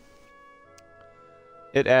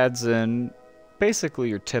 It adds in basically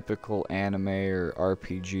your typical anime or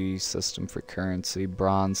RPG system for currency.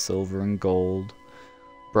 Bronze, silver, and gold.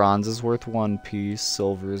 Bronze is worth 1 piece,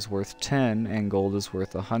 silver is worth 10, and gold is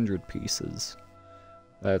worth 100 pieces.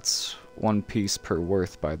 That's 1 piece per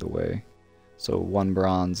worth, by the way. So 1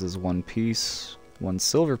 bronze is 1 piece, 1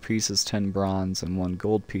 silver piece is 10 bronze, and 1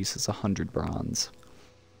 gold piece is 100 bronze.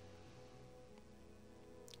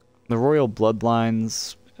 The Royal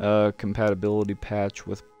Bloodlines compatibility patch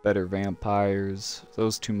with better vampires.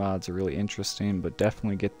 Those 2 mods are really interesting, but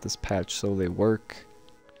definitely get this patch so they work.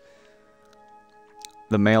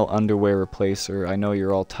 The male underwear replacer. I know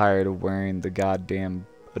you're all tired of wearing the goddamn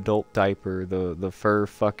adult diaper, the fur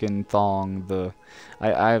fucking thong,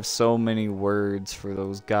 I have so many words for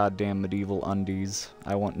those goddamn medieval undies.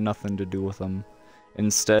 I want nothing to do with them.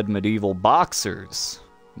 Instead, medieval boxers.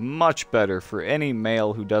 Much better for any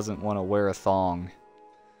male who doesn't want to wear a thong.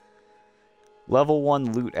 Level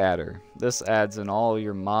 1 Loot Adder. This adds in all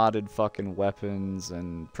your modded fucking weapons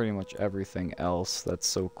and pretty much everything else that's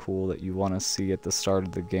so cool that you want to see at the start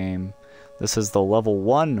of the game. This is the level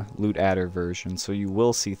 1 Loot Adder version, so you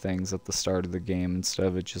will see things at the start of the game instead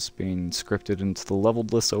of it just being scripted into the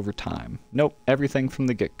leveled list over time. Nope, everything from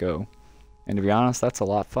the get-go. And to be honest, that's a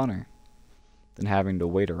lot funner than having to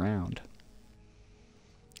wait around.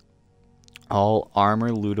 All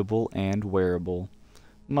armor lootable and wearable.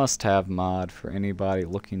 Must-have mod for anybody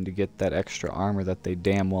looking to get that extra armor that they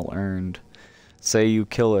damn well earned. Say you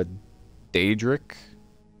kill a Daedric,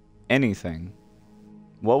 anything.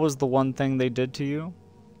 What was the one thing they did to you?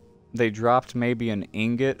 They dropped maybe an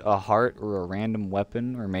ingot, a heart, or a random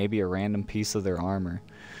weapon, or maybe a random piece of their armor.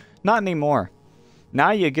 Not anymore.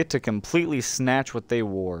 Now you get to completely snatch what they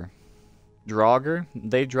wore. Draugr,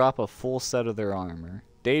 they drop a full set of their armor.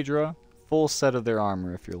 Daedra, full set of their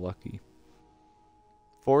armor if you're lucky.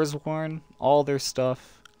 Forsworn, all their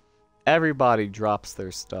stuff. Everybody drops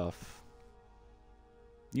their stuff.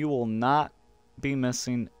 You will not be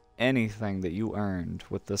missing anything that you earned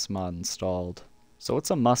with this mod installed. So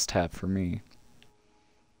it's a must-have for me.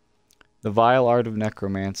 The Vile Art of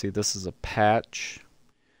Necromancy, this is a patch.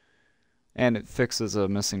 And it fixes a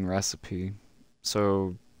missing recipe.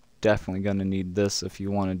 So definitely gonna need this if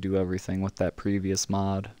you want to do everything with that previous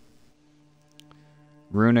mod.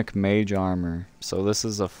 Runic Mage Armor. So this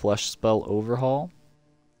is a flesh spell overhaul,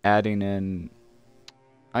 adding in,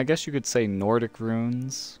 I guess you could say, Nordic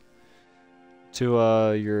runes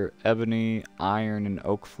to your ebony, iron, and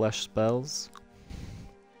oak flesh spells.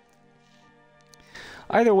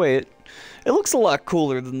 Either way, it looks a lot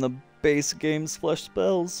cooler than the base game's flesh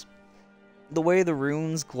spells. The way the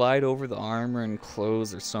runes glide over the armor and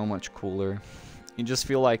clothes are so much cooler. You just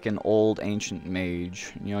feel like an old ancient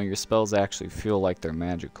mage. You know, your spells actually feel like they're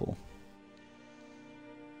magical.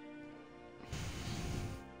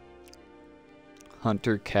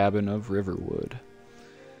 Hunter Cabin of Riverwood.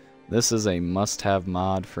 This is a must-have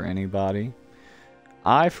mod for anybody.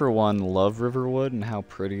 I, for one, love Riverwood and how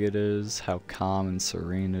pretty it is, how calm and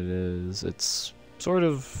serene it is. It's sort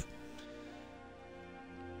of...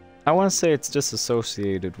 I want to say it's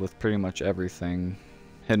disassociated with pretty much everything,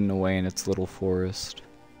 hidden away in its little forest.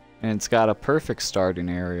 And it's got a perfect starting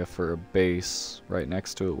area for a base right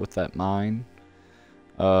next to it with that mine.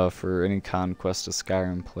 For any Conquest of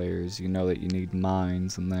Skyrim players, you know that you need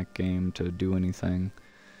mines in that game to do anything.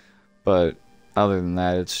 But other than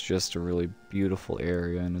that, it's just a really beautiful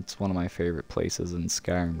area, and it's one of my favorite places in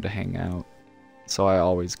Skyrim to hang out. So I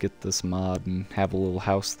always get this mod and have a little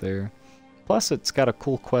house there. Plus, it's got a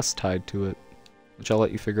cool quest tied to it, which I'll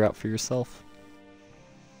let you figure out for yourself.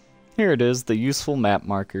 Here it is, the useful map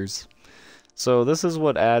markers. So this is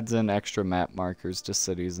what adds in extra map markers to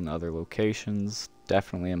cities and other locations.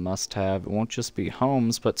 Definitely a must-have. It won't just be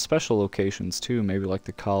homes, but special locations too, maybe like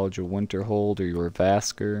the College of Winterhold or your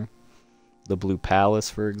Vasker. The Blue Palace,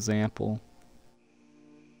 for example.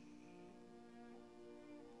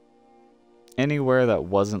 Anywhere that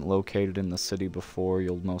wasn't located in the city before,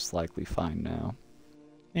 you'll most likely find now.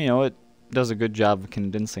 You know, it does a good job of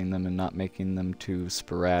condensing them and not making them too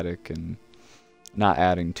sporadic and not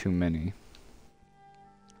adding too many.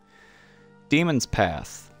 Demon's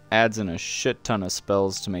Path adds in a shit ton of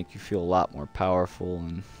spells to make you feel a lot more powerful,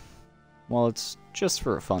 and well, it's just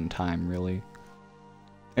for a fun time, really.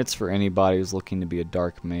 It's for anybody who's looking to be a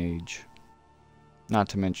dark mage. Not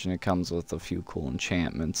to mention it comes with a few cool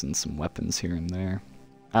enchantments and some weapons here and there.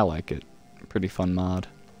 I like it. Pretty fun mod.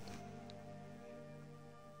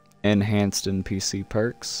 Enhanced NPC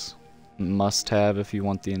perks. Must have if you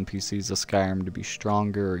want the NPCs of Skyrim to be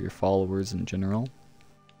stronger, or your followers in general.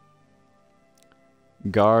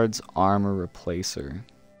 Guard's Armor Replacer.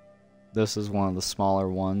 This is one of the smaller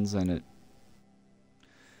ones, and it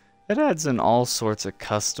adds in all sorts of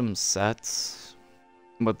custom sets,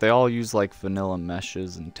 but they all use like vanilla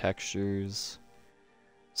meshes and textures.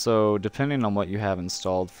 So depending on what you have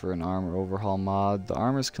installed for an armor overhaul mod, the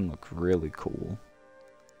armors can look really cool.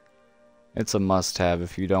 It's a must-have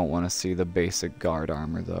if you don't want to see the basic guard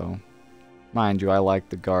armor though. Mind you, I like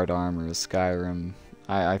the guard armor of Skyrim.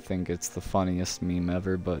 I think it's the funniest meme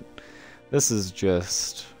ever, but this is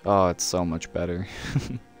just, oh, it's so much better.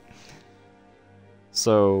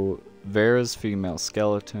 So, Vera's Female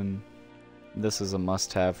Skeleton. This is a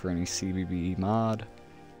must-have for any CBBE mod.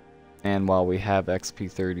 And while we have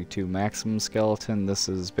XP32 Maximum Skeleton, this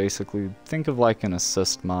is basically, think of like an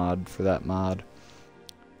assist mod for that mod.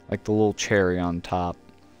 Like the little cherry on top.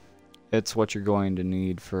 It's what you're going to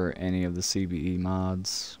need for any of the CBE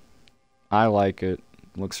mods. I like it.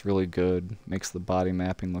 Looks really good. Makes the body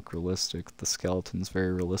mapping look realistic. The skeleton's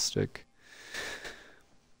very realistic.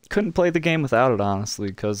 Couldn't play the game without it, honestly,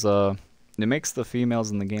 because it makes the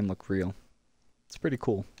females in the game look real. It's pretty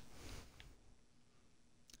cool.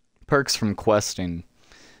 Perks from questing.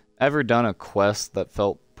 Ever done a quest that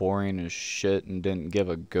felt boring as shit and didn't give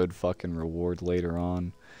a good fucking reward later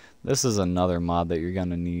on? This is another mod that you're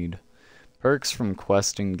gonna need. Perks from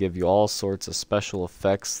questing give you all sorts of special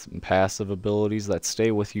effects and passive abilities that stay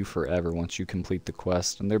with you forever once you complete the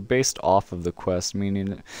quest, and they're based off of the quest,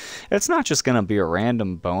 meaning it's not just gonna be a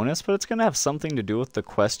random bonus, but it's gonna have something to do with the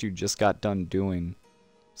quest you just got done doing.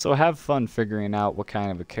 So have fun figuring out what kind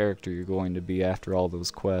of a character you're going to be after all those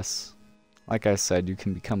quests. Like I said, you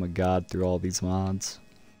can become a god through all these mods.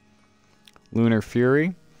 Lunar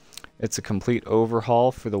Fury. It's a complete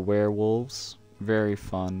overhaul for the werewolves. Very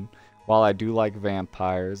fun. While I do like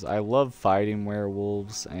vampires, I love fighting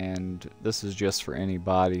werewolves, and this is just for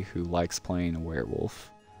anybody who likes playing a werewolf.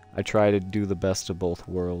 I try to do the best of both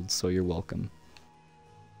worlds, so you're welcome.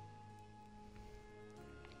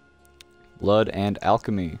 Blood and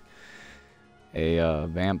Alchemy. A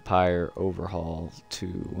vampire overhaul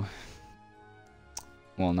to,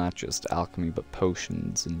 well, not just alchemy, but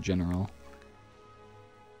potions in general.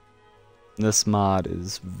 This mod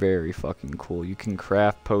is very fucking cool. You can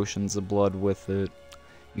craft potions of blood with it.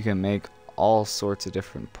 You can make all sorts of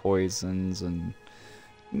different poisons and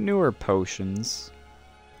newer potions.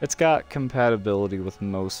 It's got compatibility with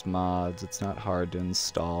most mods. It's not hard to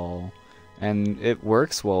install. And it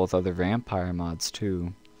works well with other vampire mods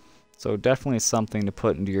too. So definitely something to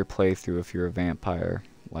put into your playthrough if you're a vampire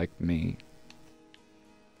like me.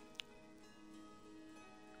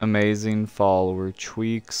 Amazing Follower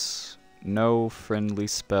Tweaks. No friendly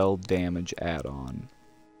spell damage add-on.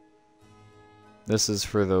 This is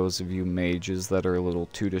for those of you mages that are a little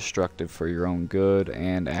too destructive for your own good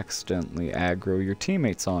and accidentally aggro your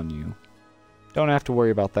teammates on you. Don't have to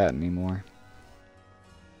worry about that anymore.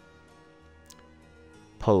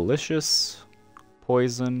 Palicious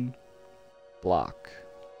Poison Block.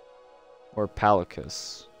 Or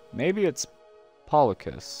Palicus. Maybe it's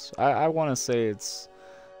Policus. I want to say it's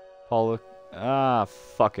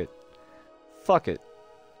fuck it. Fuck it.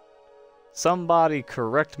 Somebody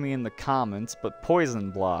correct me in the comments, but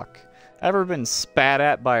Poison Block. Ever been spat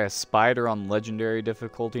at by a spider on legendary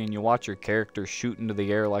difficulty and you watch your character shoot into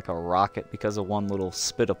the air like a rocket because of one little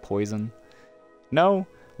spit of poison? No?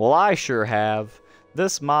 Well, I sure have.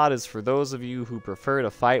 This mod is for those of you who prefer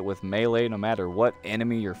to fight with melee no matter what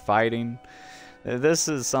enemy you're fighting. This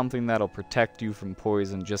is something that'll protect you from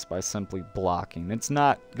poison just by simply blocking. It's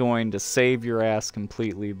not going to save your ass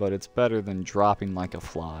completely, but it's better than dropping like a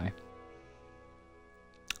fly.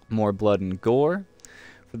 More blood and gore.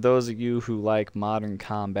 For those of you who like modern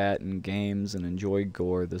combat in games and enjoy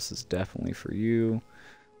gore, this is definitely for you.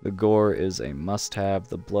 The gore is a must-have.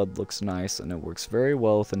 The blood looks nice and it works very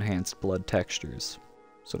well with enhanced blood textures.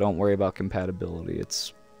 So don't worry about compatibility,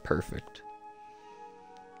 it's perfect.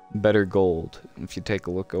 Better gold. If you take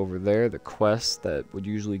a look over there, the quests that would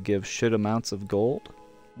usually give shit amounts of gold,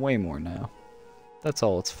 way more now. That's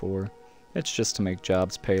all it's for. It's just to make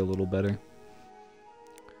jobs pay a little better.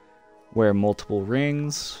 Wear multiple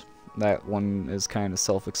rings. That one is kind of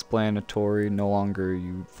self-explanatory. No longer are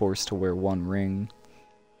you forced to wear one ring.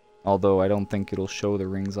 Although I don't think it'll show the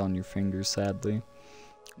rings on your fingers, sadly.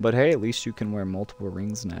 But hey, at least you can wear multiple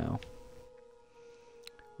rings now.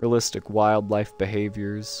 Realistic wildlife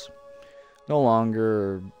behaviors. No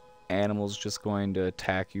longer are animals just going to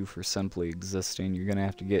attack you for simply existing. You're going to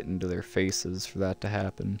have to get into their faces for that to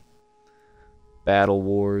happen. Battle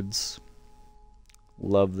wards.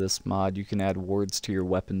 Love this mod. You can add wards to your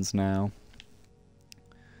weapons now.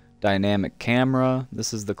 Dynamic camera.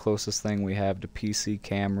 This is the closest thing we have to PC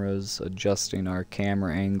cameras. Adjusting our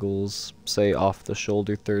camera angles. Say off the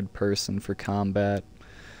shoulder third person for combat.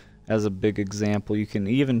 As a big example, you can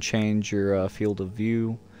even change your field of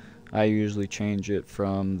view. I usually change it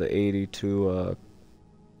from the 80 to a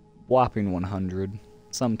whopping 100.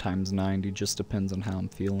 Sometimes 90, just depends on how I'm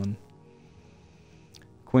feeling.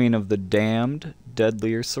 Queen of the Damned,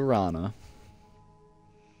 Deadlier Serana.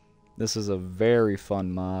 This is a very fun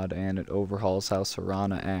mod, and it overhauls how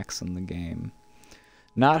Serana acts in the game.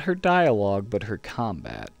 Not her dialogue, but her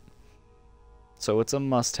combat. So it's a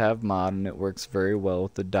must-have mod, and it works very well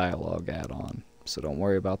with the dialogue add-on. So don't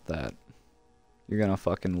worry about that. You're gonna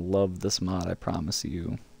fucking love this mod, I promise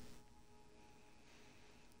you.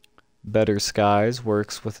 Better Skies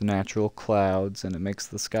works with natural clouds, and it makes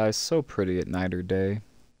the skies so pretty at night or day.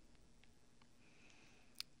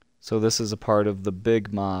 So this is a part of the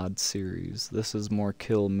Big Mod series. This is more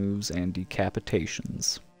kill moves and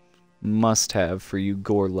decapitations. Must have for you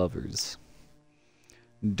gore lovers.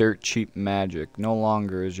 Dirt cheap magic. No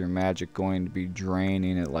longer is your magic going to be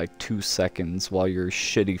draining at like 2 seconds while your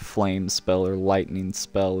shitty flame spell or lightning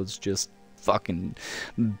spell is just fucking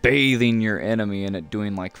bathing your enemy in it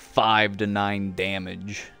doing like 5 to 9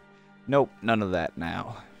 damage. Nope, none of that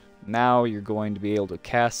now. Now you're going to be able to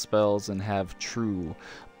cast spells and have true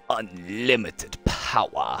unlimited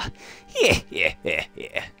power. Yeah.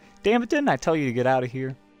 Damn it, didn't I tell you to get out of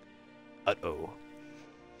here? Uh-oh.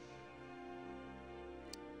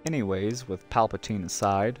 Anyways, with Palpatine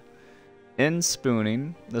aside, in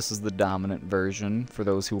spooning, this is the dominant version for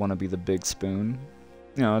those who want to be the big spoon.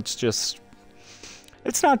 You know, it's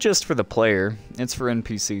not just for the player, it's for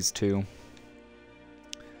NPCs too.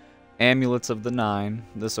 Amulets of the Nine.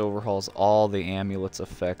 This overhauls all the amulets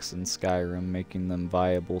effects in Skyrim, making them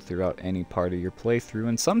viable throughout any part of your playthrough,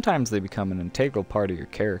 and sometimes they become an integral part of your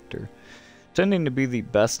character. Tending to be the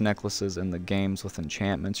best necklaces in the games with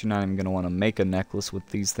enchantments. You're not even going to want to make a necklace with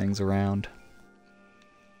these things around.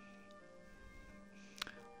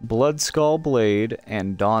 Bloodskull Blade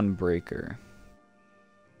and Dawnbreaker.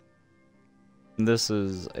 This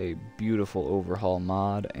is a beautiful overhaul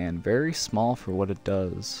mod and very small for what it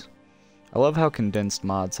does. I love how condensed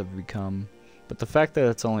mods have become, but the fact that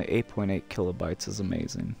it's only 8.8 kilobytes is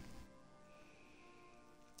amazing.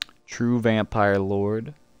 True Vampire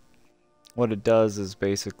Lord. What it does is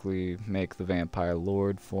basically make the Vampire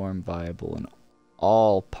Lord form viable in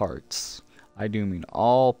all parts. I do mean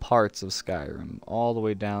all parts of Skyrim, all the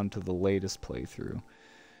way down to the latest playthrough.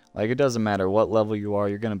 Like, it doesn't matter what level you are,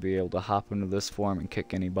 you're going to be able to hop into this form and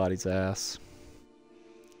kick anybody's ass.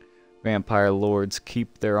 Vampire Lords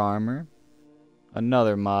keep their armor.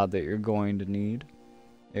 Another mod that you're going to need.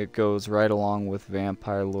 It goes right along with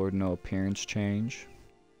Vampire Lord no appearance change.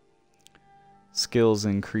 Skills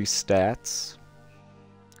increase stats.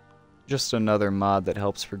 Just another mod that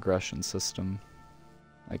helps progression system.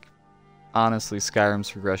 Like, honestly,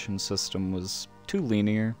 Skyrim's progression system was too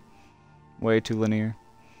linear. Way too linear.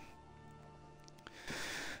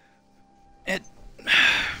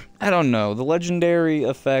 I don't know. The legendary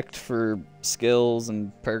effect for skills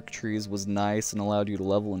and perk trees was nice and allowed you to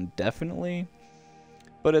level indefinitely.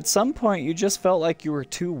 But at some point, you just felt like you were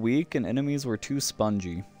too weak and enemies were too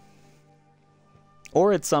spongy.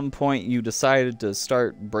 Or at some point you decided to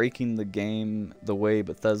start breaking the game the way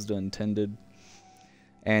Bethesda intended,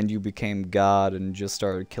 and you became God and just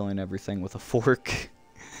started killing everything with a fork.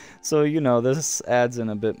 So, you know, this adds in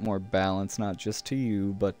a bit more balance, not just to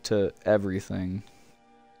you, but to everything.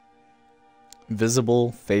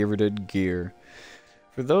 Visible favorited gear.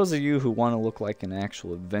 For those of you who want to look like an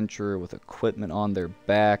actual adventurer with equipment on their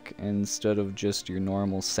back instead of just your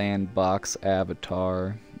normal sandbox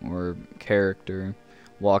avatar or character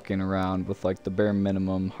walking around with like the bare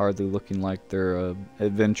minimum, hardly looking like they're an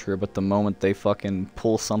adventurer, but the moment they fucking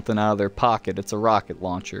pull something out of their pocket, it's a rocket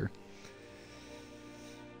launcher.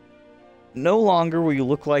 No longer will you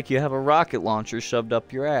look like you have a rocket launcher shoved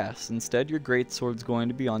up your ass. Instead, your greatsword's going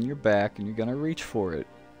to be on your back and you're going to reach for it.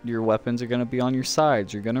 Your weapons are going to be on your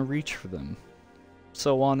sides. You're going to reach for them.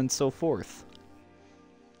 so on and so forth.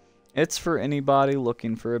 It's for anybody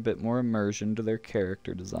looking for a bit more immersion to their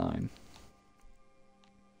character design.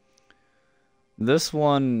 This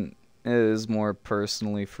one is more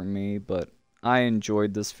personally for me, but I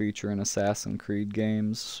enjoyed this feature in Assassin's Creed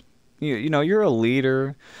games. You know, you're a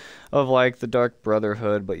leader of like the Dark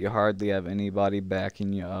Brotherhood, but you hardly have anybody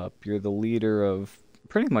backing you up. You're the leader of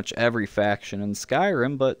pretty much every faction in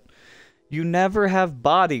Skyrim, but you never have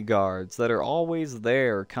bodyguards that are always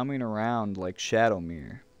there coming around like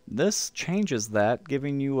Shadowmere. This changes that,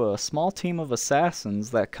 giving you a small team of assassins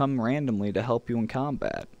that come randomly to help you in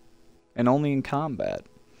combat. And only in combat.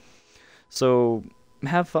 So,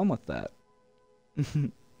 have fun with that.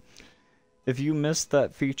 If you missed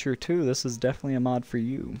that feature too, this is definitely a mod for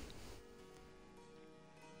you.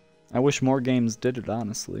 I wish more games did it,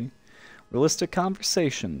 honestly. Realistic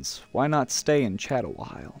conversations. Why not stay and chat a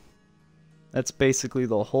while? That's basically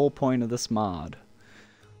the whole point of this mod.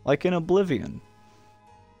 Like in Oblivion.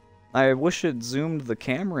 I wish it zoomed the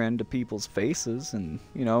camera into people's faces and,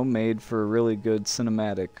 you know, made for really good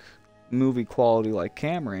cinematic movie quality like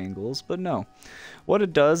camera angles, but no. What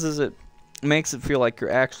it does is it makes it feel like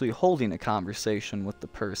you're actually holding a conversation with the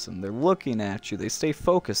person. They're looking at you, they stay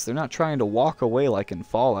focused, they're not trying to walk away like in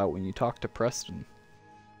Fallout when you talk to Preston.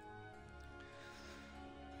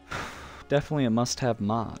 Definitely a must-have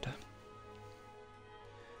mod.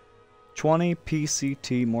 20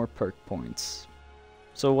 PCT more perk points.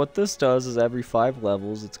 So what this does is every 5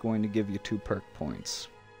 levels it's going to give you 2 perk points.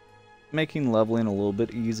 Making leveling a little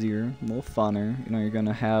bit easier, a little funner. You know, you're going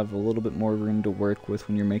to have a little bit more room to work with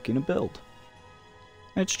when you're making a build.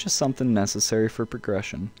 It's just something necessary for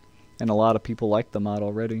progression. And a lot of people like the mod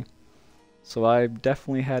already. So I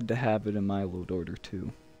definitely had to have it in my load order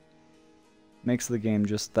too. Makes the game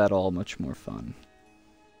just that all much more fun.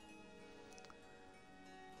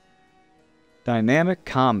 Dynamic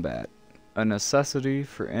combat. A necessity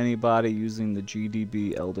for anybody using the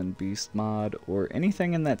GDB Elden Beast mod, or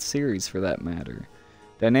anything in that series for that matter.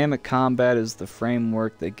 Dynamic combat is the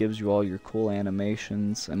framework that gives you all your cool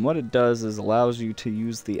animations, and what it does is allows you to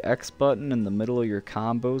use the X button in the middle of your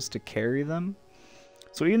combos to carry them.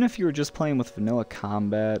 So even if you were just playing with vanilla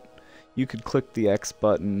combat, you could click the X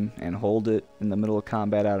button and hold it in the middle of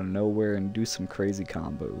combat out of nowhere and do some crazy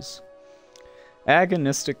combos.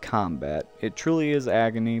 Agonistic combat. It truly is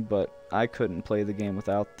agony, but I couldn't play the game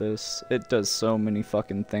without this. It does so many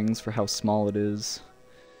fucking things for how small it is.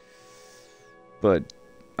 But,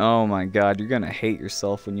 oh my god, you're gonna hate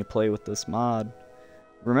yourself when you play with this mod.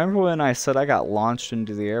 Remember when I said I got launched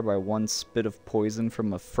into the air by one spit of poison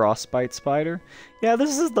from a frostbite spider? Yeah,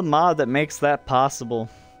 this is the mod that makes that possible.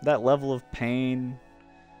 That level of pain.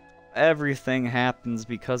 Everything happens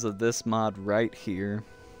because of this mod right here.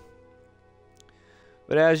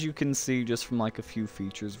 But as you can see just from like a few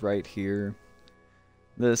features right here,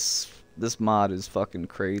 this mod is fucking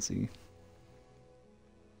crazy.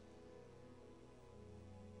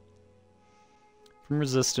 From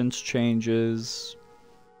resistance changes,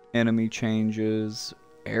 enemy changes,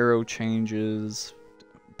 arrow changes,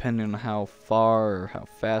 depending on how far or how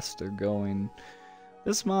fast they're going.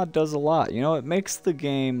 This mod does a lot. You know, it makes the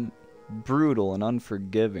game brutal and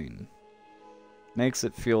unforgiving. Makes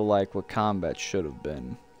it feel like what combat should have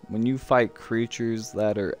been. When you fight creatures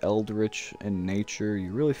that are eldritch in nature,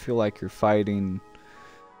 you really feel like you're fighting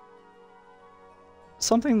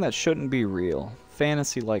something that shouldn't be real.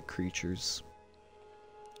 Fantasy-like creatures.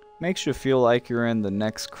 Makes you feel like you're in the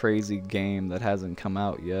next crazy game that hasn't come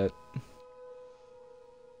out yet.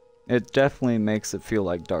 It definitely makes it feel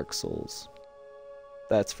like Dark Souls.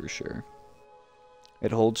 That's for sure.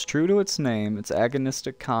 It holds true to its name, it's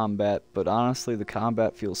agonistic combat, but honestly the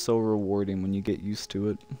combat feels so rewarding when you get used to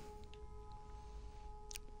it.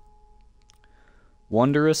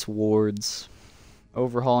 Wondrous wards.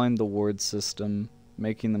 Overhauling the ward system,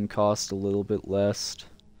 making them cost a little bit less.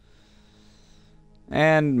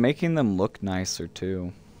 And making them look nicer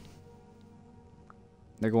too.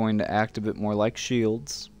 They're going to act a bit more like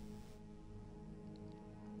shields.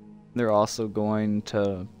 They're also going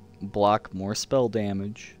to block more spell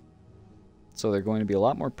damage, so they're going to be a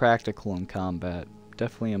lot more practical in combat.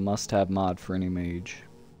 Definitely a must-have mod for any mage.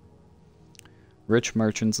 Rich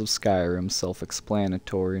merchants of Skyrim,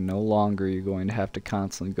 self-explanatory. No longer are you going to have to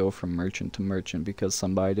constantly go from merchant to merchant because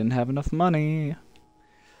somebody didn't have enough money.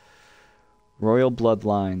 Royal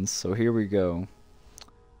bloodlines, so here we go.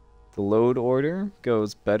 The load order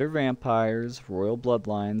goes better vampires, royal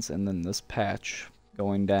bloodlines, and then this patch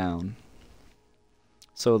going down.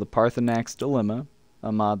 So the Parthenax Dilemma,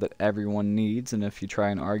 a mod that everyone needs, and if you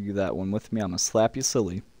try and argue that one with me, I'm gonna slap you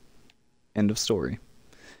silly. End of story.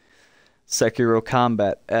 Sekiro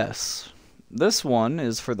Combat S. This one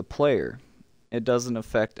is for the player. It doesn't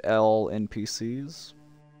affect all NPCs.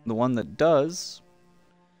 The one that does,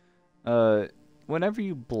 whenever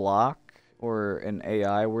you block or an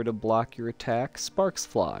AI were to block your attack, sparks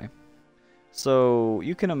fly. So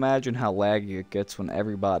you can imagine how laggy it gets when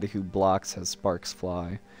everybody who blocks has sparks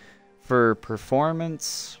fly. For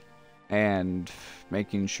performance and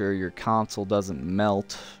making sure your console doesn't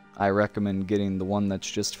melt, I recommend getting the one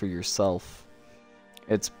that's just for yourself.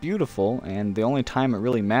 It's beautiful, and the only time it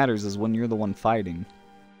really matters is when you're the one fighting.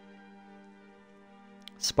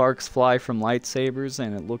 Sparks fly from lightsabers,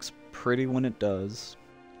 and it looks pretty when it does.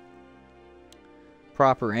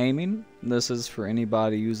 Proper aiming. This is for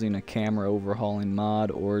anybody using a camera overhauling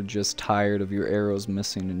mod or just tired of your arrows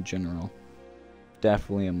missing in general.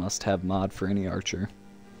 Definitely a must-have mod for any archer.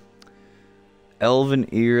 Elven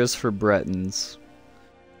ears for Bretons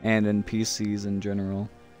and NPCs in general.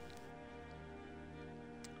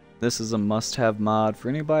 This is a must-have mod for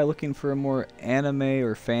anybody looking for a more anime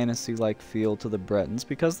or fantasy-like feel to the Bretons,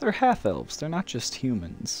 because they're half-elves, they're not just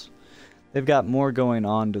humans. They've got more going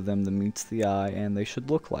on to them than meets the eye, and they should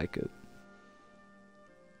look like it.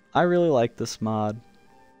 I really like this mod.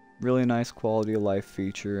 Really nice quality of life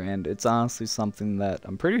feature, and it's honestly something that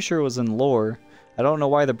I'm pretty sure was in lore. I don't know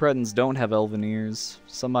why the Bretons don't have elven ears.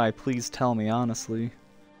 Somebody please tell me, honestly.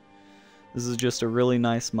 This is just a really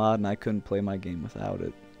nice mod, and I couldn't play my game without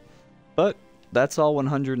it. But that's all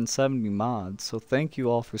 170 mods, so thank you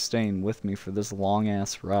all for staying with me for this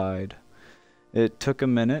long-ass ride. It took a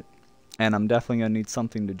minute, and I'm definitely going to need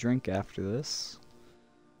something to drink after this.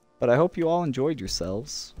 But I hope you all enjoyed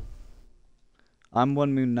yourselves. I'm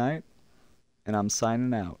One Moon Knight, and I'm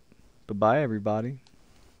signing out. Bye-bye, everybody.